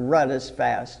hard or run as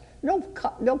fast. No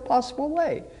possible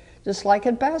way. Just like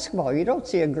in basketball, you don't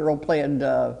see a girl playing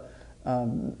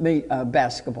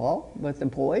basketball with the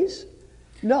boys.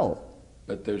 No.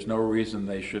 But there's no reason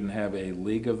they shouldn't have a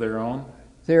league of their own?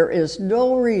 There is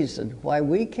no reason why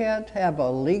we can't have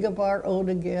a league of our own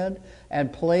again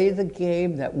and play the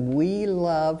game that we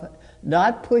love,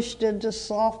 not pushed into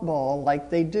softball like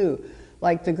they do.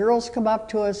 Like the girls come up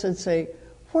to us and say,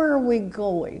 "Where are we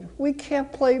going? We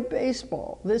can't play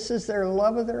baseball." This is their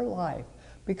love of their life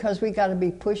because we got to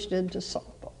be pushed into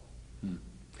softball.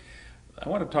 I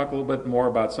want to talk a little bit more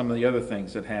about some of the other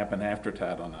things that happened after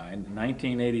Title IX.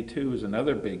 1982 is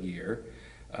another big year.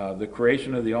 The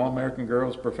creation of the All-American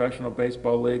Girls Professional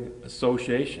Baseball League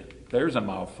Association. There's a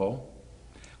mouthful.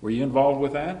 Were you involved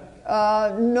with that?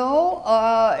 No,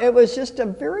 it was just a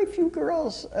very few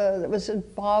girls that was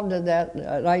involved in that.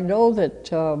 And I know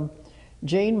that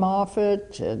Jane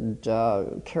Moffat and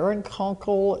Karen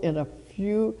Kunkel and a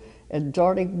few, and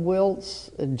Darling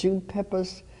Wiltz and June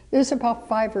Pepys. There's about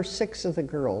 5 or 6 of the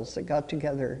girls that got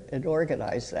together and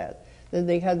organized that. Then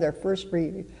they had their first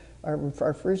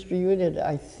our first reunion,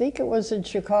 I think it was in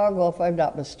Chicago, if I'm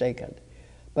not mistaken.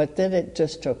 But then it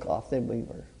just took off. Then we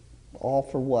were all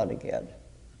for one again.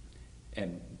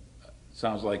 And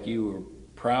sounds like you were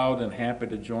proud and happy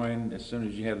to join as soon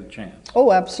as you had a chance.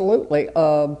 Oh, absolutely.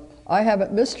 I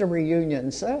haven't missed a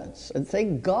reunion since. And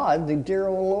thank God the dear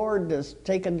old Lord has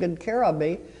taken good care of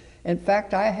me. In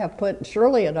fact,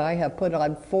 Shirley and I have put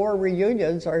on 4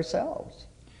 reunions ourselves.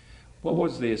 What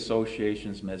was the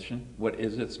association's mission? What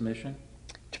is its mission?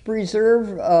 To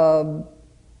preserve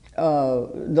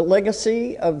the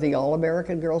legacy of the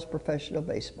All-American Girls Professional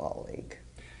Baseball League.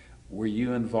 Were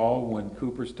you involved when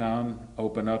Cooperstown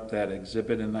opened up that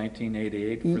exhibit in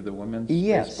 1988 for the women's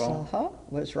baseball?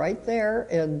 Yes, was right there,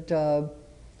 and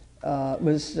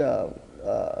was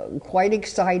quite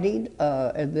exciting.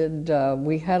 And then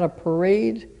we had a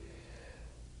parade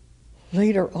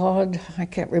later on. I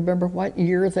can't remember what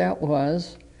year that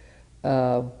was.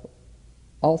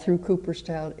 All through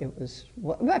Cooperstown, it was.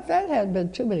 That hadn't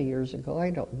been too many years ago.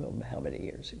 I don't know how many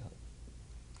years ago.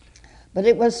 But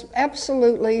it was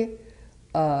absolutely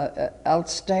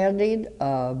outstanding.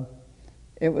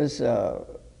 It was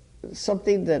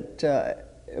something that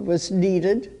was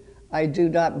needed. I do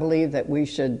not believe that we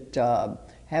should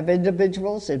have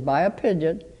individuals, in my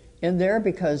opinion, in there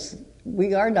because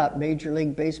we are not Major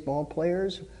League Baseball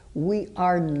players. We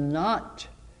are not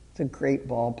the great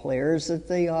ball players that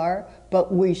they are,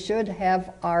 but we should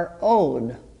have our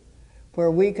own,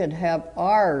 where we could have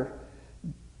our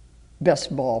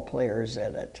best ball players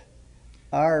in it,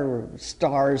 our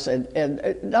stars,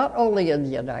 and not only in the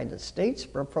United States,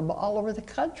 but from all over the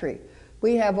country.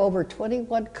 We have over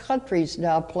 21 countries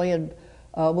now playing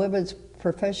women's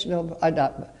professional,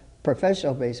 not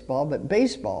professional baseball, but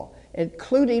baseball,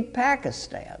 including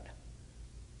Pakistan.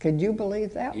 Can you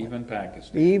believe that? Even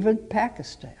Pakistan. Even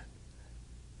Pakistan.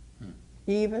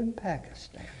 Even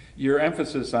Pakistan. Your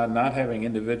emphasis on not having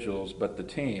individuals, but the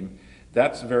team,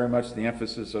 that's very much the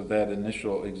emphasis of that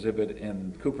initial exhibit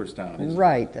in Cooperstown, isn't it?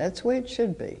 Right, that's the way it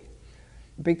should be.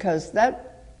 Because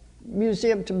that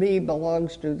museum to me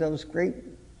belongs to those great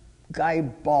guy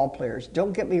ball players.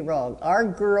 Don't get me wrong, our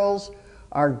girls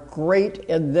are great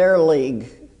in their league.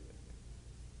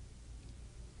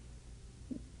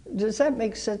 Does that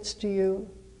make sense to you?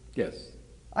 Yes.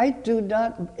 I do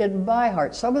not, in my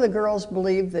heart, some of the girls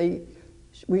believe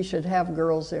we should have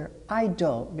girls there. I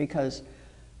don't, because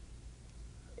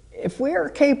if we are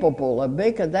capable of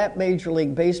making that Major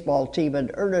League Baseball team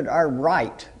and earning our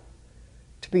right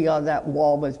to be on that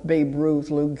wall with Babe Ruth,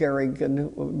 Lou Gehrig,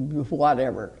 and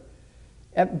whatever,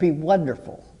 that'd be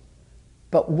wonderful.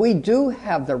 But we do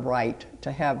have the right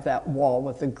to have that wall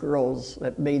with the girls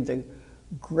that made the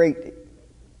great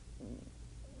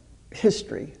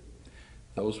history.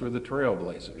 Those were the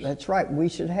trailblazers. That's right. We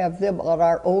should have them on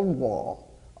our own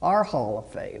wall, our Hall of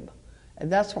Fame.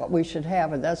 And that's what we should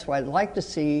have, and that's what I'd like to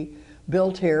see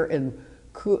built here in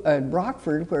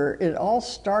Rockford, where it all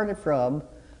started from,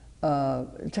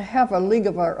 to have a league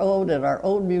of our own and our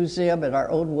own museum and our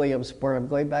own Williamsport. I'm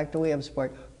going back to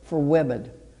Williamsport, for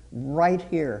women, right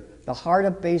here, the heart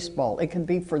of baseball. It can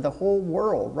be for the whole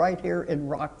world, right here in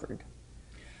Rockford.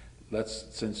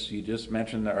 Since you just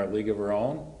mentioned our League of Our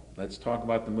Own, let's talk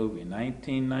about the movie.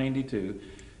 1992,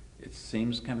 it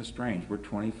seems kind of strange. We're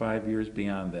 25 years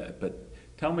beyond that. But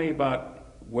tell me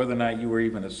about whether or not you were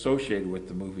even associated with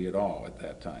the movie at all at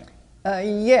that time.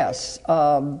 Yes.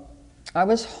 I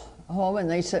was home and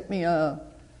they sent me a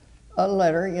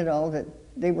letter, you know, that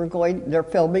they're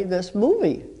filming this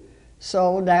movie.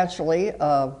 So naturally,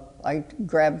 I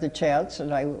grabbed the chance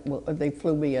and they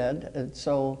flew me in. And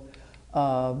so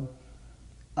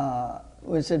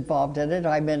was involved in it.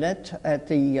 I'm in it at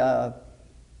the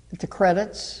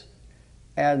credits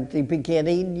and the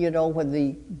beginning, you know, when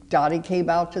the Dottie came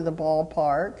out to the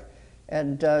ballpark.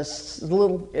 And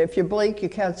if you blink, you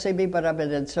can't see me, but I've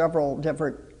been in several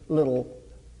different little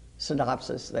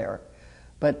synopsis there.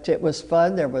 But it was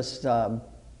fun. There was,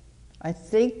 I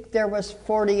think there was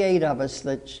 48 of us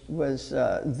that was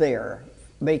there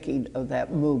making of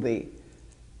that movie.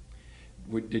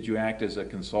 Did you act as a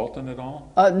consultant at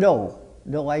all?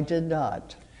 No, I did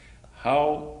not.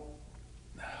 How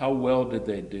well did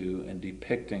they do in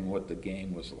depicting what the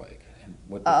game was like and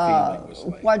what the feeling was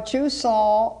like? What you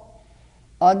saw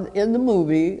in the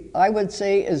movie, I would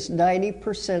say, is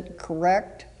 90%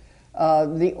 correct.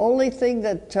 The only thing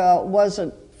that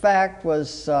wasn't fact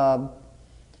was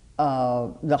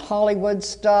the Hollywood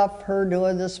stuff, her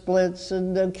doing the splits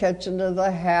and the catching of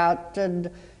the hat,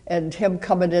 and him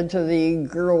coming into the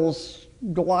girls'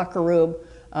 locker room.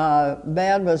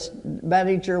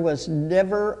 Manager was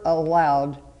never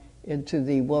allowed into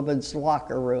the women's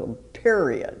locker room,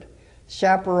 period.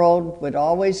 Chaperone would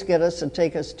always get us and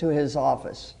take us to his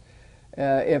office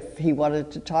if he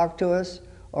wanted to talk to us,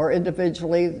 or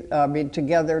individually,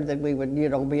 together, then we would,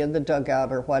 be in the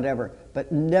dugout or whatever,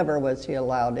 but never was he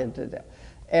allowed into that.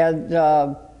 And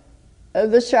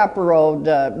the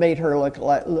chaperone made her look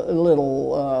like a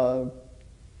little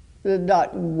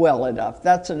not well enough.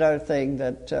 That's another thing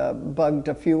that bugged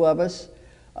a few of us,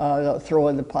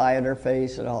 throwing the pie in her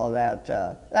face and all that.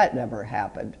 That never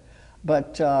happened.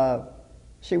 But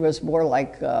she was more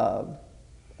like a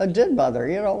din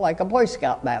mother, like a Boy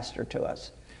Scout master to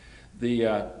us.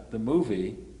 The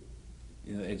movie,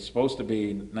 it's supposed to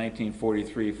be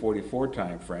 1943-44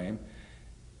 time frame,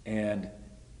 and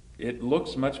it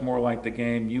looks much more like the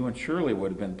game you and Shirley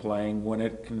would have been playing when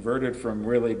it converted from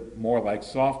really more like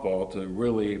softball to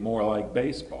really more like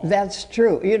baseball. That's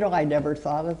true. I never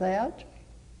thought of that.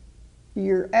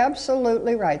 You're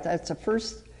absolutely right.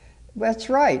 That's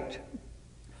right.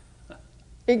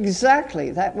 Exactly.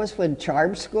 That was when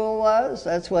charm school was.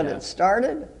 That's when it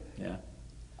started. Yeah.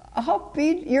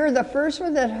 You're the first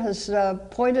one that has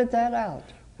pointed that out.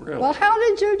 Really? Well, how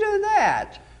did you do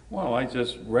that? Well, I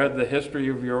just read the history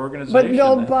of your organization. But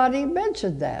nobody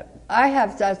mentioned that.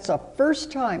 That's the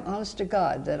first time, honest to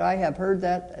God, that I have heard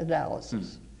that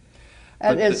analysis.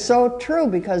 And it's so true,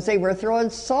 because they were throwing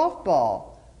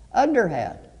softball,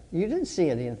 underhand. You didn't see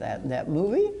any of that in that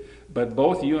movie. But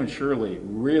both you and Shirley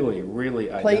really,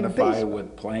 really identify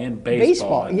with playing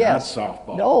baseball and yes. not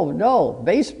softball. No,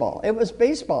 baseball. It was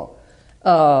baseball.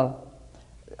 I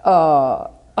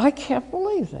can't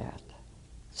believe that.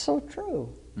 So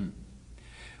true.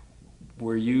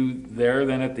 Were you there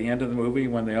then at the end of the movie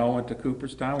when they all went to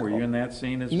Cooperstown? Were you in that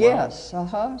scene as well? Yes,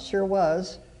 sure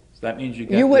was. So that means you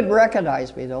got You wouldn't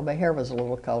recognize me, though. My hair was a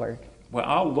little colored. Well,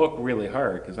 I'll look really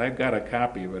hard, because I've got a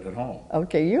copy of it at home.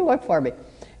 Okay, you look for me.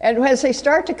 And as they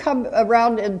start to come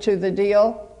around into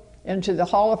the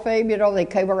Hall of Fame, they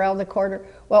came around the corner.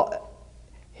 Well,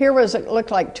 it looked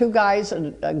like two guys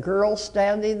and a girl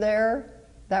standing there.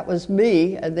 That was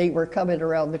me, and they were coming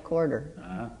around the corner.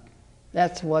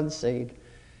 That's one scene.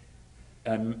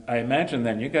 I imagine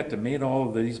then you got to meet all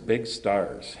of these big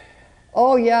stars.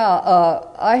 Oh yeah,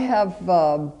 I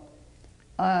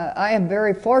am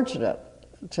very fortunate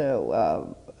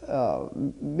to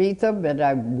meet them, and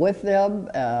I'm with them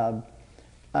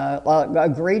a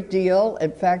great deal.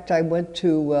 In fact,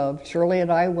 Shirley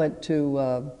and I went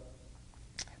to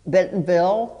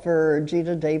Bentonville for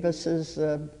Gina Davis's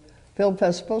film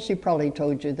festival. She probably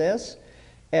told you this,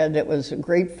 and it was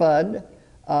great fun.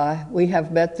 We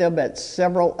have met them at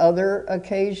several other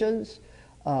occasions.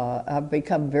 I've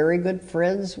become very good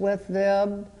friends with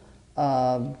them.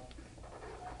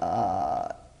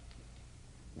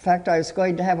 In fact, I was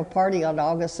going to have a party on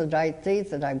August the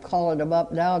 19th, and I'm calling them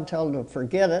up now and telling them to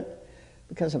forget it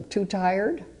because I'm too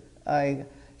tired. As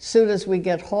soon as we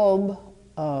get home,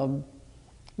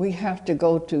 we have to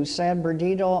go to San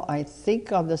Bernardino, I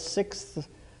think on the 6th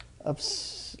of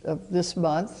this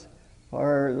month,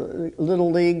 for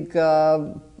Little League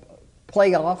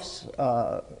playoffs.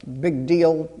 Big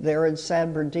deal there in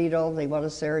San Bernardino. They want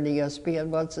us there, and ESPN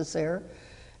wants us there.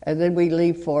 And then we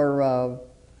leave for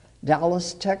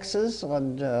Dallas, Texas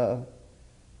on,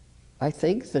 I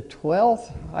think, the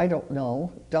 12th. I don't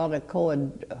know. Donna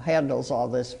Cohen handles all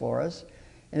this for us.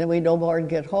 And then we no more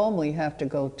get home. We have to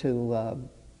go to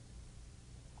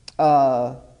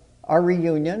our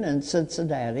reunion in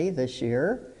Cincinnati this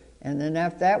year. And then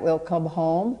after that, we'll come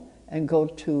home and go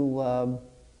to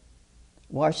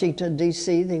Washington,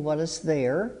 D.C. They want us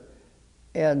there.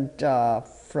 And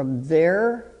from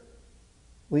there,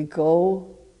 we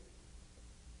go,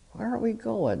 where are we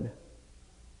going?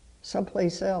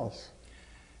 Someplace else.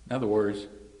 In other words,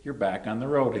 you're back on the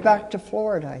road again. Back to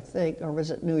Florida, I think, or was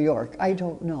it New York? I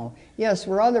don't know. Yes,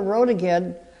 we're on the road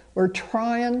again. We're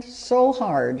trying so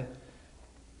hard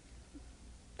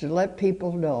to let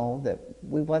people know that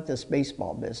we want this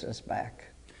baseball business back.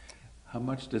 How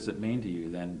much does it mean to you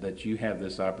then that you have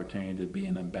this opportunity to be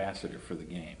an ambassador for the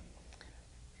game?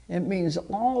 It means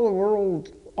all the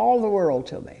world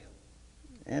to me.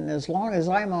 And as long as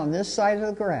I'm on this side of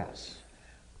the grass,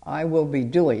 I will be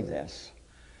doing this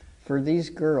for these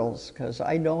girls, because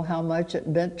I know how much it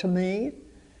meant to me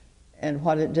and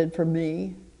what it did for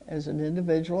me as an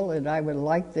individual, and I would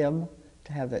like them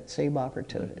to have that same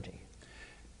opportunity.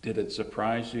 Did it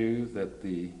surprise you that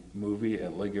the movie A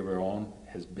League of Their Own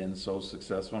has been so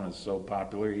successful and is so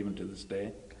popular even to this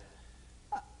day?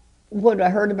 When I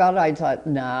heard about it, I thought,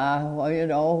 nah, well, you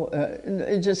know,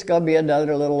 it's just going to be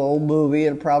another little old movie.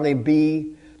 It'll probably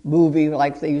be movie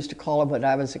like they used to call it when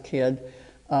I was a kid.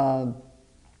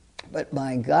 But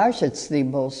my gosh, it's the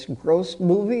most gross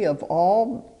movie of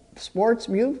all sports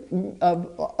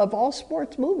of all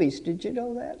sports movies. Did you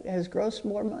know that? It has grossed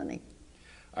more money.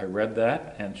 I read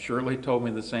that, and Shirley told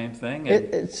me the same thing.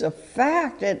 It's a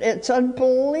fact. It's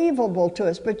unbelievable to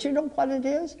us. But you know what it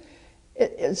is?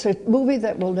 It's a movie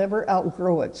that will never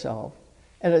outgrow itself.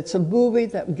 And it's a movie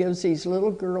that gives these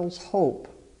little girls hope.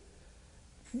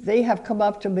 They have come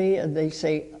up to me and they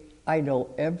say, I know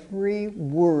every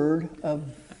word of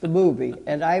the movie,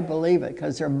 and I believe it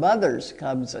because their mothers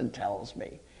comes and tells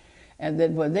me. And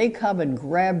then when they come and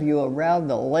grab you around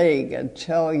the leg and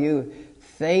tell you,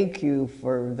 thank you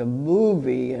for the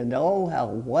movie and oh, how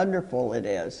wonderful it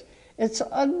is, it's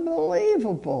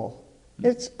unbelievable.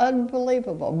 It's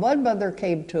unbelievable. One mother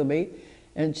came to me,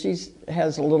 and she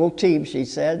has a little team, she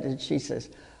said, and she says,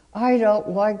 I don't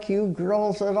like you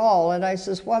girls at all. And I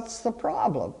says, what's the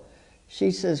problem?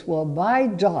 She says, well, my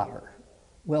daughter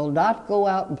will not go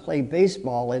out and play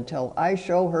baseball until I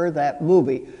show her that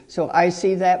movie. So I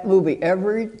see that movie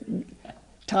every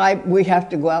time we have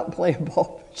to go out and play a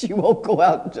ball. She won't go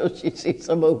out until she sees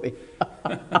a movie.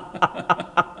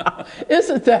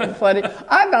 Isn't that funny?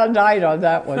 I about died on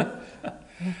that one.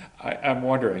 I'm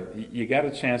wondering, you got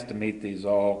a chance to meet these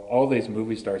all these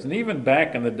movie stars, and even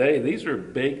back in the day, these were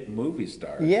big movie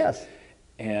stars. Yes.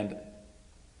 And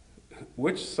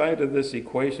which side of this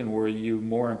equation were you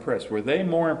more impressed? Were they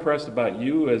more impressed about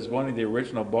you as one of the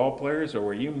original ball players, or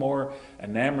were you more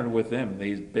enamored with them,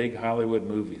 these big Hollywood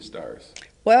movie stars?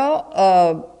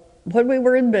 Well, when we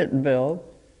were in Bentonville,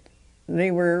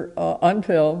 they were on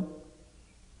film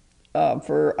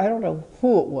for, I don't know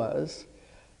who it was.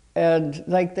 And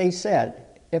like they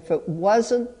said, if it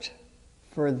wasn't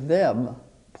for them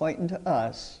pointing to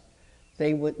us,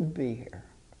 they wouldn't be here.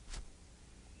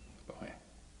 Boy.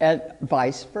 And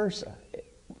vice versa.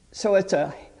 So it's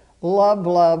a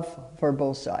love for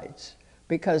both sides,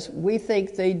 because we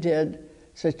think they did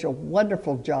such a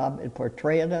wonderful job in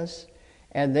portraying us,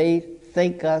 and they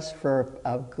thank us for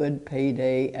a good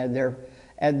payday, and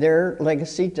their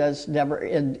legacy does never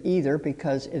end either,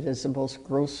 because it is the most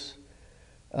gross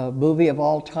movie of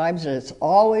all times, and it's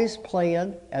always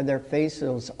playing, and their face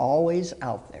is always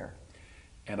out there.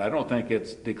 And I don't think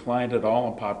it's declined at all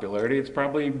in popularity. It's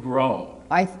probably grown.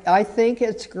 I think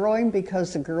it's growing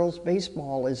because the girls'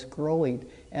 baseball is growing,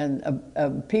 and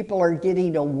people are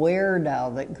getting aware now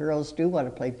that girls do want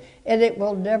to play, and it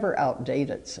will never outdate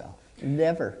itself.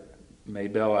 Never.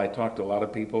 Maybelle, I talked to a lot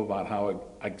of people about how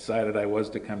excited I was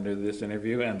to come to this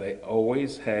interview, and they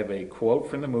always have a quote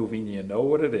from the movie, and you know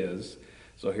what it is.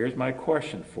 So here's my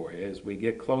question for you as we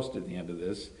get close to the end of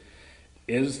this.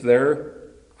 Is there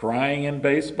crying in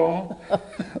baseball?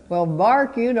 Well,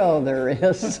 Mark, you know there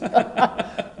is.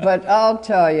 But I'll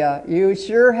tell you, you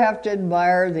sure have to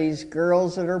admire these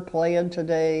girls that are playing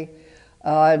today,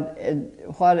 and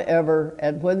whatever.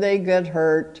 And when they get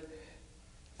hurt,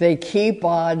 they keep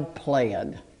on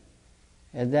playing.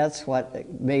 And that's what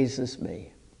amazes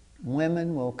me.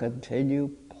 Women will continue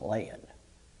playing.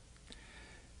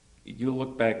 You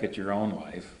look back at your own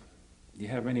life. Do you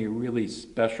have any really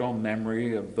special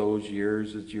memory of those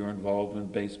years that you were involved in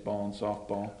baseball and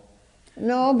softball?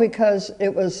 No, because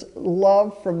it was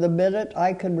love from the minute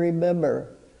I can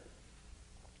remember.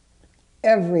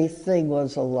 Everything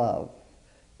was a love.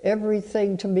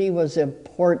 Everything to me was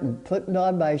important, putting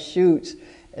on my shoes.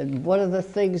 And one of the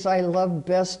things I loved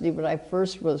best when I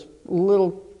first was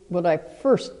little, when I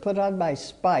first put on my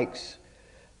spikes,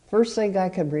 first thing I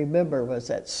can remember was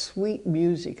that sweet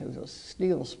music of those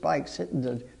steel spikes hitting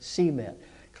the cement.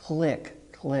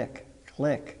 Click, click,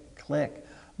 click, click.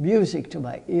 Music to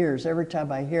my ears every time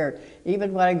I hear it.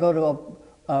 Even when I go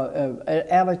to an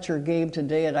amateur game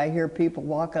today and I hear people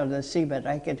walk on the cement,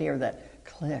 I can hear that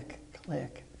click,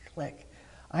 click, click.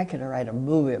 I could write a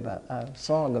movie about, a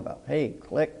song about, hey,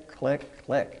 click, click,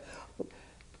 click.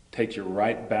 Takes you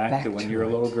right back to when you were a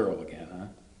little girl again, huh?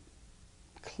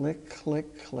 Click,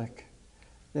 click, click.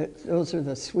 Those are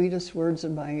the sweetest words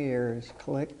in my ears.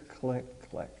 Click, click,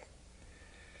 click.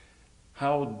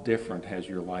 How different has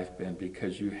your life been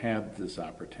because you had this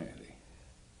opportunity?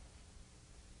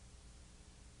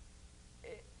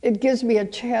 It gives me a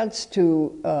chance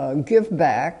to give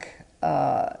back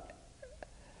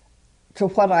to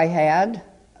what I had.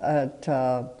 It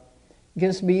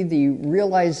gives me the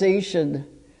realization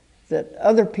that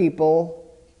other people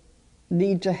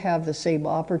need to have the same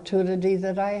opportunity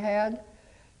that I had.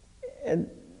 And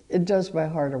it does my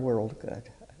heart a world of good.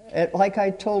 Like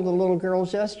I told the little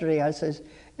girls yesterday, I says,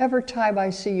 every time I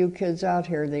see you kids out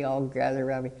here, they all gather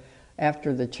around me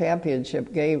after the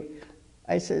championship game,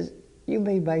 I says, you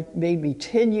made me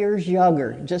 10 years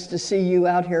younger just to see you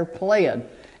out here playing.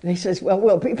 And he says, well,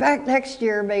 we'll be back next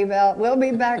year, Maybelle. We'll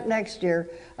be back next year.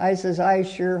 I says, I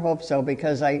sure hope so,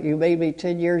 because you made me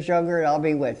 10 years younger, and I'll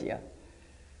be with you.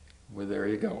 Well, there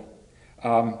you go.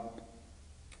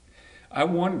 I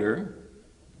wonder,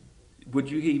 would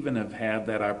you even have had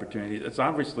that opportunity? It's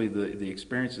obviously the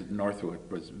experience at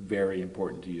Northrop was very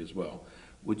important to you as well.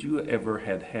 Would you ever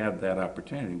had that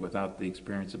opportunity without the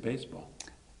experience of baseball?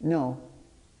 No.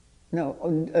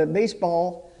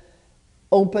 Baseball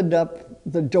opened up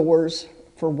the doors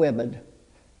for women.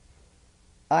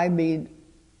 I mean,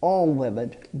 all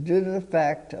women, due to the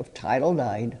fact of Title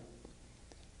IX,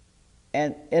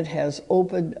 and it has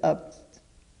opened up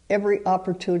every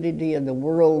opportunity in the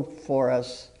world for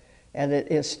us, and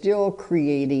it is still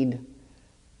creating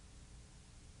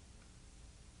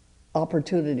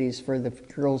opportunities for the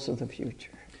girls of the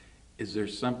future. Is there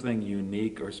something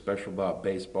unique or special about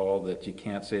baseball that you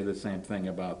can't say the same thing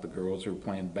about the girls who are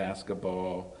playing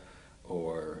basketball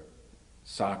or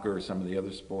soccer or some of the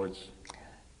other sports?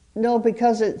 No,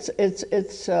 because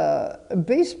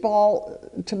baseball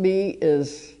to me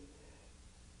is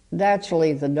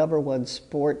naturally the #1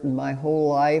 sport in my whole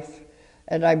life,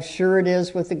 and I'm sure it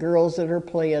is with the girls that are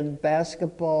playing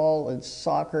basketball and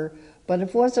soccer. But if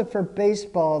it wasn't for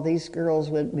baseball, these girls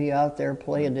wouldn't be out there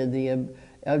playing in the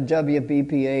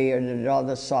WBPA and in all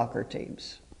the soccer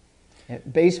teams.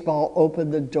 Baseball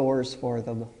opened the doors for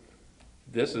them.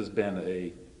 This has been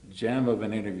a gem of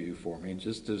an interview for me,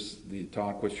 just as the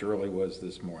talk with Shirley was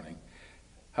this morning.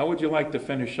 How would you like to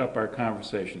finish up our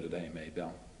conversation today,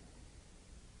 Maybelle?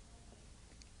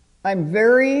 I'm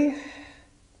very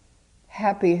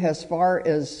happy as far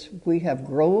as we have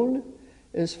grown,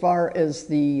 as far as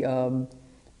the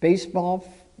baseball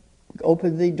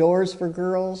opened the doors for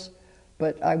girls,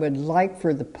 but I would like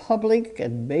for the public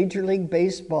and Major League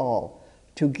Baseball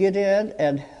to get in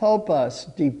and help us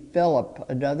develop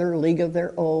another league of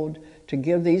their own, to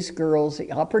give these girls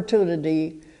the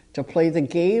opportunity to play the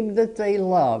game that they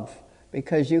love,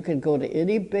 because you can go to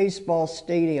any baseball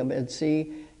stadium and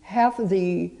see half of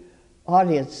the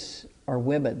audience are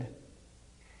women,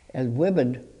 and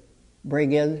women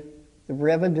bring in the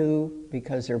revenue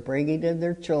because they're bringing in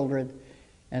their children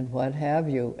and what have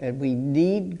you. And we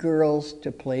need girls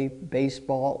to play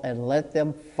baseball and let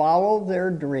them follow their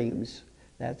dreams.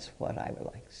 That's what I would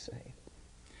like to say.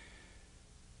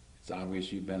 It's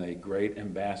obvious you've been a great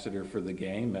ambassador for the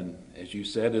game, and as you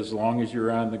said, as long as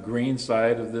you're on the green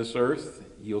side of this earth,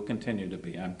 you'll continue to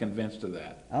be. I'm convinced of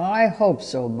that. I hope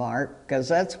so, Mark, because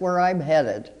that's where I'm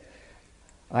headed.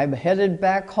 I'm headed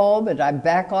back home, and I'm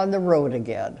back on the road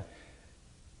again.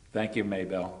 Thank you,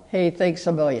 Maybelle. Hey, thanks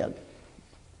a million.